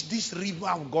finish this river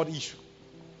of God issue.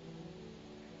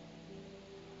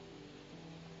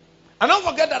 And don't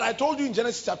forget that I told you in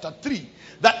Genesis chapter 3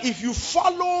 that if you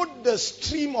follow the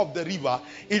stream of the river,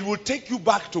 it will take you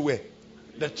back to where?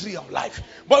 The tree of life.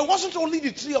 But it wasn't only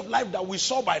the tree of life that we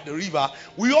saw by the river.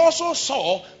 We also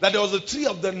saw that there was a tree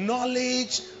of the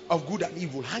knowledge of good and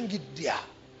evil. Hang it there.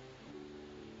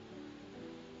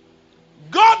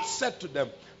 God said to them,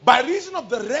 by reason of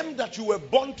the realm that you were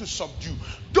born to subdue,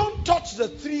 don't touch the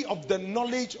tree of the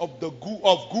knowledge of the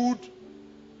good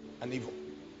and evil.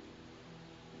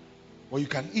 Well, you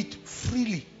can eat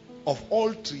freely of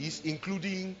all trees,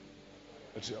 including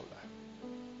the tree of life.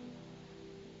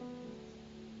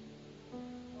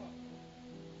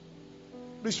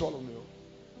 Please follow me.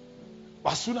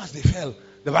 But as soon as they fell,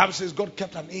 the Bible says God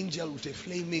kept an angel with a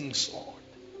flaming sword.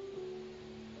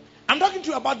 I'm talking to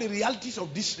you about the realities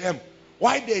of this realm.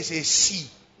 Why there is a sea.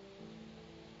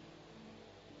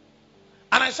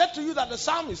 And I said to you that the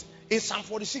psalmist in Psalm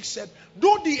 46 said,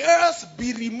 though the earth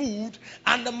be removed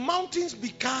and the mountains be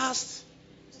cast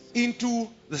into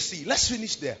the sea. Let's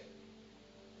finish there.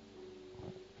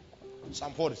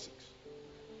 Psalm 46.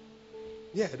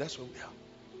 Yeah, that's where we are.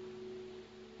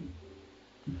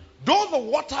 Though the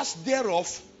waters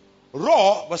thereof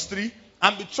roar, verse 3,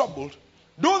 and be troubled,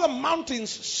 though the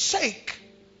mountains shake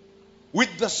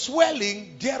with the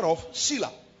swelling thereof,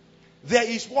 Selah, there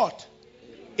is what?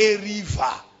 A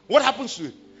river. What happens to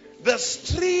it? The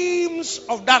streams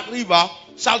of that river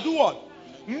shall do what?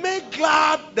 Make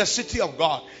glad the city of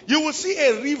God. You will see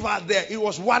a river there. It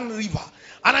was one river.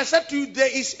 And I said to you,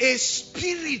 there is a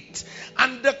spirit,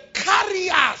 and the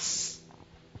carriers,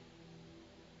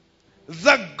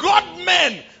 the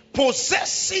God-men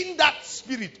possessing that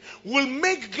spirit, will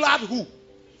make glad who?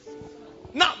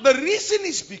 Now, the reason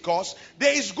is because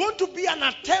there is going to be an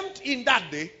attempt in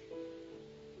that day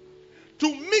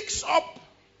to mix up.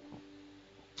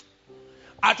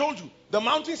 I told you, the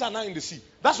mountains are now in the sea.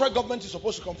 That's where government is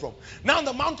supposed to come from. Now,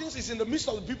 the mountains is in the midst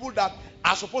of the people that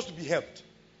are supposed to be helped.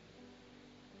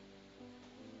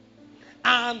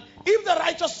 And if the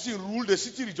righteous is in rule, the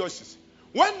city rejoices.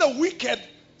 When the wicked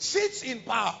sits in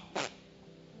power,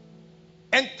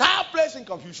 entire place in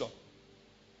confusion.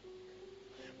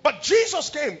 But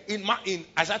Jesus came in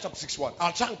Isaiah chapter 61.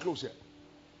 I'll try and close here.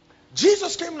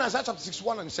 Jesus came in Isaiah chapter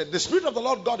 61 and said, the Spirit of the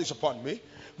Lord God is upon me,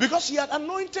 because he had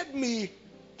anointed me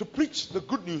to preach the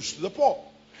good news to the poor.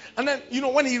 And then,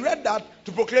 when he read that,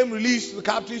 to proclaim release to the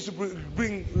captives, to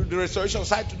bring the restoration of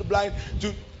sight to the blind,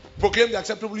 to proclaim the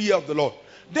acceptable year of the Lord.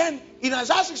 Then in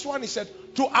Isaiah 61 he said,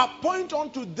 to appoint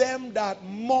unto them that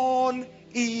mourn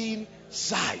in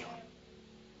Zion,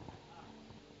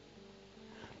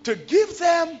 to give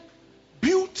them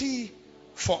beauty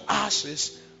for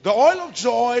ashes, the oil of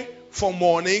joy for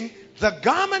mourning, the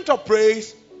garment of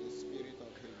praise,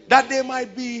 that they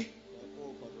might be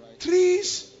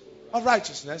trees of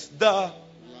righteousness, That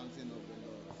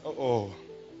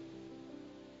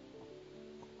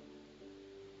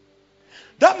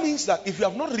means that if you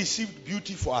have not received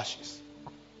beauty for ashes,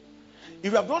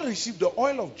 if you have not received the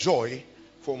oil of joy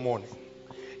for mourning,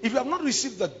 if you have not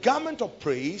received the garment of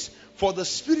praise for the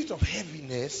spirit of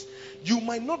heaviness, you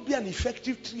might not be an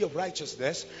effective tree of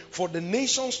righteousness for the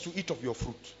nations to eat of your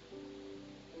fruit.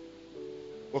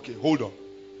 Okay, hold on.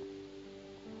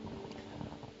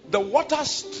 The water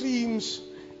streams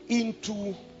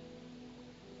into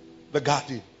the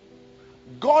garden.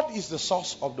 God is the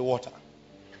source of the water.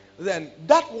 Then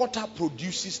that water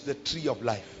produces the tree of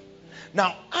life.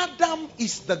 Now, Adam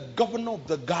is the governor of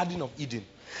the Garden of Eden.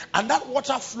 And that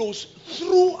water flows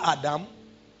through Adam.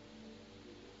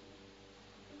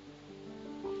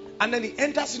 And then it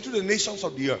enters into the nations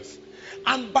of the earth.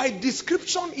 And by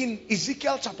description in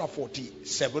Ezekiel chapter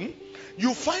 47,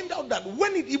 you find out that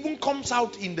when it even comes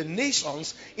out in the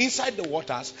nations, inside the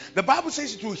waters, the Bible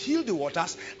says it will heal the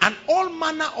waters, and all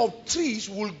manner of trees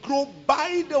will grow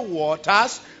by the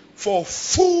waters for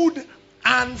food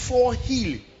and for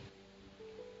healing.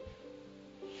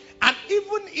 And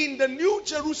even in the New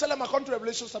Jerusalem, according to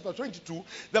Revelation chapter 22,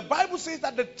 the Bible says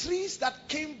that the trees that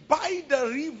came by the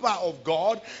river of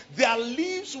God, their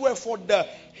leaves were for the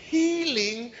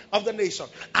healing of the nation.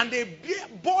 And they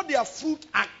bore their fruit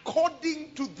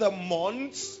according to the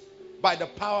months by the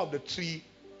power of the tree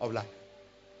of life.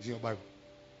 It's in your Bible.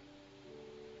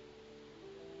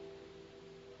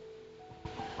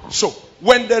 So,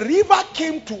 when the river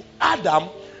came to Adam,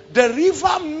 the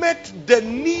river met the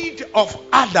need of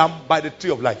Adam by the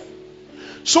tree of life.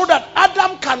 So that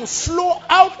Adam can flow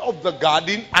out of the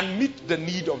garden and meet the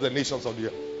need of the nations of the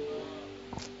earth.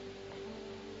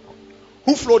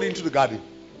 Who flowed into the garden?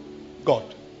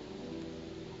 God.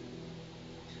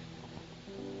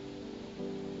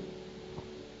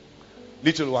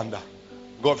 Little wonder,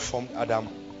 God formed Adam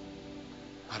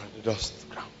out of the dust of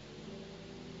the ground.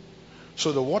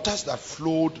 So the waters that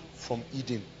flowed from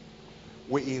Eden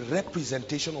were a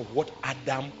representation of what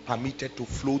Adam permitted to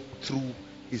flow through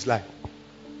his life.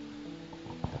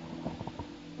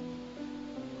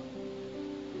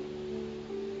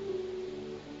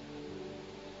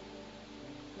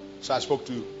 So I spoke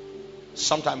to you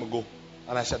some time ago,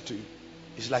 and I said to you,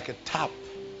 it's like a tap,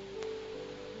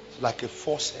 it's like a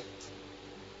faucet.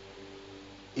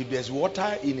 If there's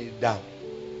water in a dam,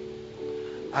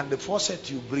 and the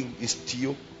faucet you bring is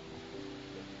Tio,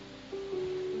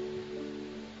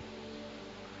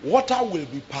 water will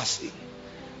be passing,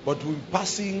 but will be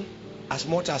passing as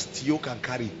much as Tio can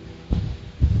carry.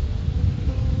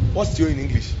 What's Tio in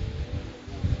English?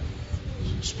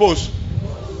 Suppose.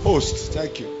 Host.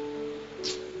 Thank you.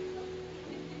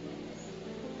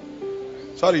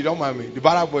 Sorry, don't mind me. The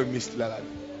barrack boy missed like that.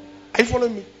 Are you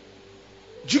following me?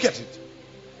 Do you get it?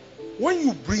 When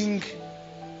you bring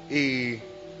a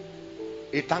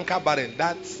tanker barrel,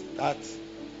 that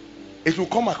it will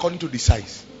come according to the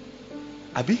size.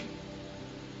 Abi?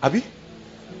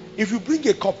 If you bring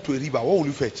a cup to a river, what will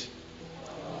you fetch?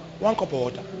 1 cup of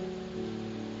water.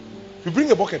 If you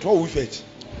bring a bucket, what will you fetch?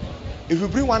 If you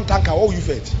bring 1 tanker, what will you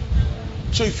fetch?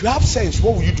 So if you have sense,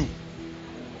 what will you do?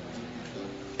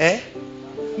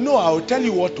 No, I will tell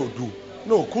you what to do.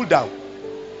 No, cool down.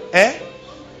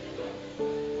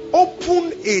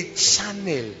 Open a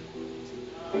channel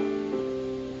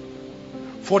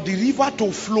for the river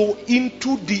to flow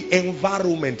into the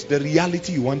environment, the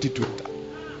reality you want it to enter.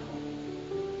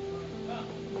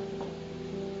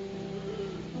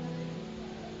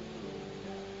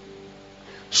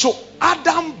 So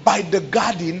Adam by the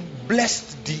garden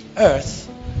blessed the earth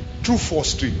through 4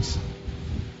 streams.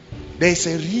 There is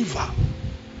a river,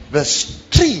 the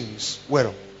streams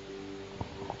whereof.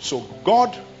 So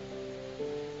God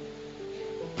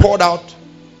poured out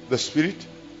the Spirit,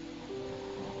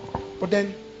 but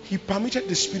then he permitted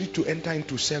the Spirit to enter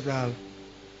into several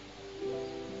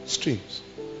streams.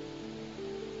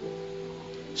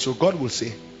 So God will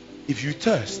say, if you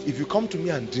thirst, if you come to me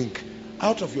and drink,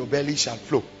 out of your belly shall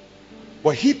flow.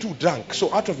 But he too drank,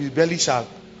 so out of his belly shall.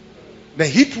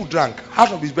 Then he too drank,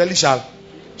 out of his belly shall.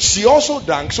 She also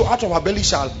drank, so out of her belly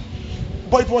shall.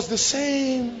 But it was the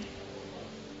same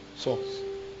source.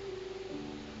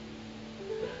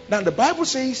 Now the Bible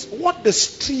says what the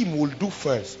stream will do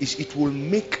first is it will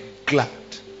make glad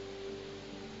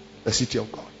the city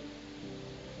of God.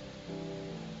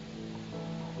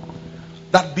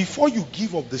 That before you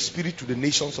give of the Spirit to the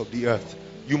nations of the earth,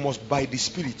 you must by the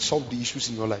Spirit solve the issues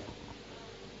in your life.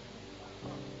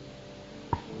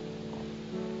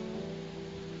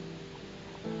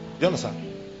 Do you understand?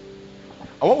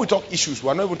 And when we talk issues, we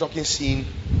are not even talking sin.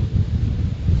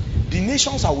 The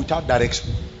nations are without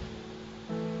direction.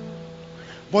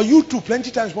 But you too,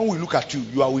 plenty times when we look at you,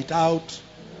 you are without.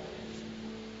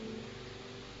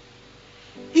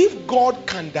 If God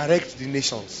can direct the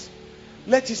nations,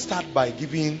 let it start by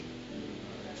giving.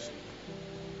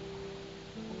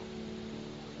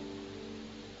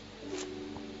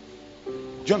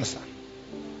 Do you understand?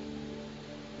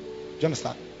 Do you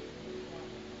understand?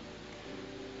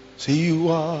 Say, you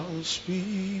are the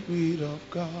Spirit of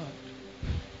God.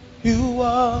 You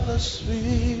are the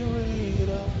Spirit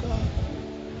of God.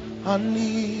 I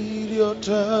need your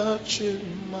touch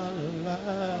in my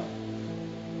life.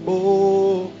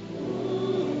 Oh,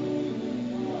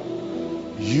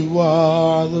 you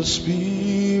are the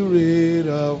Spirit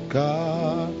of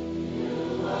God.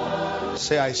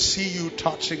 Say, I see you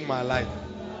touching my life.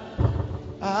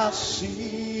 I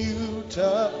see you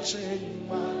touching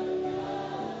my life.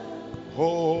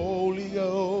 Holy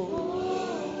Ghost.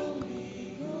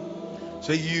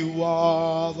 Say, you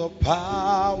are the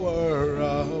power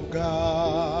of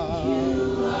God.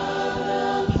 You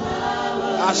are the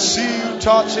power. I see you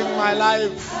touching my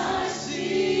life. I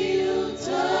see you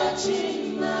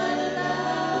touching my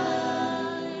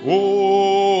life.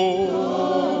 Oh,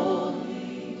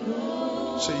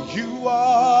 say, you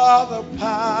are the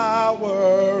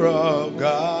power of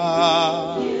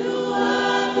God. You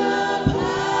are the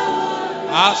power.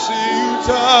 I see you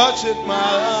touching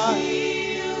my life.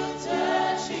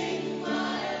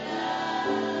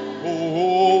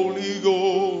 Holy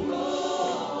Ghost,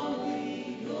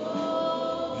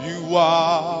 you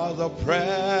are the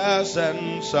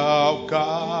presence of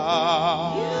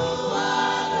God. You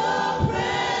are the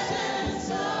presence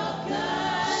of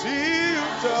God. See you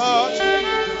touching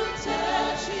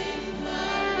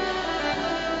my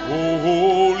life.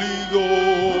 Holy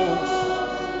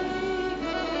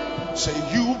Ghost, say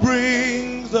you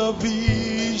bring the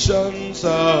visions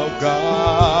of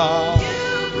God.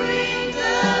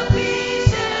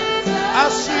 I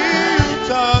see you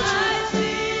touching. I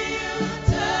see you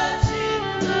touching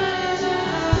my life.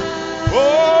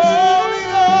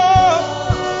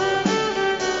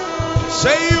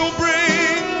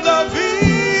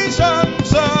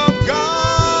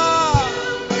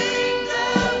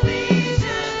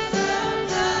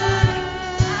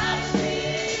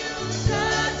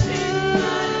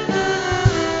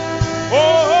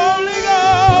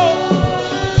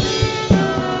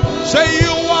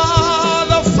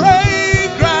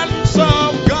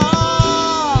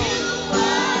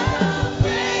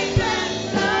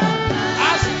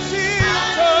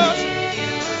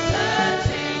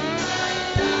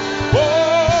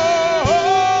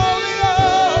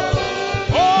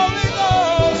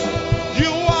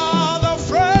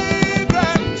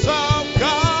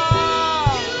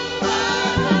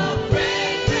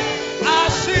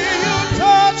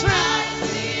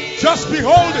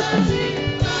 behold him.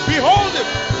 Behold him.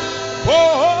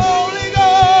 Oh, Holy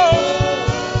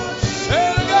Ghost. Say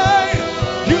it again.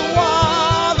 You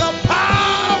are the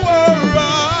power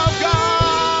of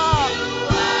God.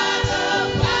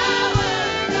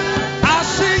 I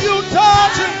see you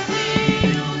touching.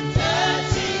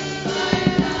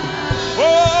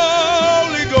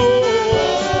 Holy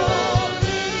Ghost.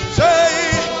 Say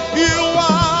you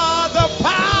are the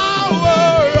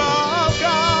power of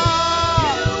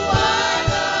God.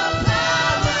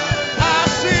 I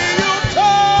see you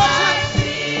touching.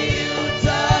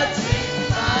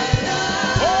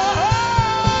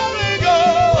 Holy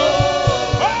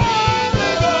Ghost.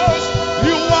 Holy Ghost.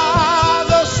 You are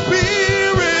the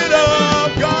Spirit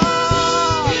of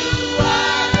God.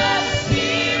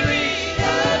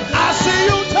 I see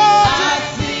you touching.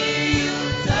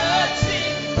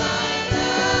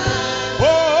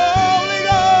 Holy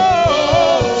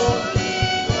Ghost.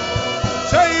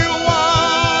 Say you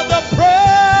are the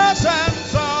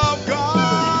presence of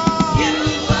God.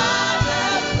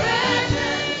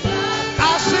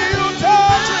 I see you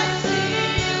touching.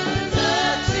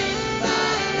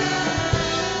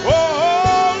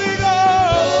 Holy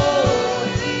Ghost.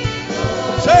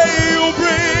 Say you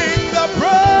bring the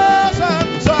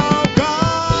presence of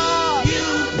God.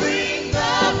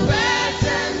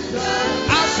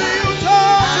 I see you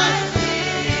touching.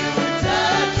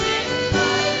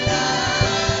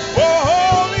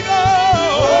 Holy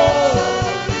Ghost.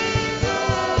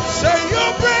 Say you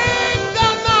bring the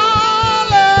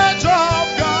knowledge of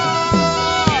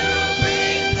God.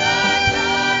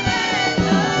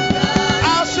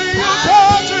 I see you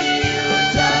touching.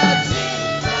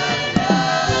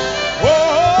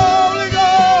 Holy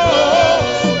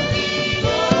Ghost.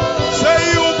 Say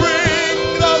you bring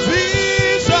the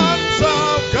visions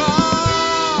of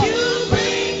God.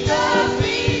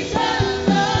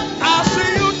 I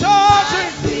see you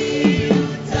touching.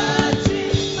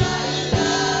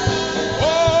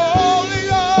 Holy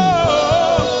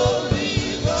Ghost.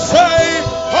 Say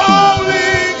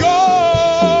Holy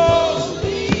Ghost.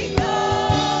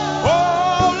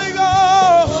 Holy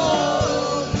Ghost.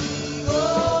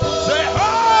 Say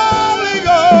Holy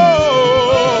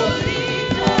Ghost.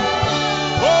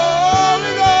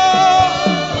 Holy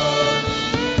Ghost.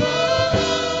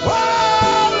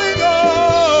 Holy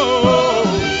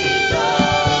Ghost.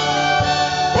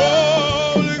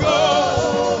 Holy Ghost.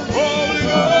 Holy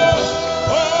Ghost.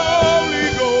 Holy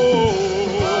Ghost.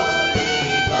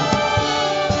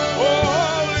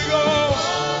 Holy Ghost.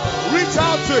 Reach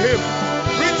out to him.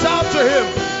 Reach out to him.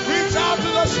 Reach out to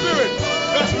the Spirit.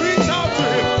 Just reach out to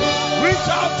him. Reach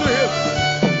out to him.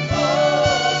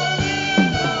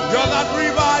 You're that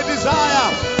river I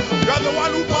desire. You're the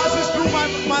one who passes through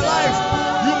my life.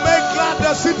 You make glad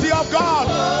the city of God.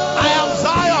 I am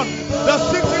Zion, the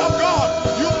city of God.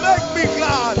 You make me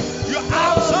glad. You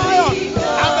are Zion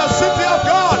and the city of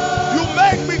God. You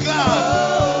make me glad.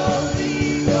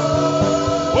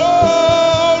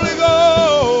 Holy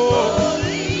Ghost.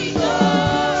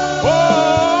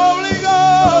 Holy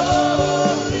Ghost.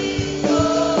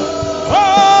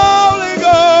 Holy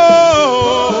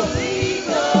Ghost.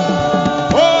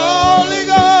 Holy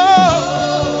Ghost.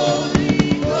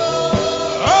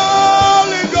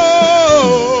 Holy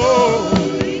Ghost.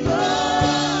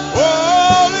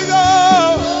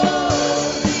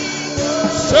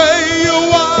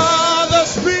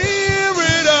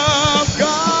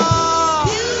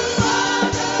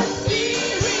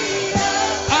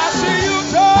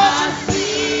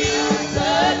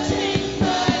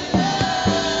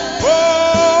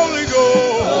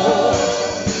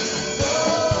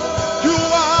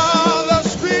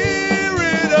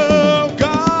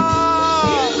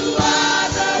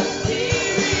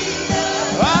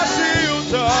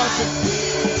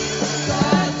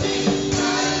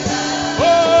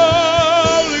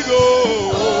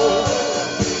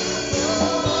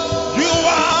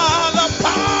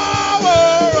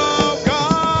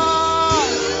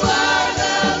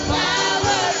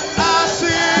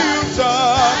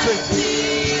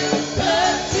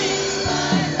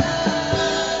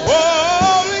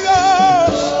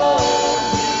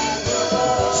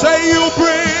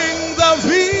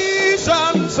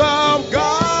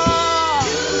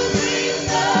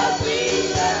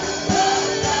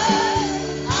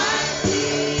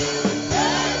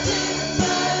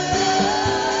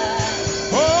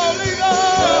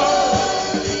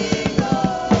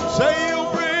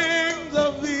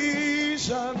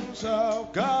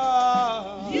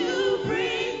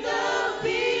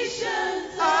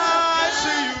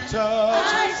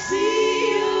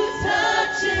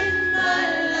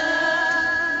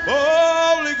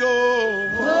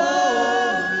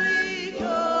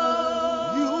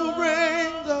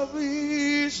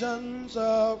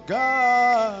 of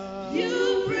God.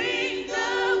 You bring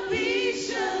the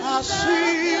visions I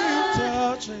see of you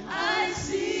God. touching. I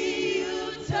see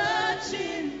you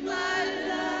touching my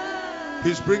life.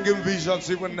 He's bringing visions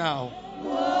even now.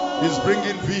 He's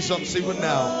bringing visions even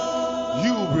now.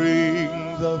 You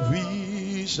bring the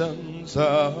visions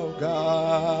of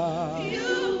God.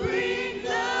 You bring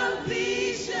the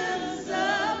visions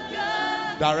of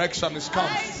God. Direction is I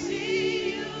coming.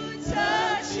 see you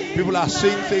touching. People are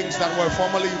seeing things that were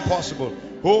formerly impossible.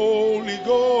 Holy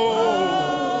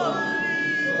Ghost.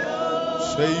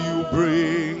 Say you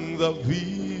bring the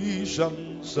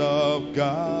visions of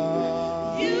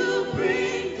God. You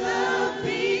bring the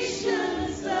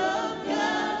visions of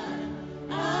God.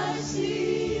 I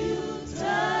see you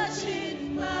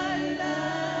touching my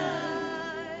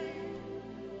life.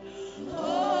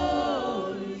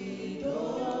 Holy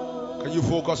Ghost. Can you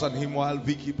focus on him while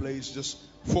Vicky plays? Just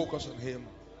focus on him.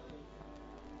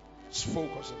 Just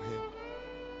focus on him.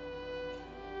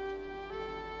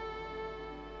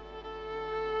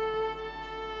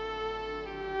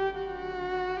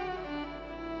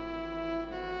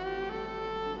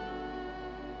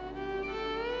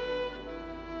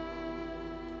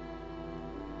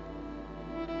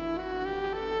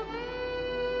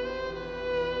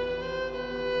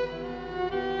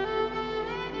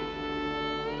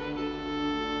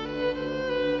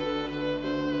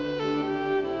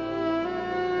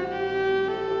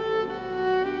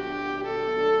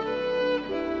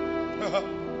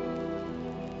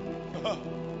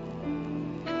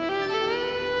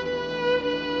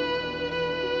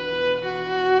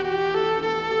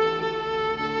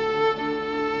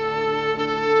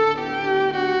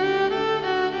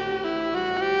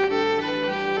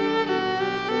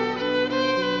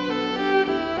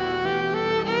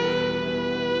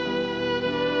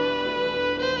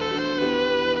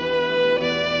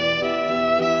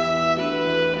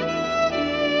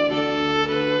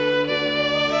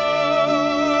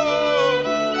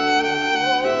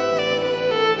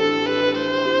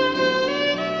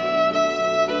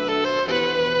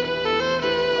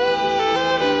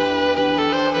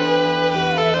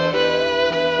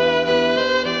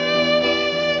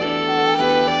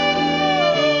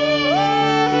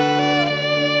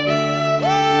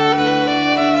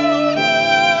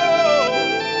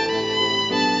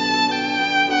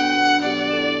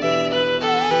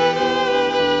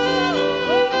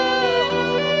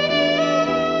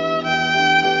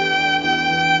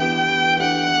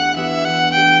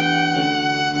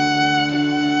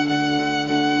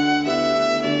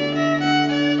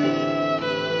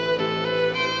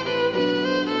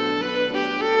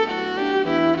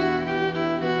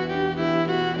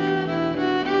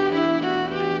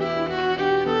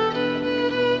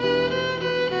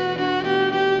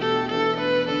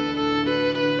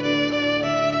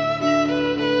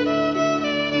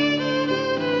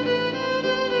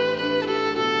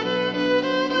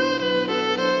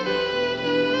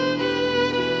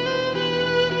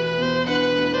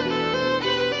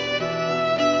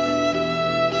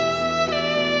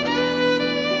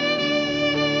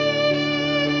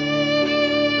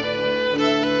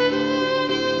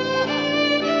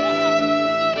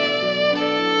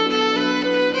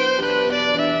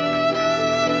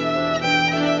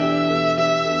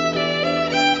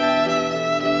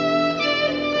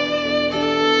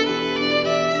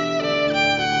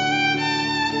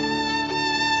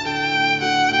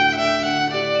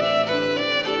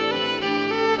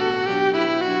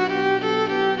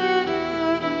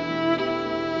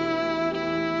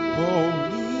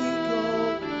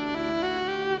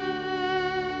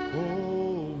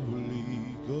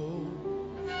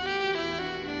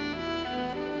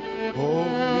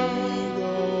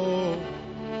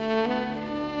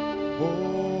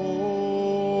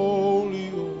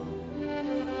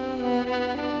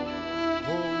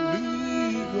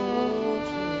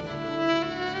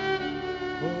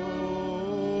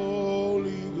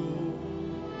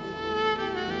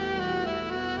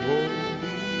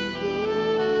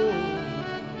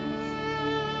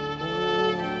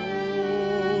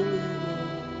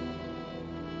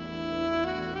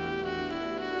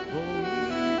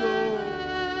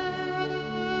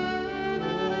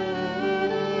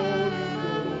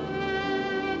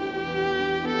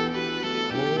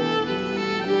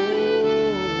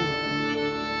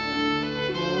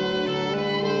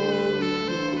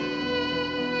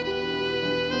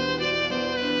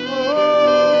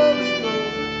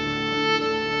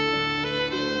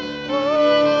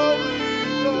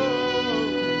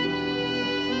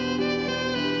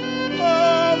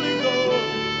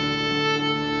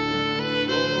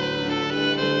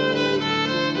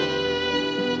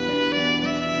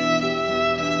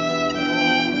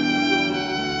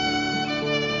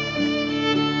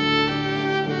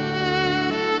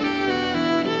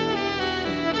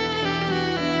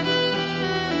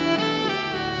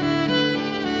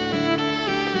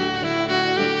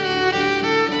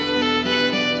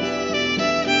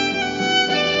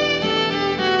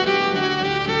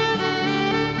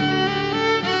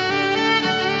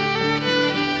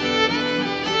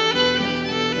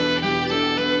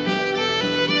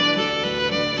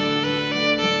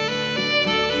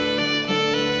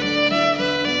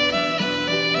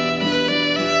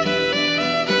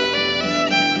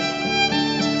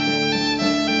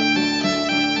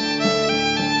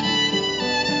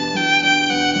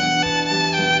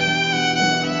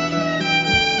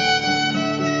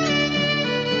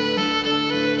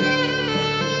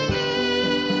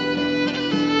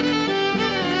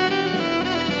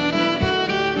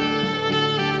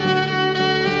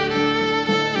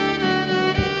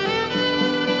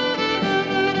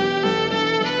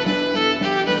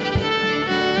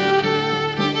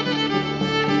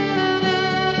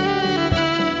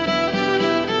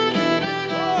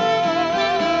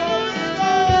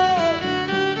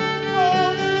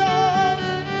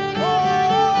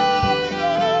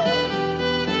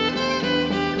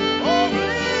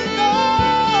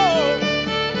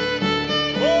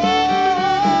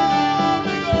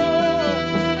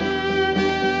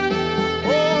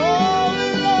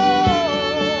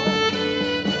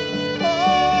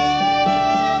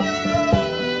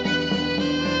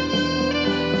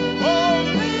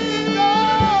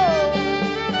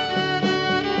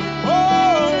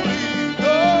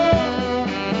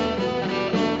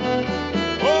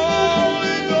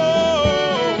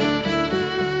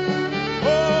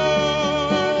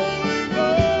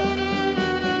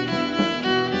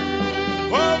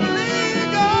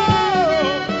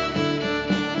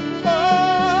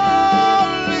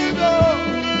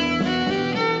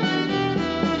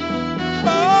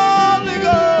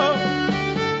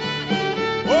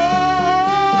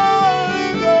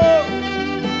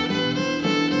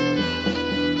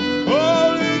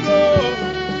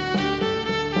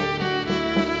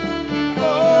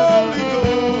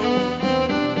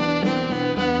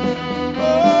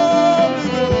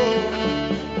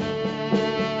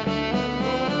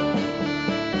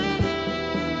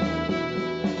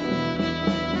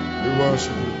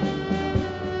 worship you.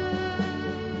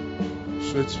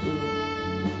 Sweet Spirit,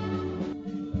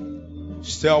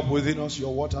 stir up within us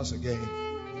your waters again.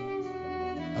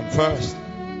 And first,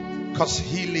 cause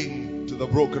healing to the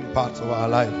broken parts of our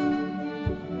life,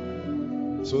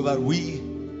 so that we,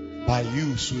 by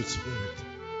you, sweet Spirit,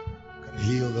 can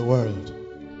heal the world.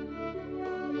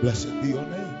 Blessed be your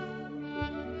name.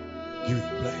 Give you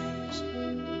praise.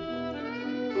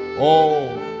 Oh,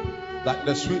 that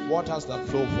the sweet waters that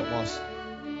flow from us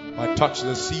might touch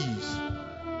the seas,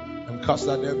 and cause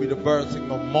that there be the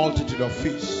birthing of multitude of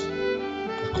fish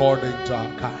according to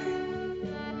our kind.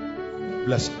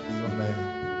 Blessed be your name.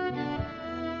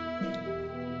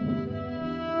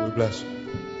 We bless you.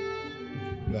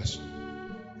 Bless you.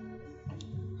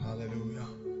 Hallelujah.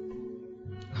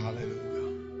 Hallelujah.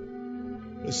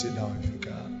 Let's sit down if you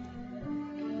can.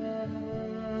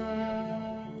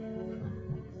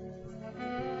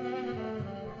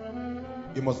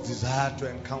 You must desire to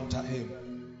encounter Him.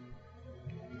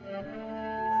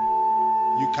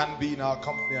 You can't be in our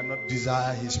company and not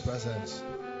desire His presence.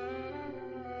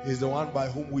 He's the one by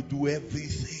whom we do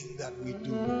everything that we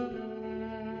do.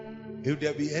 If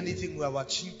there be anything we have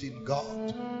achieved in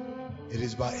God, it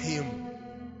is by Him.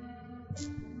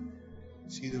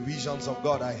 See, the visions of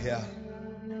God are here.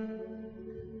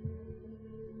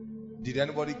 Did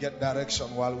anybody get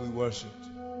direction while we worshiped?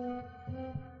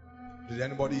 Did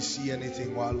anybody see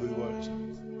anything while we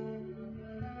worshiped?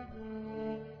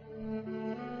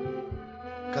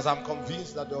 Because I'm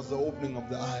convinced that there was the opening of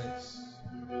the eyes,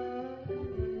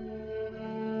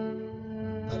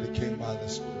 that it came by the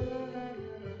Spirit.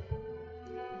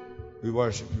 We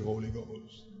worship you, Holy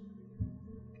Ghost.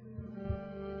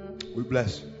 We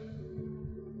bless you.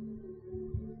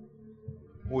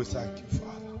 We thank you,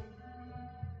 Father.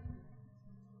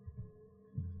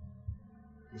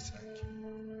 We thank you.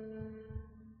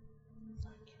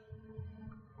 Thank you.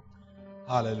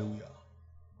 Hallelujah.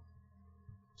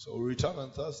 So we return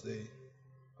on Thursday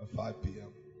at 5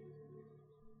 p.m.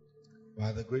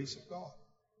 by the grace of God.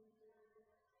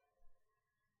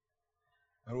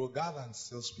 And we'll gather and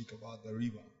still speak about the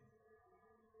river.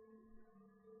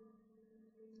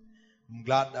 I'm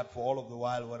glad that for all of the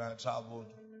while when I traveled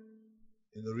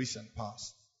in the recent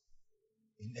past,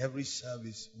 in every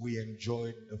service we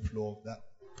enjoyed the flow of that.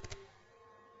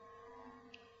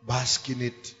 Bask in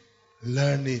it,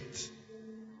 learn it.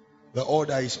 The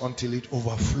order is until it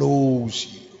overflows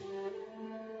you.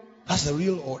 That's the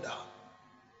real order.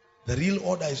 The real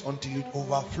order is until it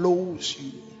overflows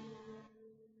you.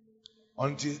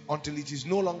 Until it is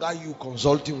no longer you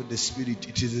consulting with the Spirit,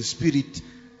 it is the Spirit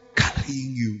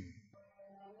carrying you.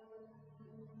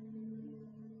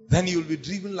 Then you'll be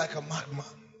driven like a madman.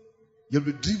 You'll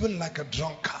be driven like a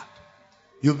drunkard.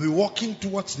 You'll be walking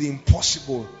towards the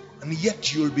impossible, and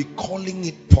yet you'll be calling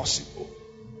it possible.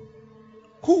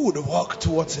 Who would walk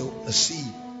towards the sea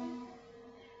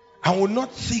and would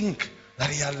not think that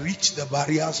he had reached the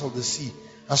barriers of the sea,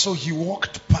 and so he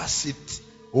walked past it,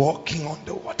 walking on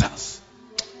the waters?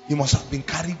 He must have been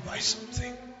carried by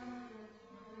something.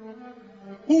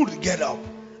 Who would get up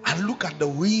and look at the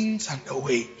winds and the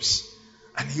waves,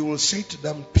 and he will say to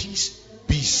them, "Peace,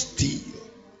 be still."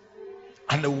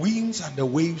 And the winds and the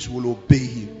waves will obey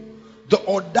him. The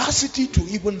audacity to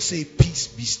even say, "Peace,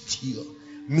 be still,"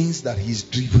 means that he's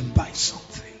driven by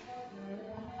something.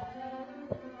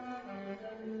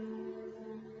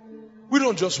 We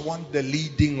don't just want the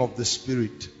leading of the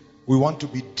Spirit. We want to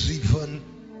be driven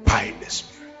by the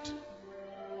Spirit.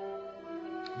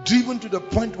 Driven to the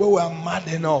point where we are mad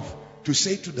enough to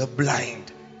say to the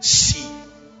blind, "See."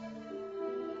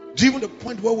 Driven to the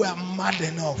point where we are mad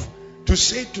enough to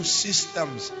say to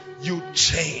systems, "You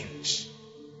change."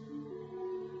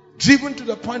 Driven to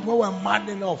the point where we are mad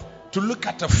enough to look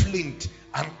at a flint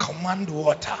and command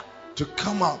water to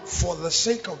come out for the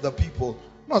sake of the people,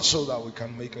 not so that we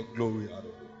can make a glory out of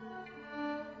it.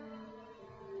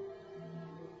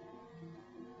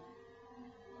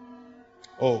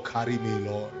 Oh, carry me,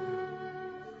 Lord.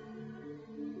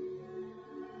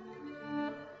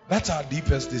 That's our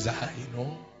deepest desire, you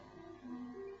know.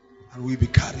 And we be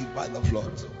carried by the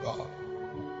floods of God.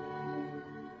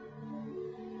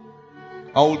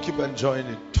 I will keep enjoying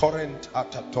it, torrent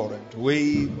after torrent,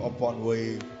 wave upon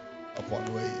wave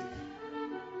upon wave,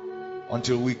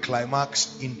 until we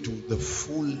climax into the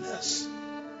fullness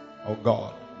of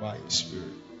God by His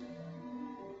Spirit.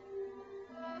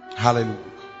 Hallelujah.